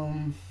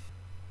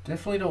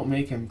 Definitely don't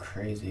make him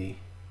crazy.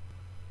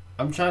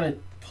 I'm trying to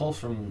pull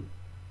from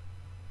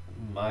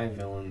my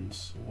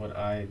villains what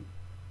I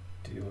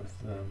do with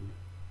them.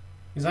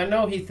 Because I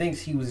know he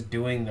thinks he was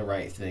doing the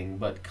right thing,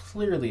 but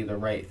clearly the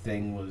right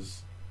thing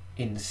was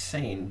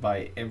insane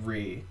by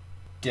every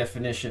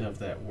definition of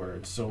that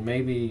word. So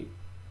maybe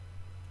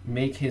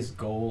make his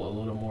goal a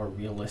little more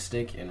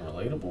realistic and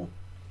relatable.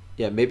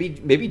 Yeah, maybe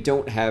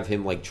don't have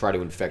him, like, try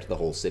to infect the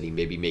whole city.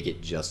 Maybe make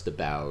it just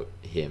about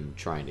him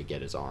trying to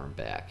get his arm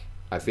back.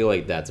 I feel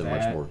like that's a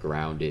much more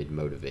grounded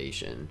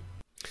motivation.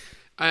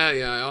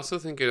 I also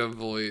think it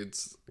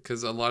avoids,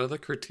 because a lot of the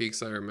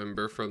critiques I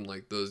remember from,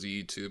 like, those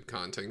YouTube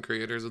content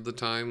creators at the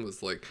time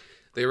was, like,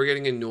 they were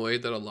getting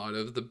annoyed that a lot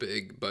of the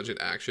big budget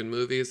action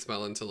movies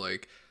fell into,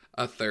 like,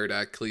 a third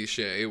act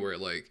cliche where,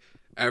 like,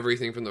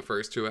 everything from the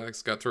first two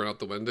acts got thrown out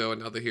the window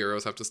and now the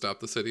heroes have to stop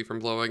the city from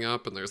blowing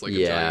up and there's, like,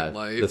 a giant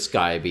light. The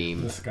sky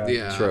beam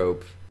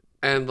trope.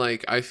 And,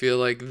 like, I feel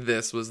like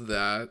this was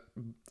that,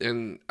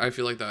 and I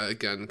feel like that,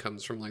 again,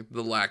 comes from, like,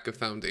 the lack of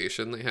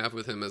foundation they have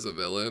with him as a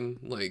villain.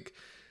 Like,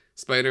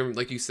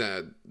 like you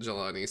said,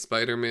 Jelani,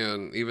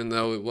 Spider-Man, even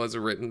though it was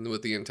written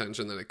with the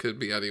intention that it could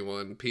be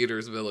anyone,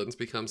 Peter's villains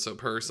become so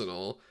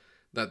personal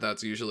that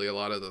that's usually a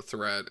lot of the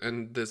threat,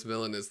 and this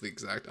villain is the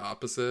exact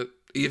opposite.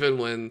 Even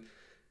when...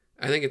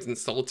 I think it's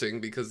insulting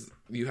because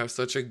you have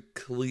such a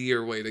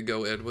clear way to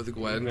go in with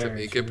Gwen to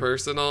make it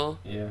personal.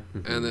 Yeah.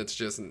 And it's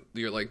just,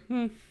 you're like,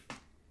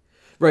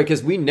 Right,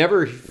 because we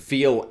never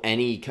feel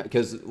any...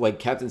 because, like,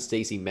 Captain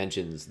Stacy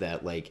mentions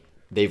that, like,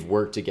 they've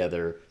worked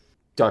together.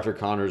 Dr.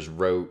 Connors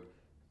wrote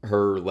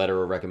her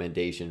letter of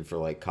recommendation for,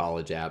 like,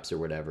 college apps or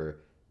whatever.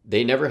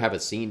 They never have a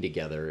scene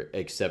together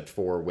except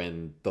for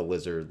when the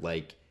Lizard,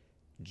 like,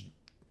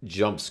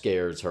 jump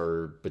scares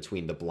her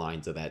between the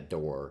blinds of that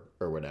door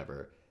or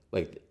whatever.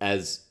 Like,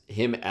 as a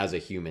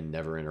human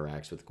never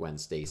interacts with Gwen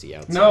Stacy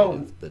outside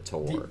of the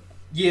tour.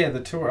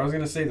 The tour. I was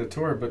going to say the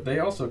tour, but they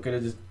also could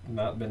have just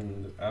not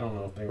been... I don't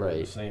know if they were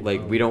the same.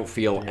 Like, we don't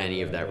feel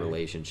any of that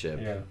relationship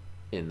Yeah.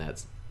 in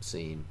that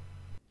scene.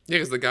 Yeah,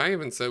 because the guy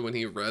even said when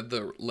he read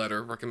the letter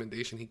of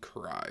recommendation, he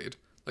cried.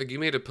 Like, you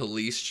made a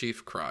police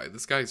chief cry.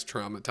 This guy's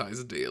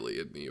traumatized daily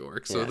in New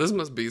York. So this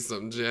must be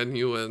some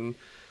genuine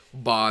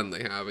bond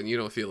they have, and you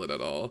don't feel it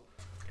at all.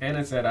 And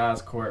it's at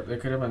Oscorp. There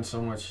could have been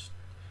so much.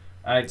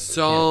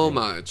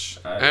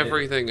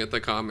 Everything at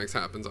the comics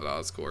happens at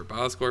Oscorp.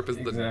 Oscorp is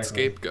the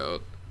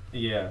scapegoat.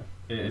 Yeah,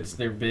 it's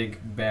their big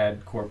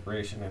bad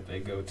corporation that they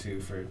go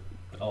to for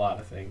a lot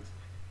of things.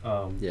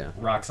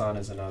 Roxxon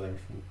is another.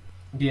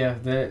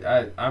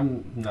 Yeah,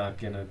 I'm not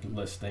gonna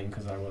list things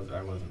because I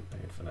wasn't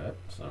paid for that.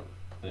 So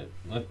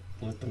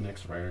let the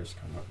next writers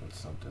come up with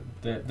something.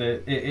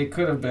 It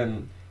could have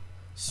been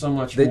so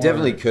much. They more.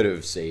 definitely could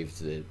have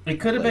saved it. It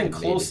could have been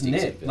close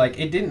knit. Like,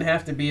 it didn't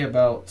have to be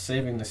about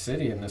saving the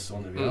city in this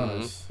one, to be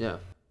honest. Yeah.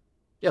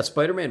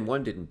 Spider-Man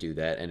 1 didn't do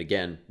that, and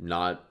again,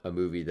 not a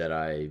movie that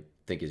I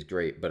think is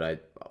great, but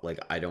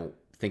I don't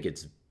think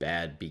it's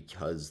bad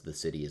because the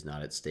city is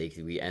not at stake.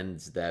 We end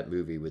that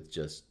movie with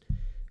just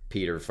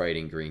Peter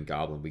fighting Green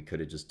Goblin. We could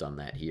have just done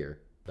that here.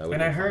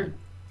 And I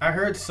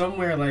heard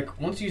somewhere,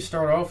 like, once you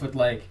start off with,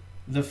 like,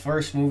 the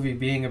first movie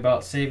being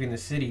about saving the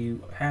city,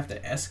 you have to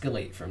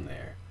escalate from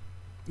there.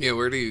 Yeah,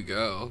 where do you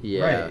go?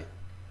 Yeah. Right.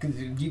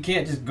 Because you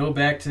can't just go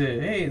back to,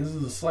 hey, this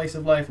is a slice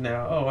of life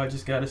now. Oh, I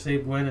just gotta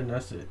save Gwen and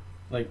that's it.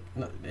 Like,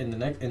 in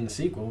the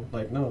sequel,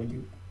 like, no,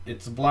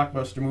 it's a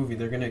blockbuster movie.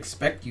 They're gonna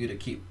expect you to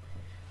keep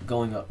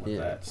going up with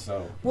that.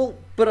 So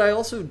but I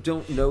also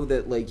don't know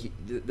that, like,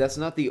 that's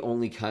not the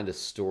only kind of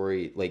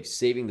story. Like,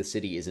 saving the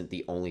city isn't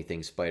the only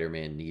thing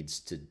Spider-Man needs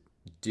to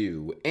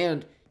do,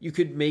 and you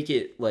could make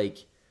it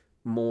like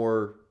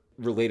more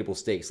relatable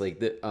stakes.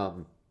 Like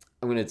I'm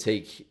gonna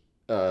take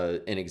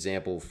an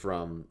example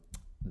from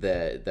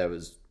that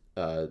was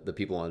the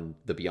people on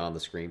the Beyond the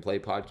Screenplay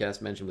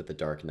podcast mentioned with The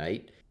Dark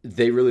Knight.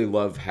 They really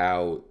love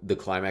how the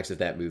climax of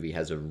that movie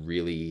has a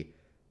really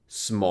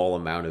small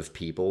amount of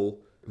people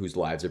whose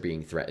lives are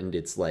being threatened.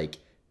 It's like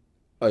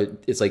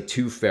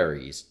two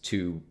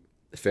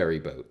ferry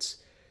boats.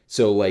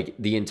 So, like,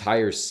 the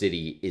entire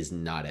city is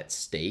not at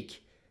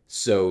stake.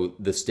 So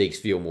the stakes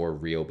feel more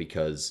real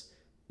because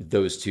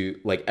those two,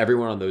 like,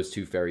 everyone on those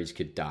two ferries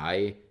could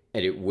die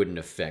and it wouldn't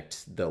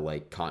affect the,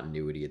 like,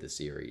 continuity of the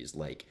series.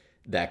 Like,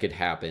 that could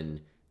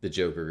happen. The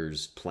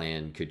Joker's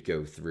plan could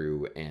go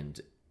through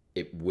and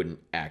it wouldn't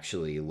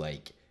actually,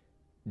 like,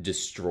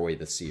 destroy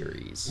the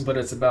series. But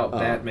it's about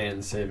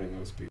Batman saving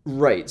those people.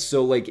 Right.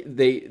 So, like,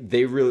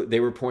 they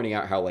were pointing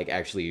out how, like,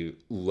 actually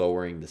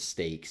lowering the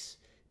stakes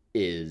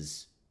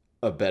is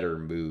a better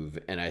move,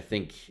 and I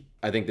think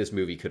this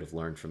movie could have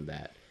learned from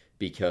that,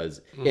 because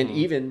and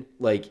even,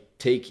 like,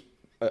 take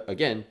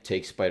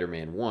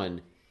Spider-Man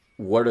 1.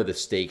 What are the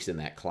stakes in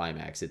that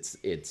climax? It's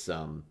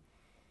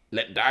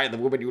Let die the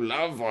woman you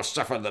love or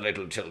suffer the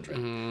little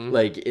children.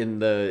 Like, in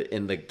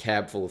the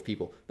cab full of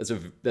people.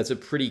 That's a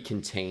pretty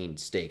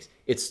contained stakes.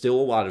 It's still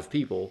a lot of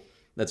people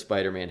that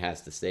Spider-Man has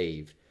to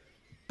save,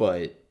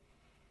 but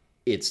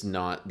it's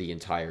not the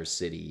entire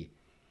city.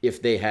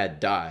 If they had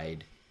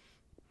died,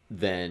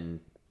 then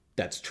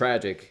that's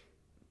tragic,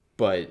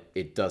 but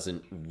it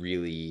doesn't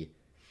really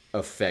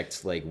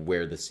affect, like,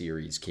 where the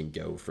series can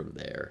go from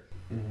there.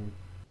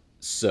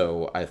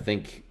 So I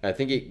think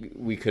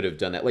we could have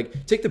done that.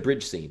 Like, take the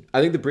bridge scene.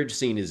 I think the bridge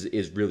scene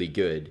is really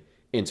good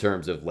in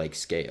terms of, like,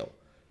 scale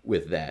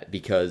with that,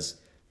 because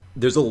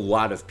there's a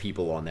lot of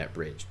people on that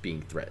bridge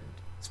being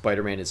threatened.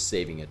 Spider-Man is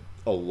saving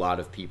a lot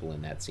of people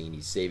in that scene.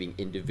 He's saving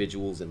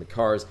individuals in the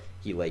cars.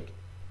 He, like,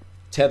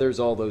 tethers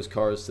all those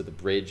cars to the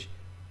bridge.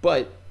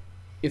 But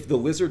if the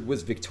Lizard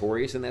was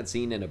victorious in that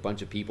scene and a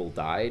bunch of people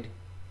died,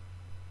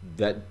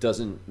 that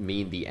doesn't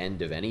mean the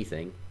end of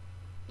anything.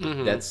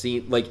 That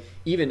scene, like,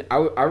 even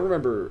I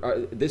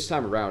remember this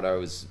time around, I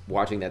was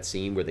watching that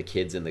scene where the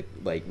kid's in the,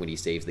 like, when he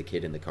saves the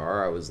kid in the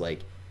car. I was like,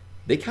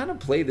 they kind of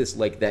play this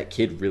like that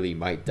kid really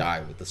might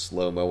die with the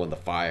slow-mo and the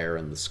fire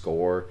and the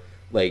score.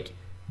 Like,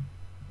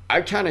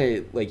 I kind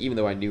of, like, even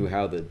though I knew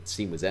how the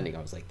scene was ending,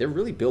 I was like, they're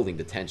really building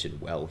the tension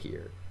well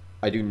here.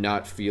 I do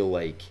not feel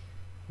like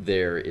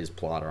there is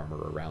plot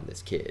armor around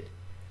this kid.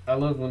 I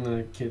love when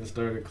the kid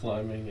started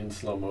climbing in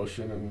slow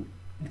motion and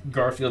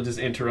Garfield just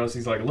interrupts.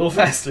 He's like, a little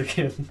faster,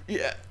 kid.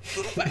 Yeah, a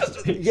little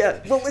faster.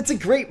 Yeah, well, it's a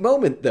great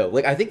moment, though.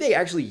 Like, I think they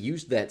actually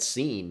used that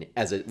scene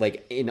as a,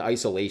 like, in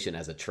isolation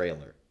as a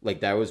trailer.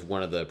 Like, that was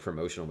one of the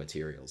promotional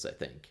materials, I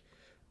think.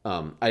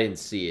 I didn't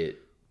see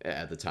it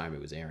at the time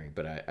it was airing,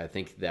 but I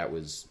think that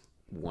was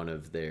one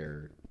of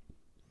their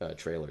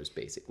trailers,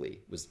 basically,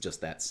 was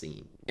just that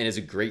scene. And it's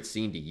a great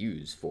scene to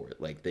use for it.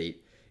 Like,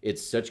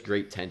 it's such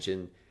great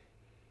tension,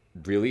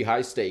 really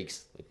high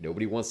stakes. Like,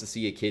 nobody wants to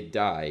see a kid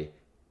die.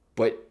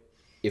 But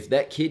if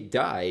that kid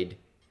died,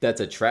 that's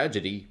a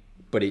tragedy,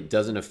 but it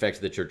doesn't affect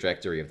the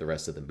trajectory of the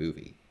rest of the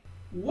movie.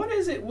 What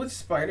is it with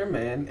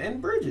Spider-Man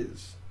and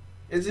bridges?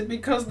 Is it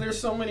because there's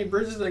so many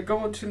bridges that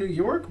go into New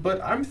York? But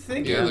I'm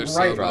thinking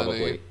right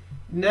probably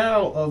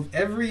now of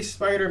every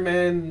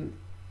Spider-Man,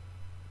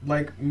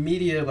 like,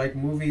 media, like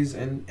movies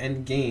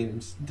and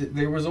games.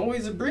 There was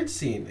always a bridge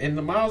scene in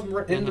the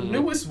the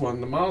newest one,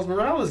 the Miles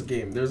Morales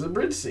game. There's a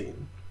bridge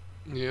scene.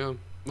 Yeah.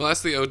 Well,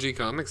 that's the OG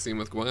comic scene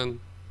with Gwen.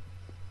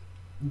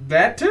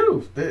 That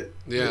too.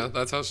 Yeah,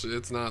 that's how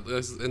it's not.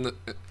 This is in the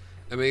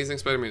Amazing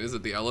Spider-Man. Is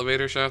it the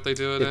elevator shaft they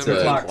do it It's in?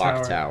 a clock clock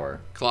tower. tower.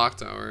 Clock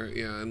tower.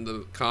 Yeah, in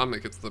the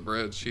comic, it's the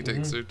bridge. She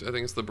takes her. I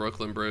think it's the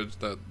Brooklyn Bridge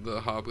that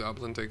the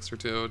Hobgoblin takes her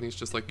to, and he's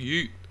just like,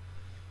 yeet.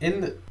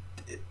 In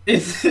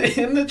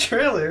the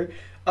trailer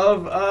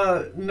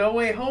of No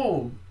Way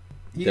Home.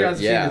 You guys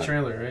have seen the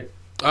trailer, right?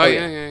 Oh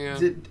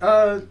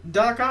yeah.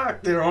 Doc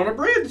Ock, they're on a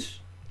bridge.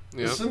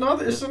 Yep. It's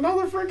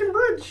another freaking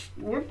bridge.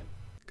 What?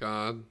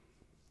 God.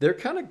 They're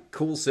kind of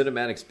cool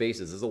cinematic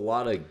spaces. There's a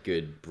lot of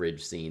good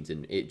bridge scenes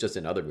just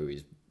in other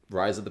movies.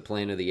 Rise of the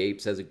Planet of the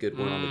Apes has a good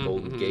one on the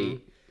Golden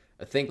Gate.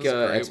 I think That's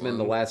a great X-Men: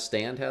 The one. Last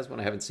Stand has one.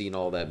 I haven't seen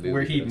all that movie.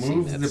 Where he but I've seen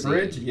moves that the scene.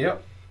 bridge?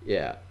 Yep.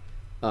 Yeah.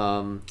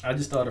 I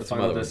just thought of Some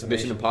Final other ones. Destination.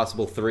 Mission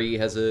Impossible 3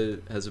 has a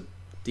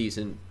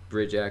decent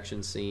bridge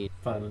action scene.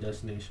 Final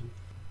Destination.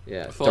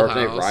 Yeah. Full Dark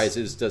Knight House.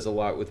 Rises does a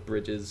lot with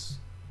bridges.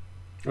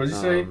 What did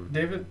you say, Um,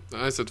 David?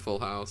 I said Full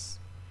House.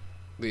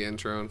 The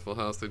intro in Full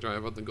House, they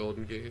drive out the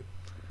Golden Gate.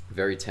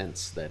 Very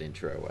tense, that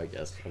intro, I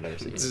guess. I've never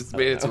seen it. It's I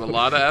made don't it to a know.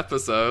 lot of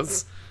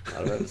episodes. A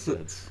lot of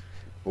episodes.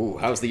 Ooh,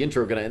 how's the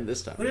intro going to end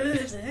this time?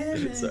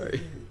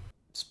 Sorry.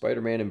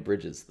 Spider-Man and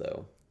bridges,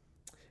 though.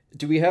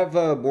 Do we have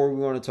more we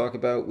want to talk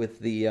about with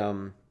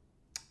the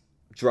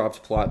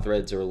dropped plot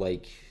threads or,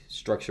 like,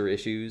 structure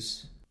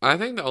issues? I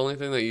think the only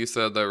thing that you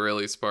said that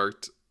really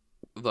sparked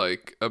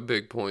like a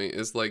big point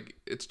is like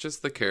it's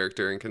just the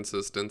character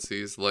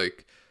inconsistencies.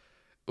 Like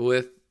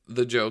with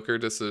the Joker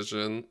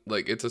decision,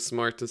 like it's a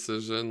smart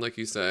decision, like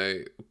you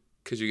say,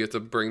 because you get to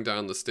bring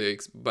down the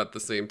stakes, but at the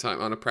same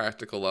time on a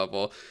practical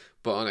level,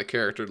 but on a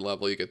character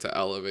level you get to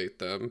elevate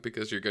them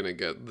because you're gonna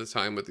get the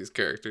time with these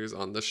characters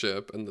on the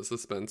ship and the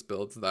suspense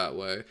builds that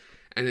way,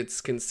 and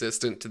it's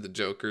consistent to the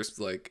Joker's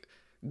like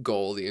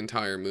goal the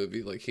entire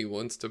movie. Like he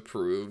wants to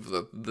prove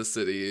that the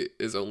city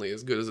is only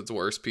as good as its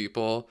worst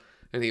people,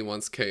 and he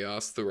wants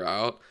chaos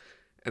throughout.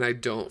 And I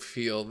don't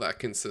feel that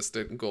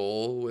consistent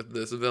goal with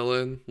this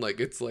villain. Like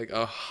it's like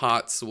a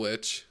hot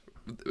switch.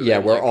 Yeah,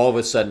 And, where like, all of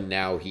a sudden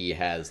now he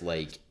has,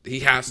 like, he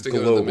has to go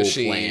to global the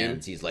machine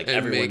plans. He's like, and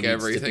everyone make needs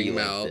everything to be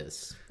melt. like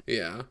this.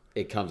 Yeah.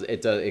 It comes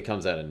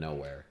out of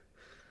nowhere.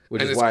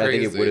 Which And is it's why I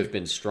think it crazy. would have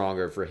been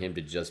stronger for him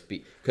to just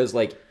be... Because,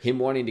 like, him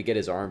wanting to get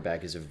his arm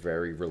back is a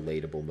very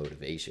relatable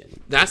motivation.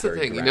 That's the Very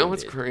thing. You know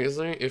what's grounded.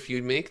 crazy? If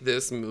you make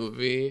this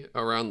movie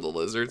around the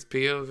Lizard's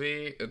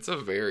POV, it's a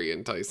very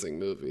enticing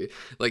movie.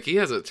 Like, he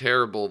has a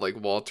terrible, like,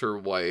 Walter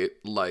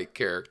White-like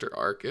character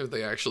arc if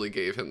they actually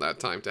gave him that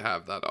time to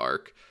have that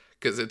arc.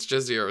 Because it's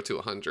just 0 to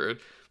 100.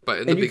 But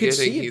in And the you can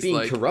beginning, see it he's being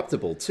like...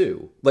 corruptible,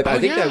 too. Like, Oh, I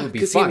think yeah, that would be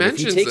 'cause he fine. If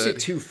he mentions takes it. it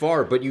too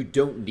far, but you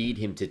don't need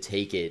him to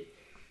take it,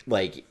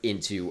 like,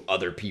 into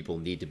other people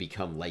need to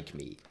become like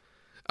me.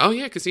 Oh,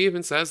 yeah, because he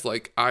even says,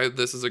 like,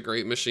 this is a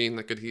great machine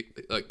that could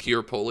like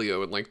cure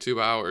polio in, like, 2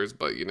 hours.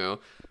 But, you know,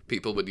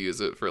 people would use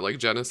it for, like,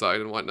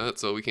 genocide and whatnot,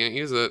 so we can't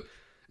use it.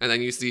 And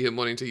then you see him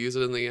wanting to use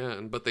it in the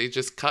end. But they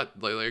just cut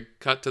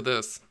to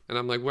this. And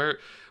I'm like, where...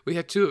 We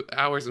had 2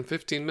 hours and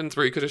 15 minutes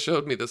where you could have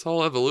showed me this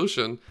whole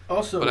evolution,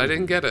 Also, but I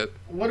didn't get it.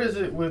 What is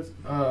it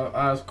with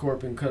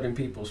Oscorp and cutting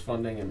people's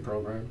funding and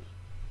programs?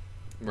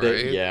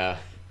 Right? Yeah.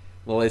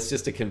 Well, it's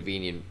just a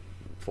convenient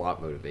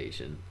plot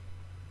motivation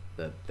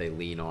that they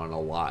lean on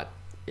a lot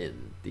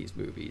in these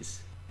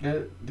movies.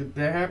 Did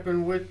that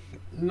happen with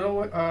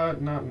not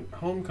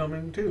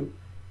Homecoming too?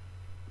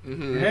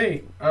 Mm-hmm.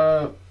 Hey,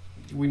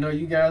 we know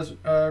you guys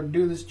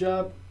do this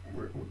job.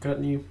 We're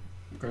cutting you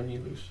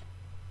loose.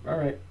 All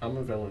right, I'm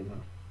a villain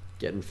now.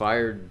 Getting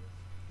fired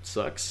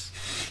sucks.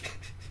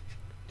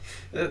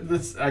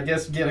 I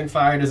guess getting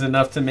fired is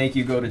enough to make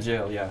you go to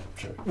jail. Yeah,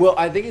 sure. Well,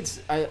 I think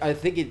I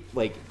think it,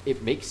 like,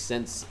 it makes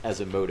sense as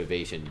a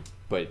motivation,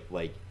 but,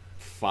 like,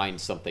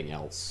 find something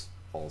else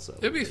also.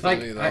 It'd be Like,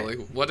 funny though. Like,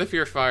 what if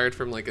you're fired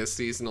from like a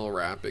seasonal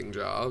rapping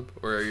job,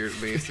 where your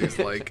Macy's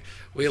like,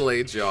 we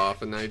laid you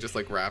off, and now you just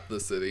like rap the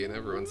city, and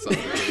everyone's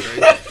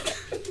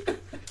celebrating.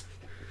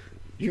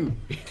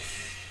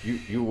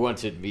 You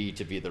wanted me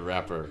to be the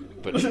rapper,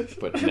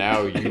 but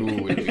now you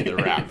would be the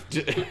rapped.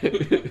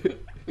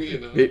 You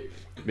know?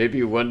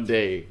 Maybe one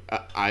day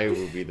I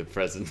will be the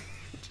president.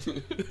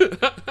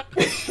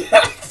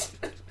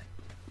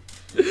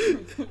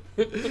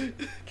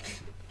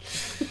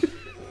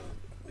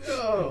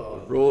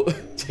 Oh. Roll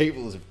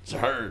tables have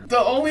turned. The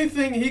only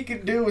thing he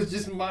could do is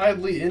just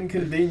mildly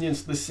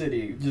inconvenience the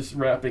city, just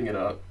wrapping it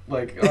up.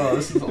 Like, oh,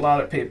 this is a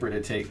lot of paper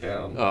to take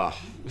down. Oh.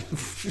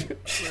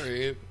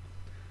 Right?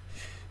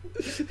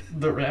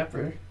 The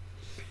rapper.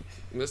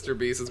 Mr.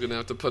 Beast is gonna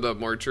have to put up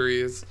more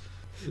trees.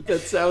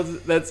 That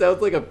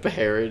sounds like a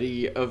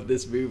parody of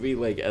this movie,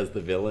 like, as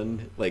the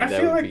villain. Like,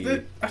 that would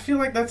be. I feel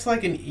like that's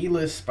like an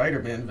E-list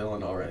Spider-Man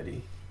villain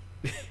already.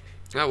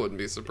 I wouldn't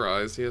be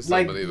surprised. He has so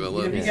Like, many have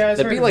villains. you guys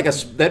That'd be heard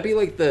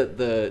like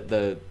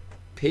the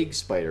pig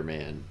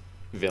Spider-Man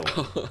villain.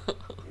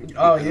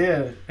 Oh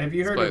yeah, have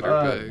you heard Spider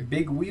of Pig.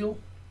 Big Wheel?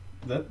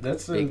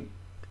 That's a Big-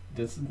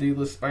 that's a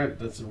D-list Spider.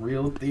 That's a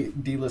real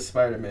D-list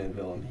Spider-Man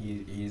villain.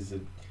 He's a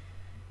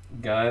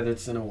guy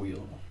that's in a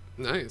wheel.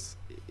 Nice.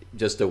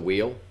 Just a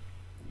wheel,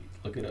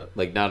 Look it up.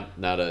 like not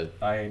a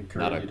I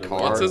encourage not a you to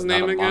car, What's his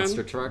name not a again?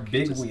 monster truck.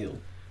 Big just wheel.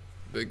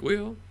 Big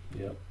wheel.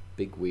 Yep.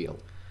 Big wheel.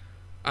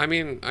 I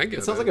mean, I get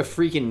It sounds like a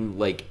freaking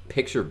like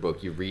picture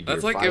book you read to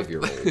That's your like if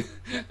 5-year-old.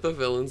 the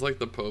villain's like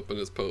the Pope in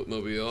his Pope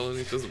mobile, and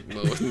he's just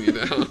mowing you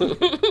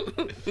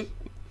down.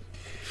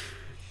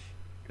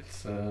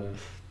 It's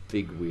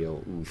Big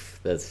wheel. Oof.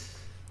 That's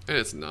And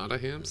it's not a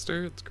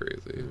hamster. It's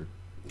crazy.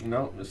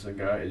 no, it's a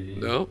guy.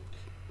 No.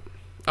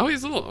 Oh, he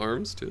has little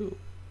arms too.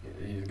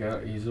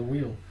 He's a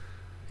wheel.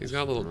 He's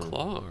got little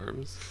claw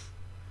arms.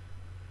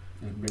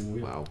 He's a big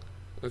wheel. wow.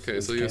 Okay,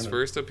 It's so he was canon.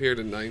 first appeared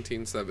in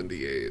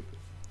 1978.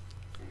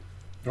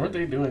 Weren't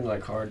they doing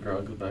like hard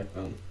drugs back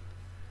then?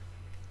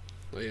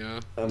 Well, yeah.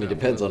 I mean,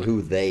 depends on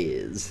who they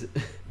is.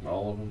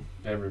 All of them,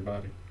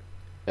 everybody.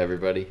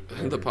 Everybody.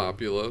 The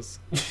populace.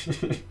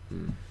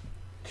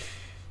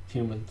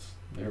 Humans.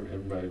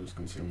 Everybody was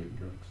consuming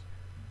drugs.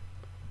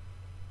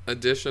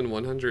 Edition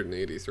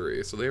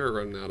 183. So they were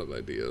running out of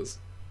ideas.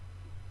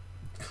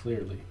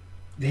 Clearly,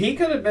 he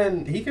could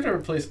have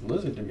replaced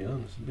Lizard. To be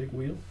honest, big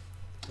wheel.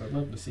 I'd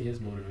love to see his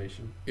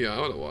motivation. Yeah,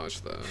 I would have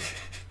watched that.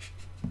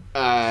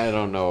 I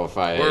don't know if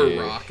I. Or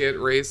Rocket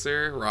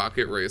Racer.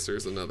 Rocket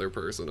Racer's another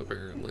person,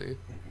 apparently.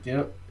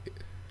 Yep.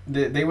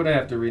 They would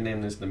have to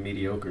rename this the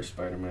Mediocre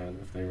Spider-Man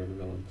if they were the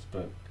villains,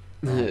 but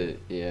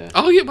Yeah.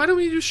 Oh, yeah, why don't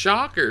we do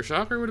Shocker?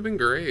 Shocker would have been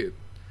great.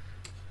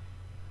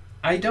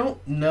 I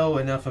don't know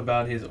enough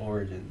about his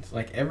origins.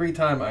 Like, every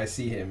time I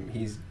see him,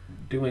 he's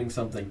doing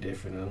something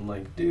different. And I'm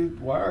like, dude,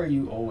 why are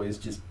you always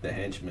just the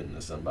henchman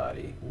to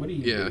somebody? What do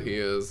you Yeah, do? he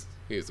is.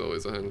 He's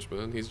always a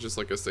henchman. He's just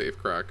like a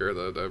safecracker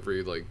that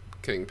every, like,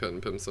 kingpin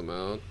pimps him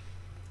out.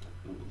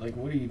 Like,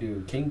 what do you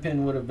do?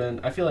 Kingpin would have been...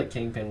 I feel like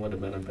Kingpin would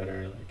have been a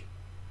better, like,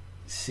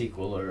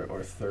 sequel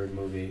or third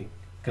movie.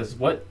 Because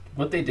what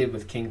they did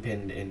with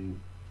Kingpin in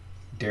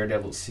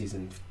Daredevil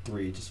Season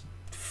 3 just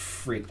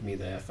freaked me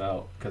the F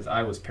out. Because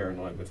I was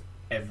paranoid with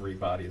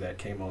everybody that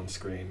came on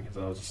screen. Because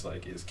I was just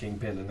like, is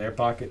Kingpin in their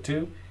pocket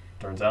too?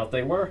 Turns out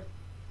they were.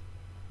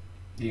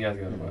 You guys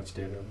gotta watch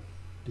Daredevil.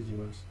 Did you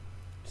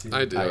watch?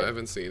 I do. I- I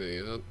haven't seen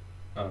it yet.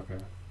 Oh,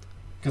 okay.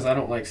 Because I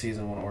don't like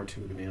Season 1 or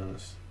 2, to be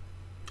honest.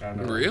 I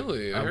know.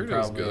 Really? I I'm heard it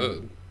was probably-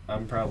 good.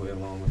 I'm probably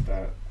alone with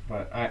that.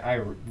 But I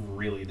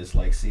really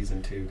dislike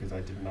Season 2 because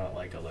I did not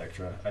like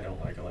Elektra. I don't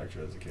like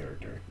Elektra as a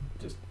character,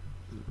 just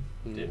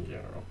in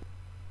general.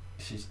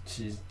 She's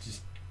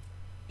just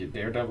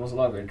Daredevil's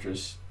love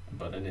interest,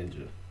 but a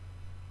ninja.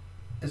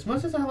 As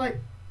much as I like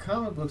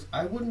comic books,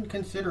 I wouldn't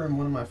consider him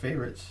one of my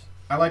favorites.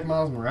 I like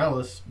Miles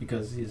Morales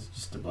because he's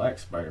just a black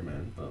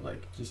Spider-Man, but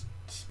like just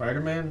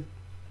Spider-Man,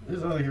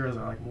 there's other heroes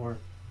I like more.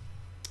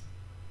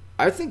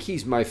 I think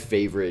he's my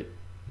favorite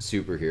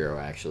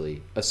superhero,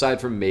 actually, aside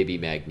from maybe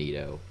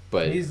Magneto.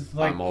 But He's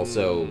like-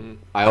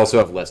 I also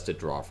have less to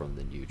draw from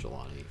than you,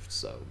 Jelani,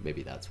 so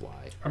maybe that's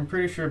why. I'm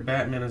pretty sure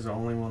Batman is the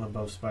only one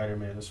above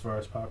Spider-Man as far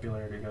as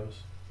popularity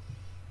goes.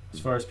 As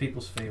far as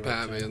people's favorites.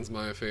 Batman's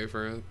my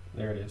favorite.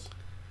 There it is.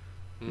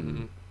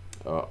 Mm-hmm.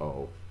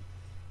 Uh-oh.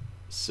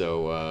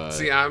 So,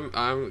 See,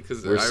 I'm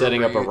because we're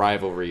setting up a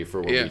rivalry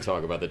for when Yeah. we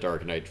talk about the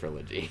Dark Knight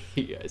trilogy.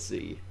 I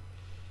see.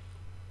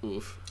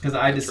 Oof. Because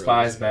I That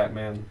despise trilogy.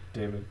 Batman,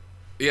 David.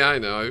 Yeah, I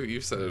know.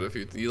 You've said it a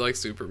few. You like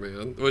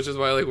Superman, which is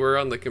why like we're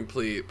on the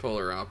complete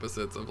polar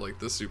opposites of like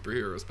the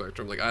superhero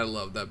spectrum. Like I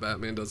love that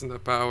Batman doesn't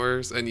have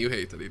powers, and you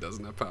hate that he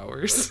doesn't have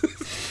powers.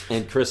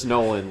 And Chris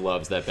Nolan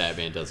loves that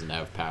Batman doesn't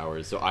have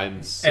powers, so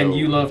I'm so... And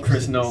you love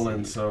Chris interested to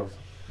Nolan, see. so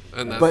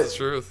And that's But- the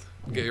truth.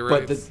 Gay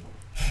But rights.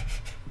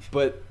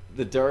 but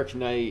the Dark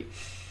Knight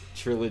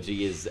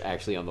trilogy is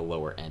actually on the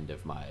lower end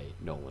of my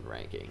Nolan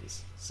rankings,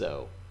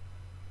 so...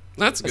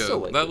 That's I still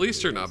good. like At the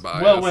least you're not movies.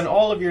 biased. well, when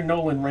all of your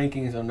Nolan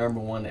rankings are number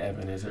one,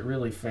 Evan, is it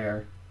really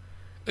fair?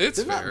 it's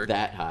They're fair. not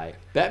that high.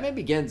 Batman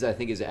Begins, I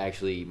think, is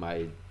actually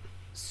my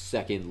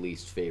second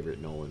least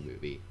favorite Nolan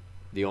movie.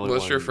 The only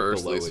What's one your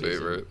first below least it is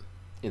favorite?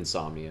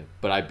 Insomnia,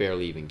 but I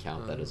barely even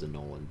count that as a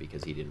Nolan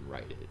because he didn't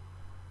write it.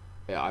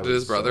 Yeah, I Did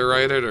his was brother so-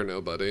 write it or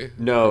nobody?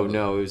 No,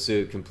 it was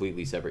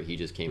completely separate. He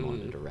just came on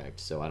Mm. to direct,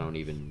 so I don't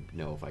even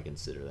know if I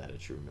consider that a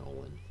true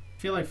Nolan.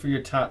 I feel like for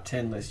your top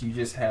 10 list, you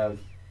just have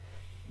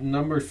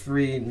number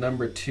 3,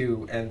 number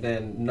 2, and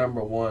then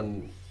number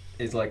 1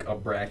 is like a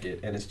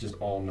bracket, and it's just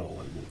all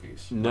Nolan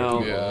movies. No,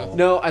 Like, you Yeah. all-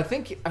 no, I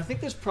think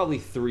there's probably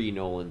 3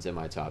 Nolans in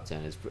my top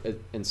 10. It's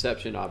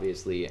Inception,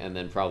 obviously, and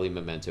then probably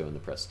Memento and The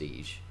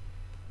Prestige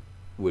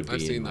would I've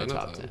be seen in my none of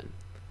top them. 10.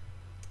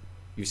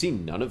 You've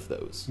seen none of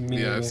those. Me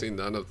Yeah, neither. I've seen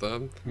none of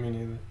them. Me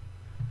neither.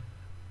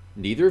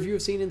 Neither of you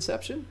have seen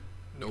Inception?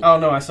 Nope. Oh,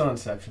 no, I saw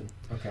Inception.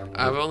 Okay, I'm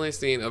I've wrong. only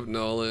seen of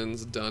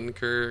Nolan's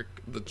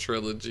Dunkirk, the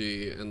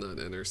trilogy, and then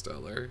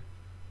Interstellar.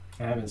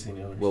 I haven't seen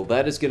the others. Well,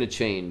 that is going to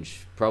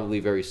change probably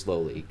very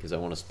slowly because I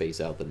want to space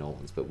out the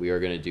Nolans, but we are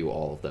going to do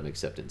all of them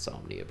except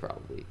Insomnia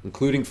probably,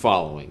 including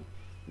Following,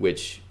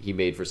 which he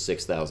made for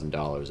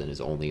 $6,000 and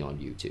is only on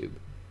YouTube.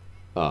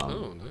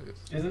 Oh,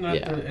 nice. Isn't that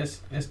yeah. the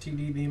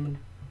STD demon?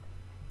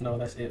 No,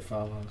 that's It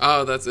Follows.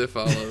 Oh, that's It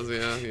Follows,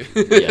 yeah.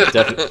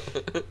 Yeah,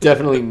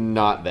 definitely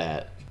not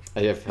that.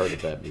 I have heard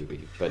of that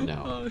movie, but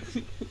no.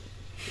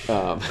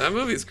 That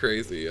movie's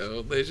crazy,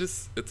 yo.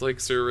 It's like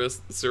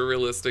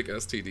surrealistic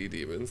STD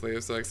demons. They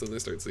have sex and they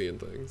start seeing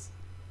things.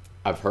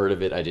 I've heard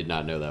of it. I did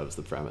not know that was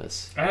the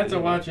premise. I had to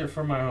watch it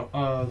for my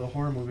the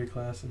horror movie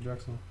class in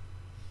Drexel.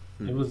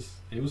 It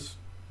was.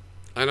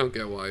 I don't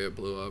get why it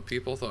blew up.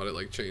 People thought it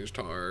like changed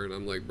horror, and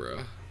I'm like,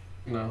 bruh.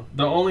 No,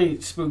 the only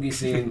spooky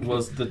scene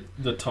was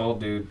the tall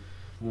dude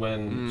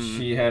when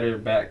she had her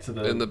back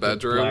to in the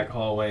bedroom, black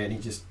hallway, and he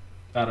just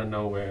out of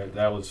nowhere.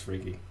 That was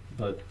freaky.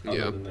 But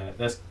other than that,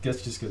 that's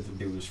just because the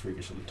dude was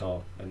freakishly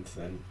tall and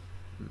thin,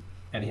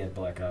 and he had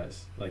black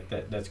eyes. Like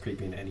that's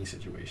creepy in any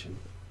situation.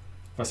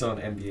 If I saw an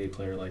NBA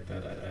player like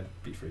that,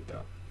 I'd be freaked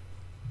out.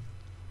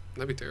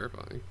 That'd be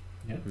terrifying.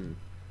 Yeah.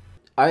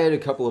 I had a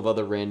couple of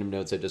other random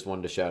notes I just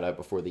wanted to shout out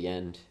before the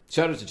end.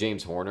 Shout out to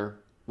James Horner.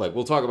 Like,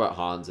 we'll talk about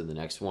Hans in the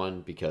next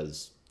one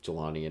because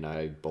Jelani and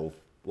I both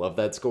love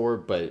that score,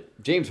 but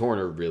James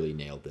Horner really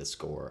nailed this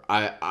score.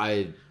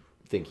 I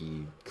think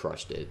he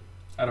crushed it.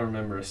 I don't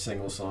remember a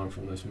single song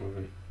from this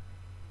movie.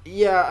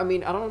 Yeah, I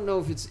mean, I don't know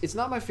if it's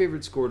not my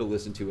favorite score to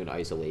listen to in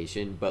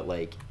isolation, but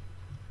like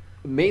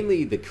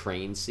mainly the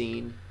crane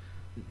scene,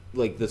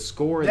 like the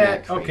score in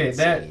that crane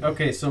scene.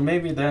 Okay, so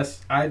maybe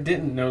that's, I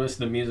didn't notice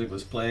the music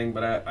was playing,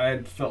 but I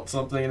had felt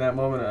something in that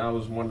moment and I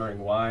was wondering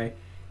why.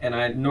 And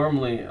I'm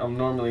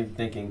normally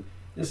thinking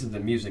this is the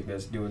music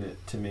that's doing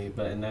it to me,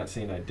 but in that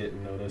scene I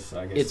didn't notice.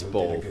 I guess it's it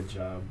both. did a good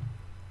job.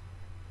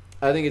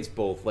 I think it's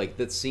both. Like,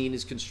 that scene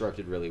is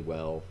constructed really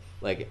well.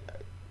 Like,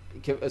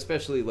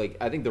 especially, like,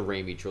 I think the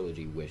Raimi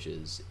trilogy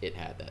wishes it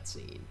had that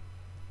scene.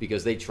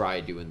 Because they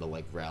tried doing the,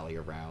 like, rally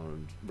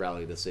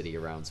the city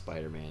around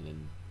Spider-Man,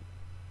 and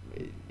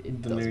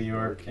it the doesn't New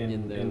York work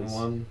in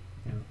one.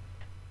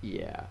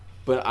 Yeah.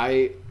 But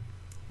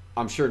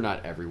I'm sure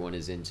not everyone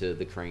is into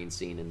the crane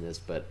scene in this,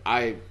 but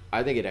I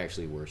think it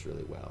actually works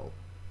really well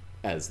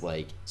as,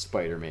 like,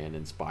 Spider-Man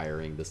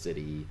inspiring the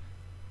city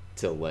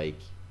to, like,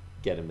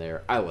 get him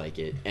there. I like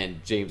it.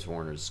 And James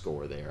Horner's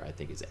score there, I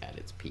think, is at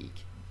its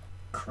peak.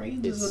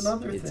 Cranes is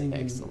another thing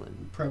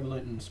excellent.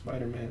 Prevalent in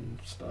Spider-Man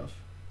stuff.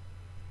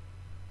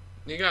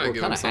 You gotta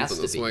give him something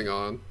to swing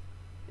on.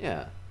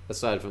 Yeah,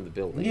 aside from the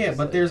building. Yeah,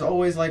 but there's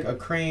always, like, a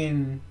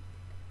crane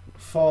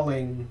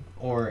falling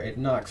or it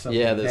knocks something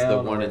down. Yeah, there's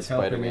the one in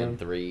Spider-Man Spider-Man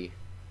 3.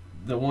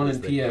 The one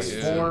in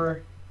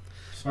PS4.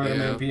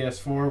 Spider-Man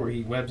PS4 where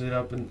he webs it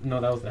up and...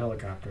 No, that was the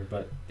helicopter,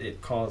 but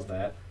it caused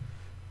that.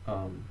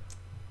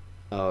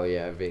 Oh,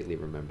 yeah, I vaguely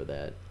remember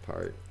that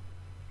part.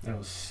 That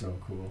was so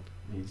cool.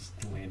 He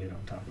just landed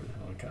on top of the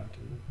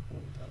helicopter and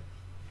went up.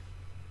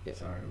 Yeah.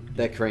 Sorry.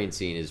 That crane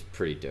scene is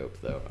pretty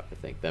dope, though. I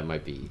think that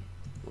might be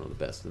one of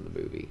the best in the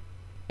movie.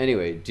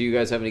 Anyway, do you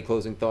guys have any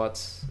closing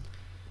thoughts?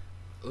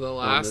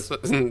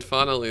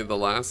 Funnily, the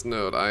last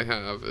note I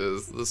have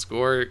is the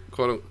score,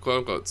 quote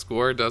unquote,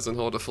 score doesn't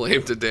hold a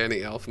flame to Danny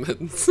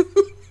Elfman's.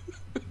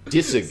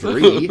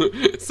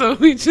 Disagree. So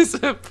we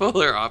just have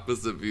polar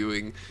opposite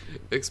viewing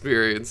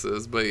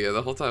experiences. But yeah,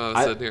 the whole time I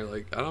was sitting here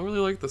like, I don't really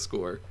like the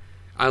score.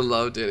 I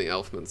love Danny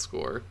Elfman's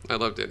score. I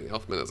love Danny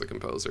Elfman as a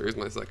composer. He's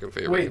my second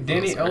favorite. Wait,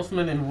 composer. Danny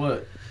Elfman in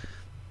what?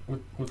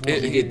 With what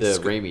He did the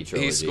Raimi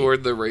trilogy. He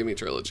scored the Raimi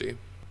trilogy.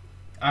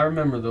 I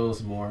remember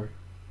those more.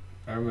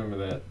 I remember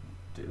that.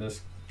 Dude,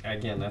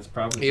 that's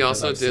probably. He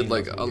also did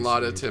like a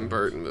lot of Tim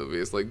Burton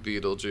movies, like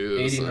Beetlejuice.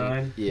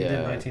 89. Yeah. He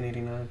did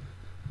 1989.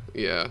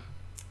 Yeah.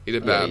 He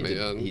did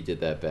Batman. He did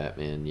that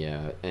Batman,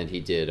 yeah. And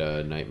he did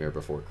Nightmare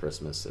Before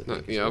Christmas, I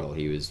think, as well.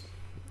 He was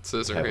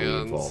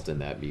heavily involved in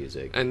that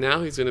music. And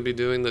now he's going to be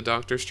doing the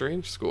Doctor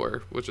Strange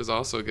score, which is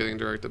also getting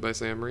directed by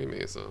Sam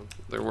Raimi, so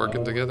they're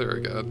working together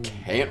again.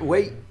 Can't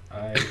wait.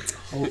 I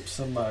hope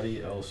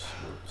somebody else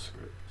wrote the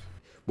script.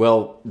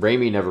 Well,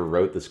 Raimi never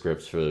wrote the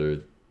scripts for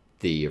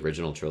the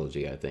original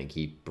trilogy, I think.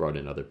 He brought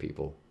in other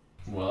people.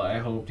 Well, I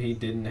hope he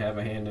didn't have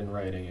a hand in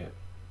writing it.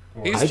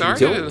 He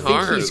started in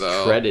horror, he's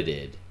though.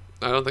 credited.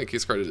 I don't think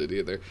he's credited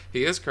either.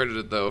 He is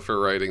credited, though, for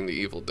writing The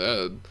Evil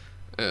Dead,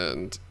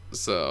 and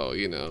so,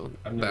 you know,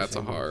 that's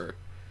a horror.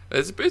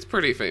 It's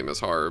pretty famous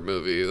horror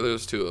movie.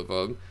 There's two of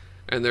them,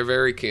 and they're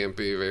very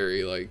campy,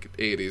 very, like,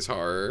 80s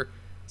horror.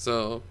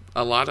 So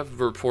a lot of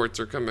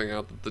reports are coming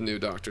out that the new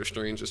Doctor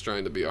Strange is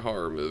trying to be a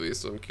horror movie,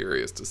 so I'm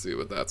curious to see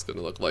what that's going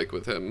to look like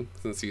with him,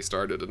 since he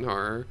started in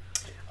horror.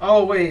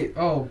 Oh, wait.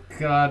 Oh,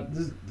 God.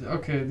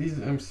 Okay, these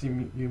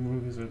MCU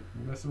movies are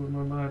messing with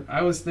my mind.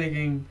 I was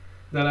thinking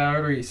that I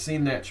already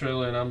seen that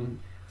trailer, and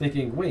I'm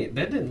thinking, wait,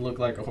 that didn't look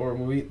like a horror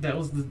movie. That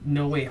was the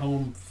No Way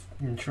Home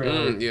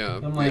trailer. Yeah.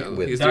 I'm like,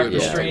 Doctor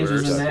Strange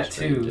is in that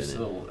too,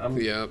 so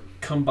I'm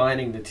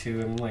combining the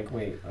two, and I'm like,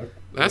 wait.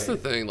 That's the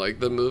thing, like,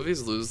 the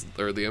movies lose,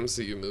 or the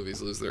MCU movies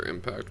lose their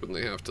impact when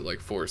they have to, like,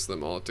 force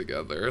them all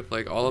together.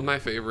 Like, all of my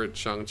favorite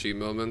Shang-Chi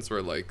moments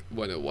were, like,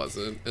 when it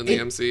wasn't in the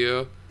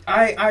MCU.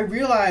 I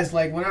realized,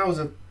 like, when I was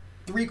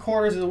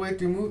 3/4 of the way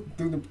through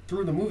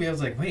the movie, I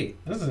was like,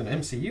 wait, this is an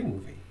MCU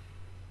movie.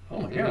 Oh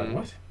my god,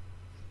 what?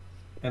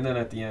 And then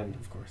at the end,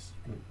 of course.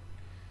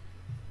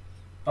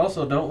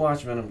 Also, don't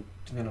watch Venom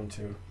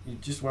 2. You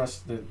just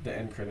watch the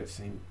end credit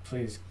scene.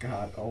 Please,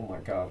 God, oh my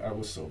god, I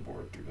was so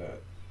bored through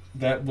that.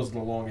 that was the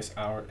longest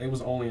hour. It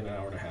was only an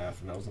hour and a half,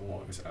 and that was the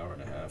longest hour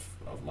and a half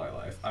of my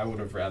life. I would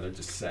have rather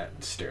just sat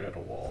and stared at a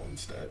wall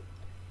instead.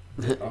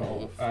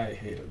 Oh, I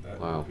hated that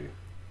Wow. movie.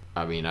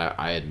 I mean,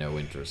 I had no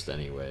interest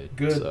anyway.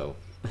 Good. So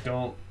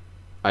Don't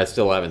I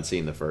still haven't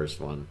seen the first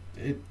one.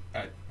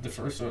 the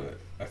first one.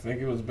 I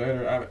think it was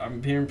better.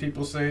 I'm hearing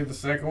people say the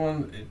second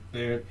one.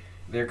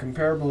 They're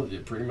comparable.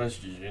 You're pretty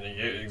much you're gonna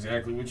get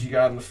exactly what you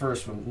got in the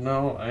first one.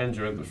 No, I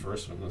enjoyed the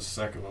first one. The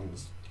second one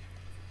was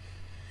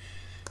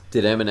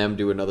Did Eminem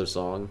do another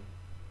song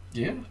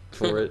yeah.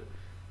 for it?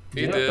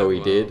 He Yeah. did. Oh, he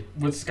wow. did?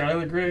 With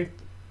Skylar Grey,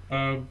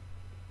 Oh,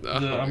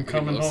 I'm I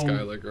Coming love Home.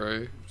 Skylar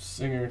Grey.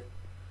 singer.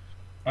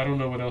 I don't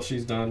know what else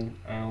she's done.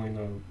 I only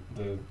know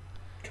the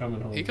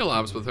Coming Home. He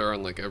collabs with her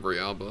on like every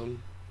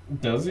album.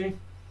 Does he?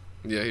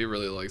 Yeah, he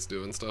really likes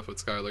doing stuff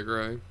with Skylar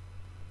Grey.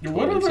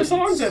 What other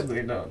songs have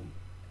they done?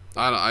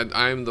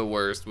 I'm the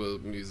worst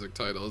with music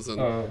titles, and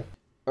All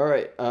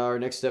right, our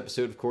next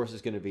episode, of course,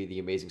 is going to be The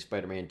Amazing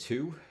Spider-Man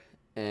 2,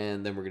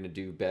 and then we're going to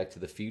do Back to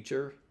the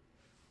Future.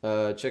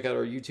 Check out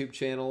our YouTube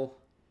channel.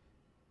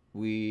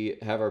 We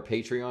have our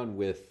Patreon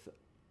with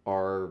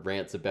our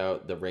rants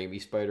about the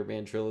Raimi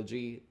Spider-Man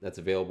trilogy. That's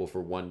available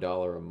for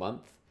 $1 a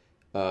month.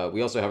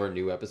 We also have our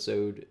new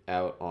episode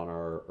out on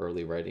our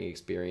early writing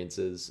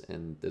experiences,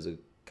 and there's a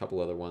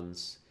couple other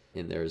ones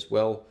in there as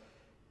well.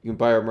 You can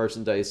buy our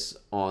merchandise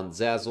on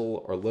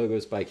Zazzle. Our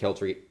logo's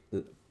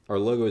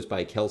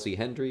by Kelsey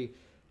Hendry.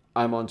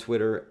 I'm on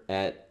Twitter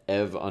at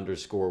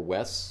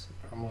ev_Wes.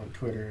 I'm on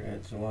Twitter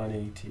at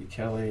Jelani T.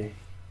 Kelly.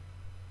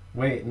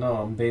 Wait, no,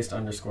 I'm based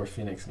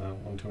 _Phoenix now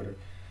on Twitter.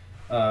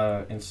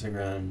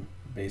 Instagram,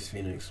 base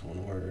Phoenix,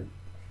 one word.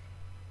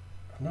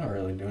 I'm not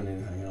really doing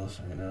anything else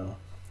right now.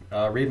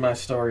 Read my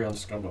story on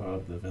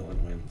Scumbahub, The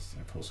Villain Wins.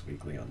 I post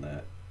weekly on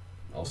that.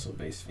 Also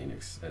base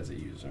Phoenix as a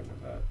user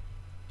with that.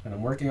 And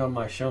I'm working on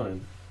my shonen,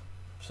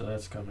 so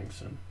that's coming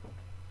soon.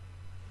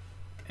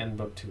 And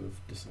book 2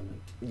 of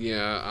Descendant.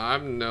 yeah,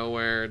 I'm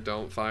nowhere.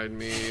 Don't find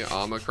me.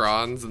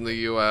 Omicron's in the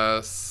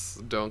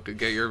U.S. Don't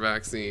get your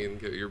vaccine.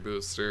 Get your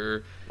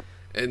booster.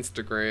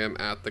 Instagram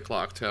at the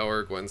Clock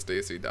Tower. Gwen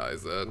Stacy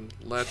dies in.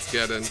 Let's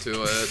get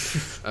into it.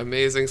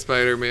 Amazing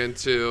Spider-Man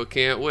 2.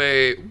 Can't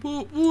wait.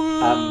 Woo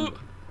woo.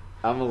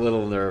 I'm a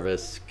little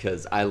nervous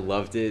because I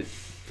loved it,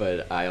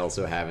 but I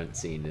also haven't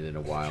seen it in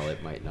a while.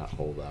 It might not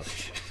hold up.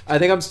 I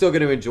think I'm still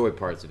going to enjoy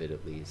parts of it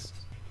at least.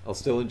 I'll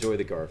still enjoy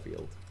the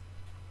Garfield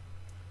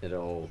and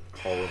all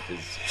of his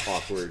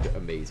awkward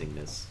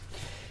amazingness.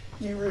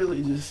 You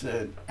really just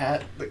said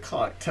at the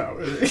Clock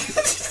Tower.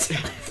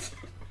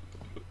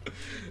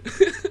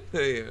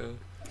 Yeah.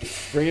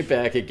 Bring it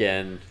back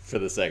again for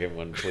the second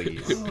one,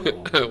 please.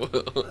 I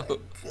will.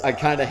 I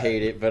kind of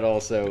hate it, but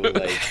also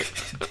like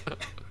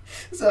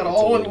Is that it's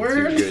all a one little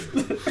word? too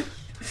good.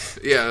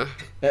 Yeah.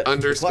 Clock Tower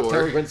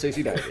Underscore. Gwen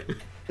Stacy died in.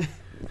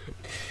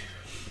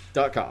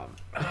 .com.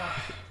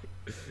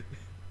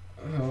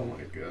 Oh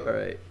my god. All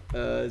right.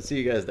 See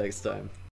you guys next time.